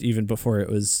mean, even before it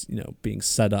was, being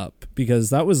set up, because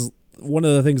that was one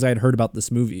of the things I had heard about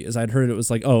this movie is I'd heard it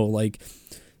was like, oh, like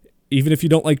even if you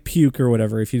don't like puke or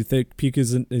whatever, if you think puke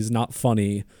is not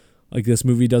funny, like this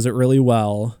movie does it really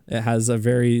well. It has a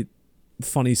very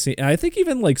funny scene. And I think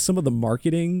even like some of the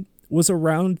marketing was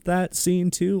around that scene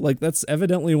too. Like that's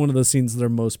evidently one of the scenes they're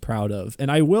most proud of.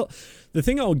 And the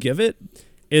thing I'll give it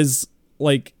is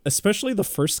like, especially the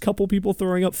first couple people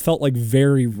throwing up felt like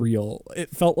very real.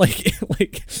 It felt like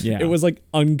it was like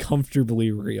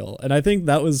uncomfortably real. And I think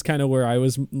that was kind of where I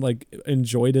was like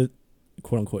enjoyed it,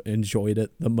 quote unquote enjoyed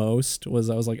it the most, was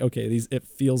I was like, okay, it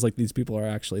feels like these people are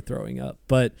actually throwing up.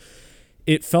 But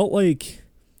it felt like,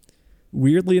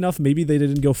 weirdly enough, maybe they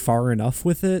didn't go far enough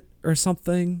with it or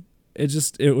something.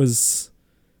 It was,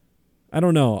 I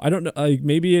don't know. Like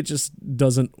maybe it just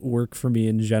doesn't work for me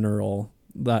in general,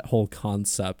 that whole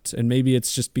concept. And maybe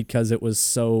it's just because it was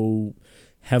so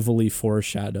heavily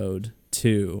foreshadowed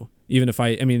too. Even if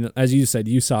I mean, as you said,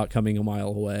 you saw it coming a mile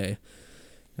away.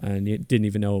 And you didn't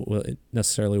even know it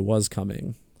necessarily was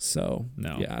coming. So,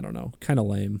 no. Yeah, I don't know. Kind of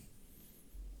lame.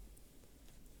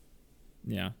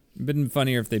 Yeah. It'd been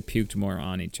funnier if they puked more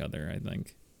on each other, I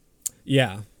think.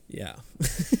 Yeah.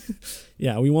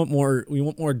 Yeah, we want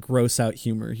more gross out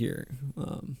humor here.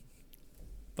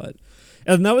 But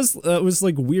And that was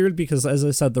like weird because, as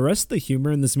I said, the rest of the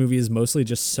humor in this movie is mostly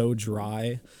just so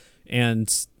dry,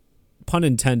 and pun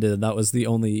intended, that was the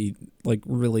only like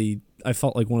really I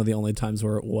felt like one of the only times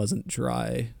where it wasn't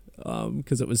dry,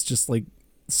 because it was just like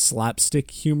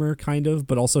slapstick humor kind of,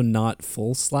 but also not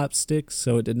full slapstick,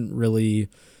 so it didn't really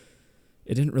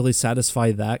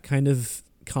satisfy that kind of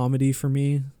comedy for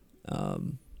me. I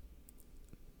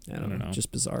don't know,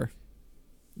 just bizarre.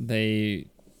 They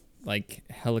like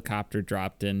helicopter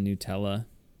dropped in Nutella.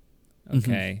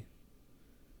 Okay.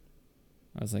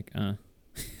 I was like,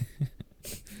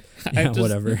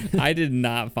 whatever. I did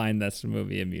not find this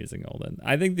movie amusing, Holden.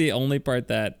 I think the only part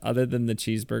that, other than the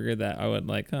cheeseburger, that I would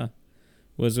like,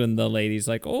 was when the lady's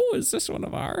like, "Oh, is this one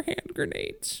of our hand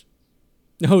grenades?"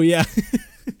 Oh yeah.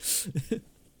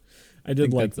 I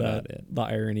did like that. The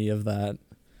irony of that.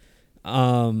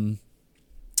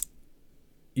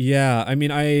 Yeah, I mean,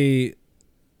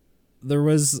 there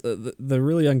was the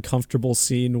really uncomfortable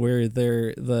scene where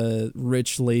the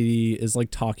rich lady is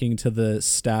like talking to the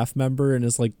staff member and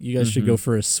is like, "You guys should go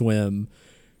for a swim."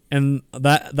 And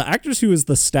that the actress who was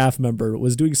the staff member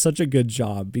was doing such a good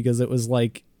job, because it was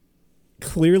like,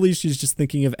 clearly she's just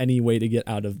thinking of any way to get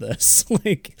out of this.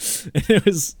 Like, it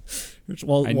was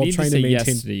while need trying to say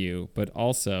maintain yes to you, but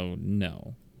also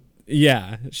no.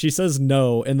 Yeah, she says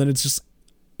no, and then it's just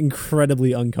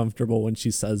incredibly uncomfortable when she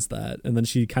says that, and then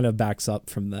she kind of backs up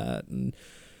from that, and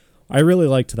I really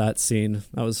liked that scene.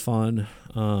 That was fun.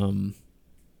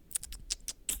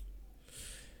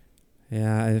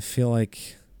 Yeah, I feel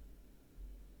like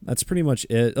that's pretty much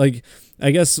it. Like, I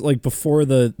guess like before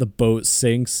the boat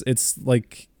sinks, it's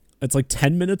like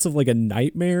 10 minutes of like a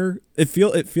nightmare. It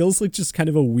feels like just kind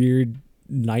of a weird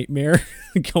nightmare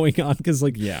going on, because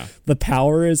like the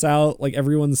power is out, like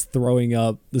everyone's throwing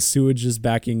up, the sewage is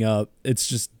backing up, it's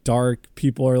just dark,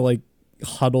 people are like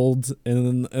huddled,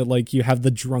 and then like you have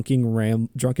the drunken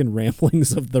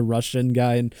ramblings of the Russian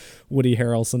guy and Woody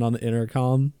Harrelson on the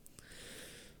intercom.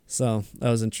 So that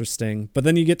was interesting. But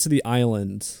then you get to the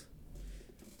island,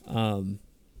 and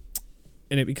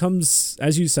it becomes,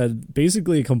 as you said,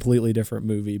 basically a completely different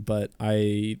movie, but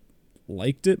I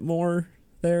liked it more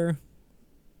there.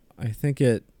 I think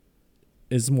it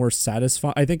is more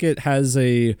satisfying. I think it has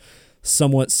a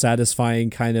somewhat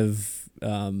satisfying kind of,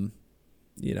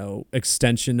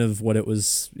 extension of what it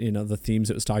was, the themes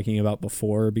it was talking about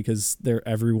before, because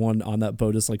everyone on that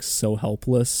boat is like so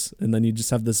helpless. And then you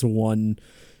just have this one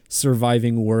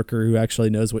surviving worker who actually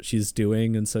knows what she's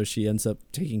doing. And so she ends up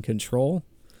taking control.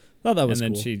 Oh, that was cool.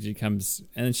 And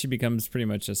then she becomes pretty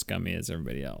much as scummy as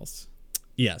everybody else.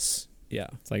 Yes. Yeah.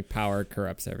 It's like power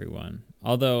corrupts everyone.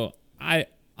 Although I'll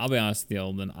be honest with you,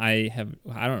 Olden, I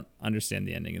don't understand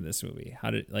the ending of this movie.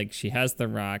 How did, like, she has the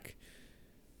rock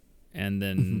and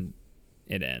then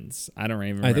it ends. I don't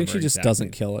even remember. I think she just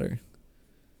doesn't kill her.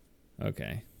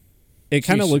 Okay. It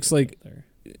kind of looks like,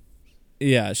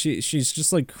 yeah, she's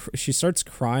just like, she starts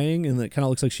crying, and it kind of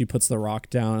looks like she puts the rock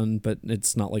down, but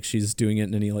it's not like she's doing it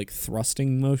in any like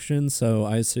thrusting motion. So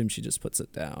I assume she just puts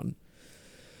it down.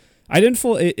 I didn't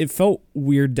feel it felt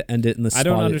weird to end it in the spot. I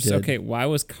don't understand. Okay, why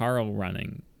was Carl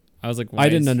running? I was like, I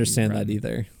didn't understand that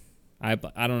either. I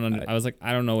don't. I was like,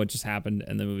 I don't know what just happened,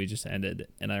 and the movie just ended,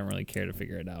 and I don't really care to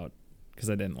figure it out because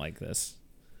I didn't like this.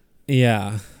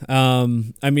 Yeah,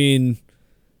 I mean,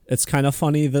 it's kind of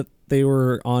funny that they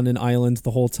were on an island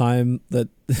the whole time, that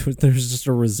there's just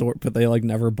a resort, but they like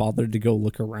never bothered to go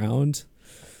look around.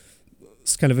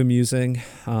 It's kind of amusing.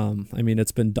 I mean,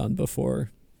 it's been done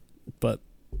before, but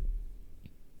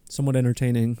somewhat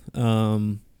entertaining.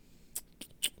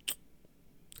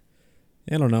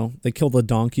 I don't know. They killed a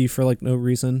donkey for like no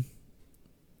reason.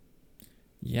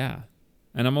 Yeah.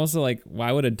 And I'm also like,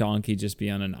 why would a donkey just be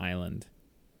on an island?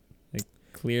 Like,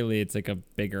 clearly it's like a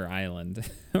bigger island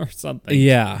or something.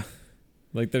 Yeah.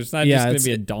 Like, there's not just going to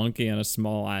be a donkey on a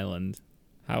small island.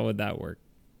 How would that work?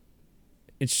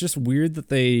 It's just weird that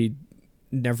they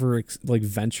never like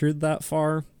ventured that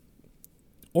far.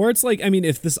 Or it's like, I mean,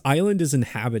 if this island is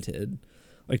inhabited,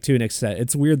 like to an extent,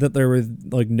 it's weird that there were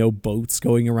like no boats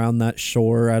going around that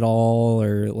shore at all,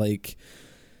 or like,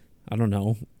 I don't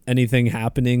know, anything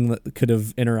happening that could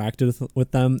have interacted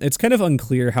with them. It's kind of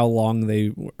unclear how long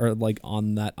they are like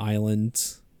on that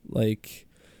island, like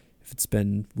if it's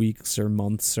been weeks or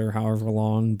months or however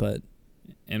long, but.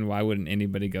 And why wouldn't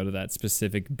anybody go to that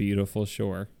specific beautiful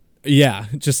shore? Yeah,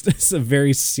 just it's a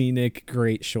very scenic,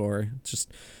 great shore. Just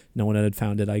no one had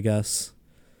found it, I guess.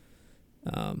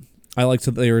 I liked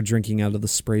that they were drinking out of the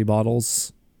spray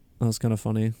bottles. That was kind of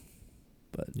funny.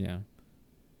 But yeah.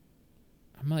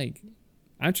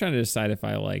 I'm trying to decide if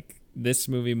I like this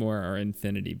movie more or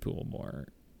Infinity Pool more.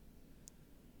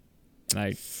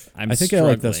 And I think I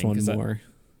like this one 'cause more.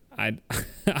 I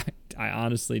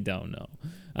honestly don't know.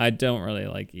 I don't really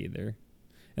like either.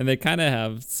 And they kind of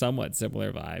have somewhat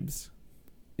similar vibes.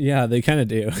 Yeah, they kind of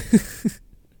do.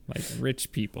 Like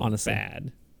rich people, Honestly.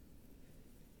 bad.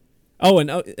 Oh,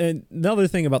 and another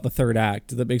thing about the third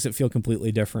act that makes it feel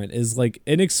completely different is like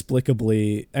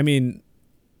inexplicably, I mean,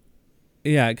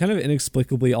 yeah, kind of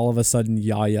inexplicably all of a sudden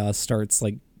Yaya starts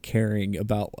like caring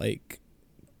about like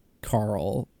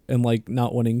Carl and like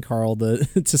not wanting Carl to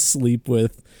to sleep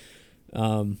with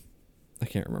I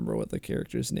can't remember what the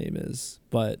character's name is,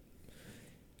 but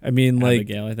I mean like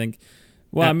Abigail, I think.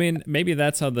 Well, I mean, maybe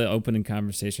that's how the opening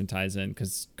conversation ties in,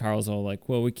 because Carl's all like,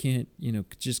 well, we can't,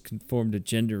 just conform to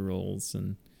gender roles.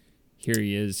 And here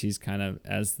he is. He's kind of,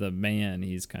 as the man,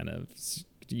 he's kind of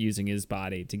using his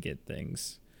body to get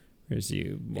things. Whereas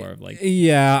you more of like...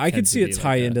 Yeah, I could see it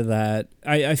tie like into that.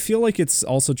 I feel like it's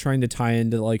also trying to tie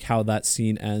into like how that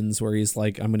scene ends where he's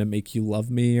like, I'm going to make you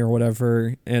love me or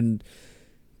whatever. And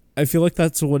I feel like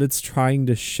that's what it's trying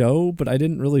to show, but I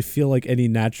didn't really feel like any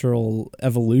natural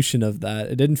evolution of that.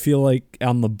 It didn't feel like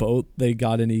on the boat they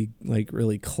got any like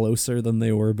really closer than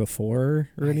they were before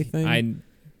or anything. I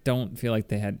don't feel like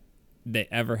they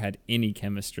ever had any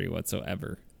chemistry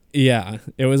whatsoever. Yeah,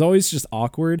 it was always just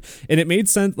awkward. And it made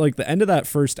sense, like the end of that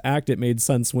first act, it made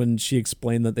sense when she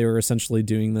explained that they were essentially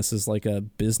doing this as like a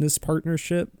business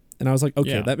partnership. And I was like,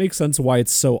 okay, that makes sense why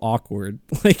it's so awkward.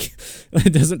 Like,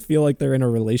 it doesn't feel like they're in a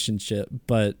relationship,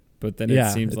 but then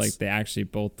it seems like they actually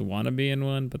both want to be in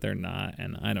one, but they're not.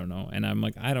 And I don't know. And I'm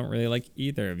like, I don't really like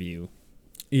either of you.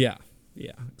 Yeah,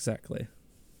 exactly.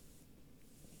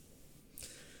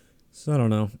 So I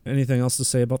don't know. Anything else to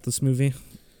say about this movie?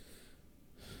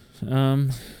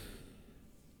 They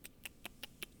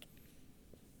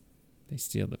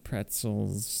steal the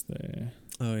pretzels.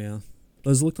 Oh, yeah.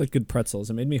 Those looked like good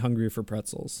pretzels. It made me hungry for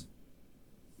pretzels.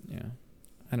 Yeah.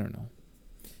 I don't know.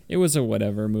 It was a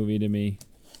whatever movie to me.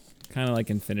 Kind of like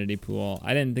Infinity Pool.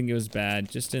 I didn't think it was bad.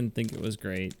 Just didn't think it was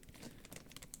great.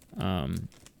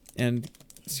 And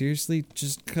seriously,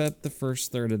 just cut the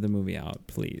first third of the movie out,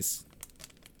 please.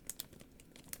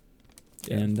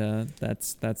 Yeah. And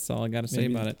that's all I got to say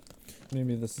about it.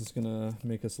 Maybe this is going to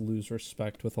make us lose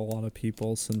respect with a lot of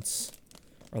people since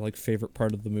our like favorite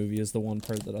part of the movie is the one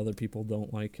part that other people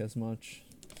don't like as much.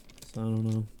 So I don't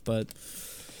know, but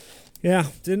yeah,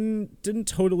 didn't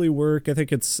totally work. I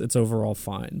think it's overall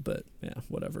fine, but yeah,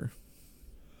 whatever.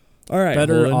 All right,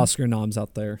 better Holden. Oscar noms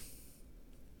out there.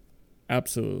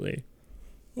 Absolutely.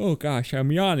 Oh gosh,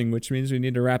 I'm yawning, which means we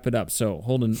need to wrap it up. So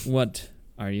Holden, what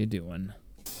are you doing?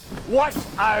 What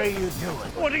are you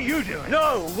doing? What are you doing?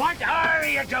 No, what are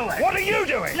you doing? What are you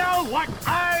doing? No, what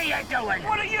are you doing?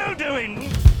 What are you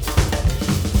doing?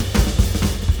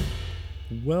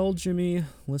 Well, Jimmy,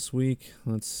 this week,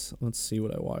 let's see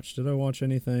what I watched. Did I watch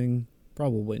anything?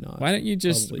 Probably not. Why don't you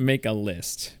just make a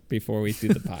list before we do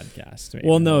the podcast?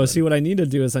 Well, no. See, what I need to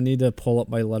do is I need to pull up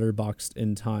my Letterboxd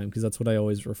in time because that's what I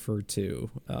always refer to.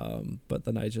 But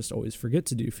then I just always forget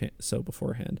to do so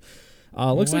beforehand.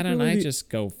 Looks why like don't I just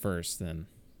go first then?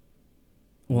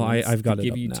 Well, I've got it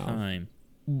give up you now. time.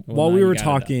 While we were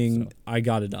talking, I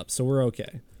got it up, so we're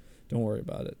okay. Don't worry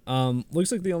about it.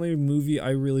 Looks like the only movie I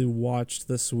really watched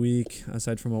this week,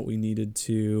 aside from what we needed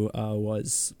to,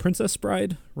 was Princess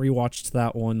Bride. Rewatched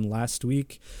that one last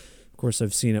week. Of course,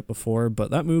 I've seen it before, but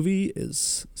that movie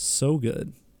is so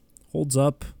good. Holds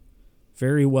up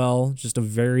very well. Just a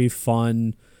very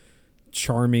fun,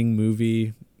 charming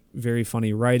movie. Very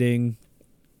funny writing.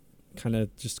 Kind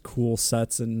of just cool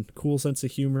sets and cool sense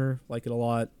of humor. Like it a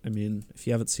lot. I mean, if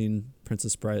you haven't seen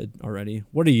Princess Bride already,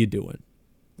 what are you doing?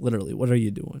 Literally, what are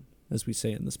you doing, as we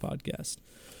say in this podcast?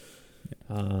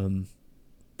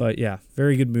 But yeah,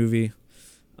 very good movie.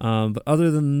 But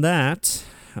other than that,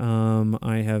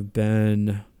 I have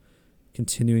been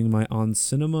continuing my On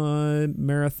Cinema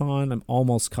marathon. I'm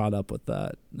almost caught up with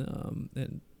that.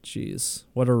 And geez,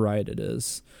 what a ride it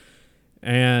is.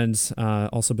 And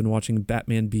also been watching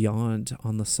Batman Beyond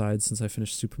on the side since I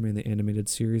finished Superman the Animated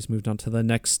Series. Moved on to the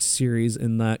next series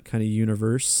in that kind of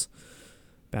universe.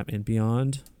 Batman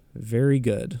Beyond, very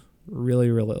good. Really,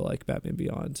 really like Batman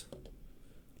Beyond.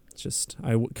 Just,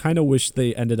 I kind of wish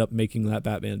they ended up making that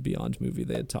Batman Beyond movie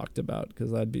they had talked about,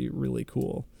 because that'd be really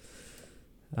cool.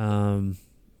 But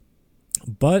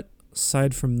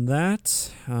aside from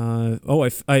that, I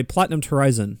platinumed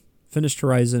Horizon. Finished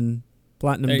Horizon,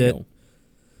 platinumed it. Go.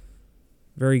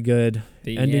 Very good.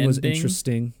 The ending was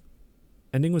interesting.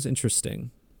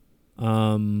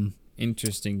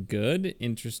 Interesting good,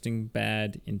 interesting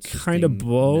bad, interesting kind of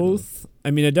both.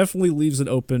 I mean, it definitely leaves it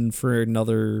open for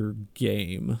another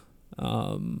game.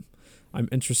 I'm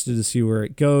interested to see where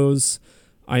it goes.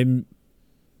 I'm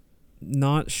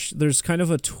not there's kind of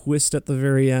a twist at the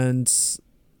very end.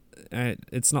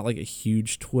 It's not like a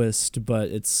huge twist, but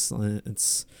it's kind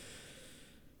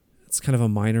of a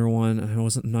minor one.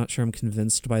 Not sure I'm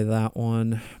convinced by that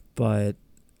one, but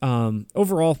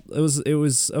overall it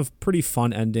was a pretty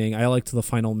fun ending. I liked the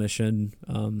final mission.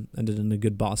 Ended in a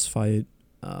good boss fight.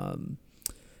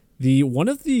 One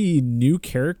of the new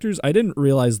characters, I didn't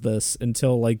realize this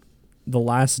until like the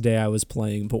last day I was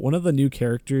playing, but one of the new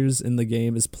characters in the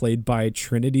game is played by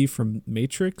Trinity from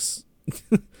Matrix.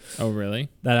 Oh, really?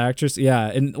 That actress, yeah.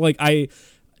 And like it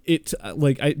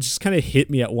just kind of hit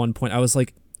me at one point. I was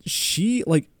like, she,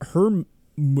 like, her,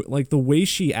 like, the way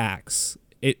she acts,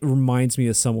 it reminds me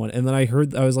of someone. And then I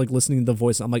was like listening to the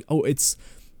voice, and I'm like, oh, it's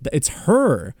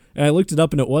her. And I looked it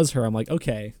up, and it was her. I'm like,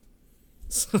 okay.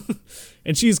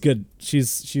 And she's good.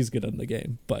 She's good in the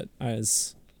game. But I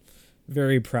was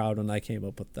very proud when I came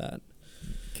up with that.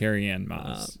 Carrie-Anne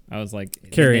Moss. I was like,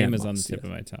 her Carrie-Anne name is on the Moss, tip of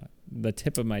my tongue. The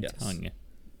tip of my tongue.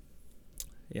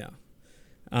 Yeah.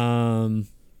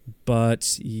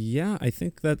 But yeah, I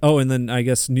think that. Oh, and then I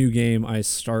guess new game I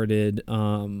started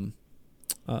Jedi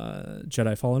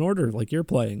Fallen Order, like you're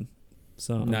playing.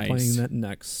 So I'm playing that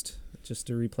next, just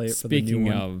to replay it for the new one.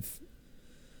 Speaking of,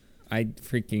 I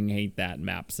freaking hate that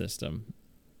map system.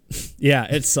 Yeah,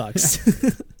 it sucks.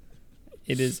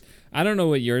 It is. I don't know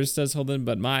what yours does, Holden,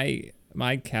 but my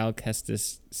Cal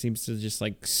Kestis seems to just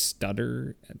like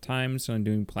stutter at times when I'm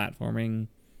doing platforming.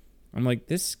 I'm like,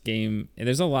 this game,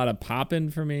 there's a lot of popping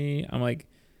for me. I'm like,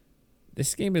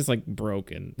 this game is like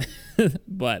broken,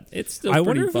 but it's still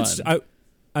pretty fun.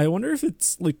 I wonder if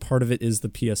it's like part of it is the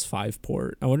PS5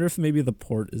 port. I wonder if maybe the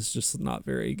port is just not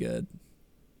very good.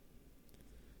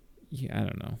 Yeah, I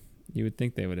don't know. You would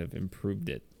think they would have improved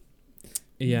it.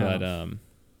 Yeah.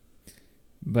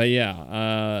 But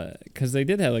yeah, because they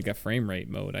did have like a frame rate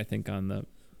mode, I think, on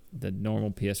the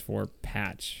normal PS4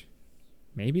 patch.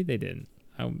 Maybe they didn't.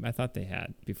 I thought they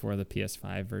had before the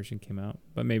PS5 version came out,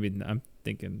 but maybe I'm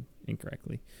thinking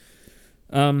incorrectly.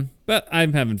 But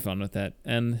I'm having fun with that,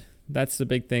 and that's the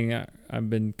big thing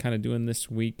I've been kind of doing this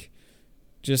week.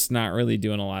 Just not really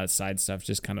doing a lot of side stuff,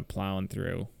 just kind of plowing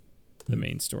through the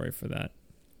main story for that,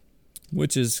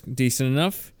 which is decent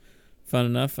enough, fun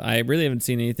enough. I really haven't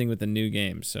seen anything with the new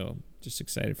game, so just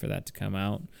excited for that to come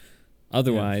out.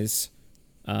 Otherwise,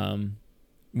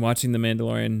 watching The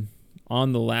Mandalorian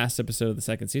on the last episode of the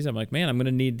second season, I'm like, man, I'm going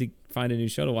to need to find a new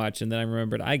show to watch. And then I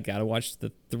remembered I got to watch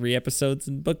the 3 episodes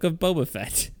in Book of Boba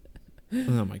Fett.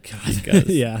 Oh, my God.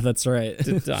 Yeah, that's right.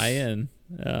 To tie in.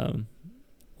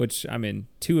 Which, I mean,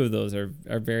 2 of those are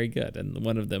very good. And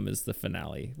one of them is the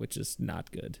finale, which is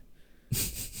not good.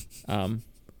 But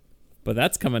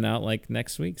that's coming out like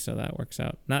next week. So that works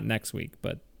out. Not next week,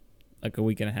 but like a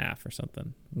week and a half or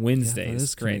something.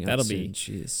 Wednesdays, great.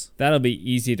 That'll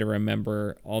be easy to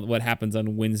remember all what happens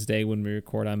on Wednesday when we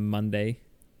record on Monday.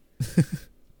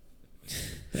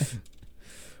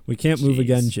 We can't move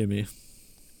again, Jimmy.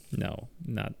 No.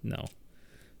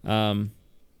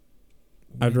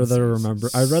 I'd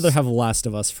rather have Last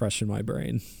of Us fresh in my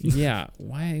brain. Yeah,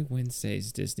 why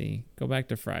Wednesdays, Disney? Go back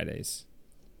to Fridays.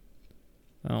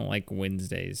 I don't like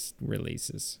Wednesdays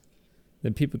releases.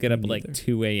 Then people get up at like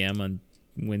 2 a.m. on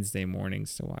Wednesday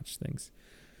mornings to watch things.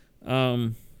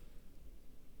 I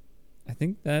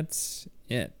think that's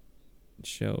it.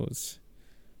 Shows.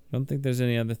 I don't think there's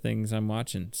any other things I'm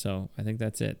watching, so I think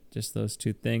that's it. Just those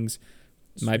 2 things.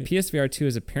 Sweet. My PSVR 2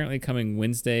 is apparently coming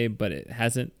Wednesday, but it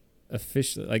hasn't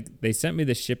officially, like, they sent me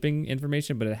the shipping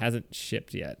information, but it hasn't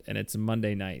shipped yet, and it's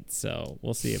Monday night, so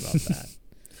we'll see about that.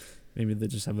 Maybe they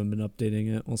just haven't been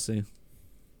updating it. We'll see.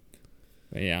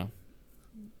 But yeah.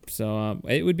 So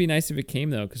it would be nice if it came,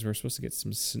 though, because we're supposed to get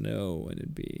some snow, and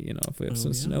it'd be, if we have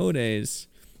some snow days.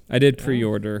 I did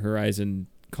pre-order Horizon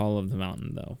Call of the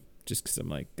Mountain, though, just because I'm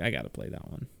like, I got to play that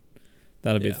one.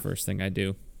 That'll be the first thing I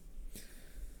do.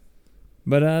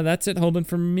 But that's it, Holden,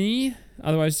 for me.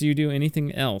 Otherwise, do you do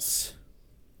anything else?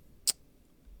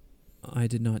 I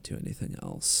did not do anything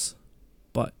else.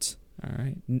 But all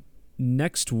right,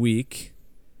 next week,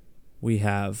 we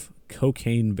have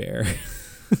Cocaine Bear.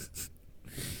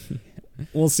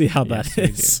 We'll see how that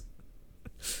is.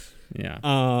 Yeah.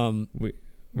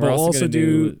 We're also going to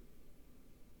do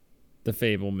the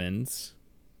Fablemans.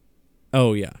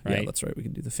 Oh, yeah. Right? Yeah, that's right. We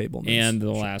can do the Fablemans. And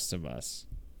The Last of Us.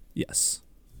 Yes.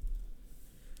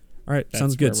 All right.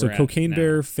 Sounds good. So Cocaine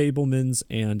Bear, Fablemans,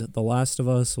 and The Last of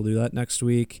Us. We'll do that next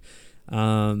week.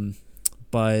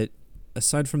 But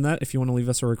aside from that, if you want to leave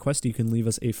us a request, you can leave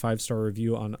us a 5-star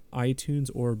review on iTunes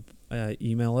or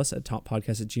email us at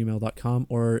toppodcast@gmail.com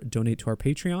or donate to our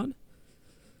Patreon.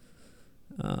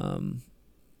 I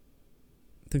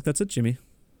think that's it, Jimmy.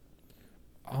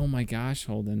 Oh my gosh,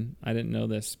 Holden. I didn't know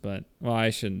this, but, well, I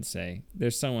shouldn't say.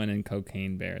 There's someone in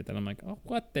Cocaine Bear that I'm like, oh,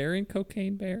 what? They're in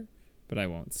Cocaine Bear? But I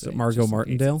won't say. Is it Margot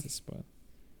Martindale?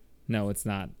 No, it's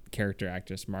not character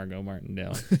actress Margot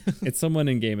Martindale. It's someone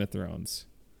in Game of Thrones.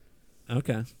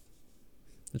 Okay.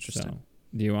 Interesting. So,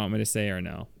 do you want me to say or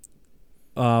no?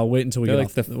 Wait until we They're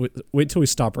get like off. Wait until we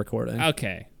stop recording.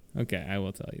 Okay, I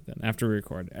will tell you then after we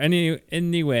record.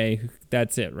 Anyway,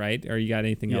 that's it, right? Or you got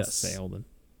anything else to say, Holden?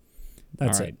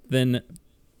 That's all right. Then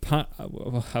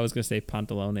I was gonna say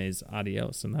pantalones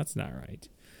adios, and that's not right.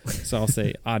 So I'll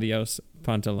say adios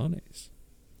pantalones.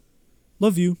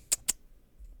 Love you.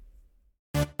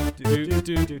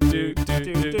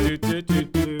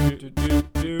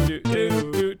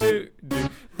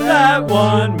 That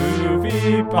One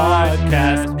Movie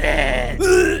Podcast.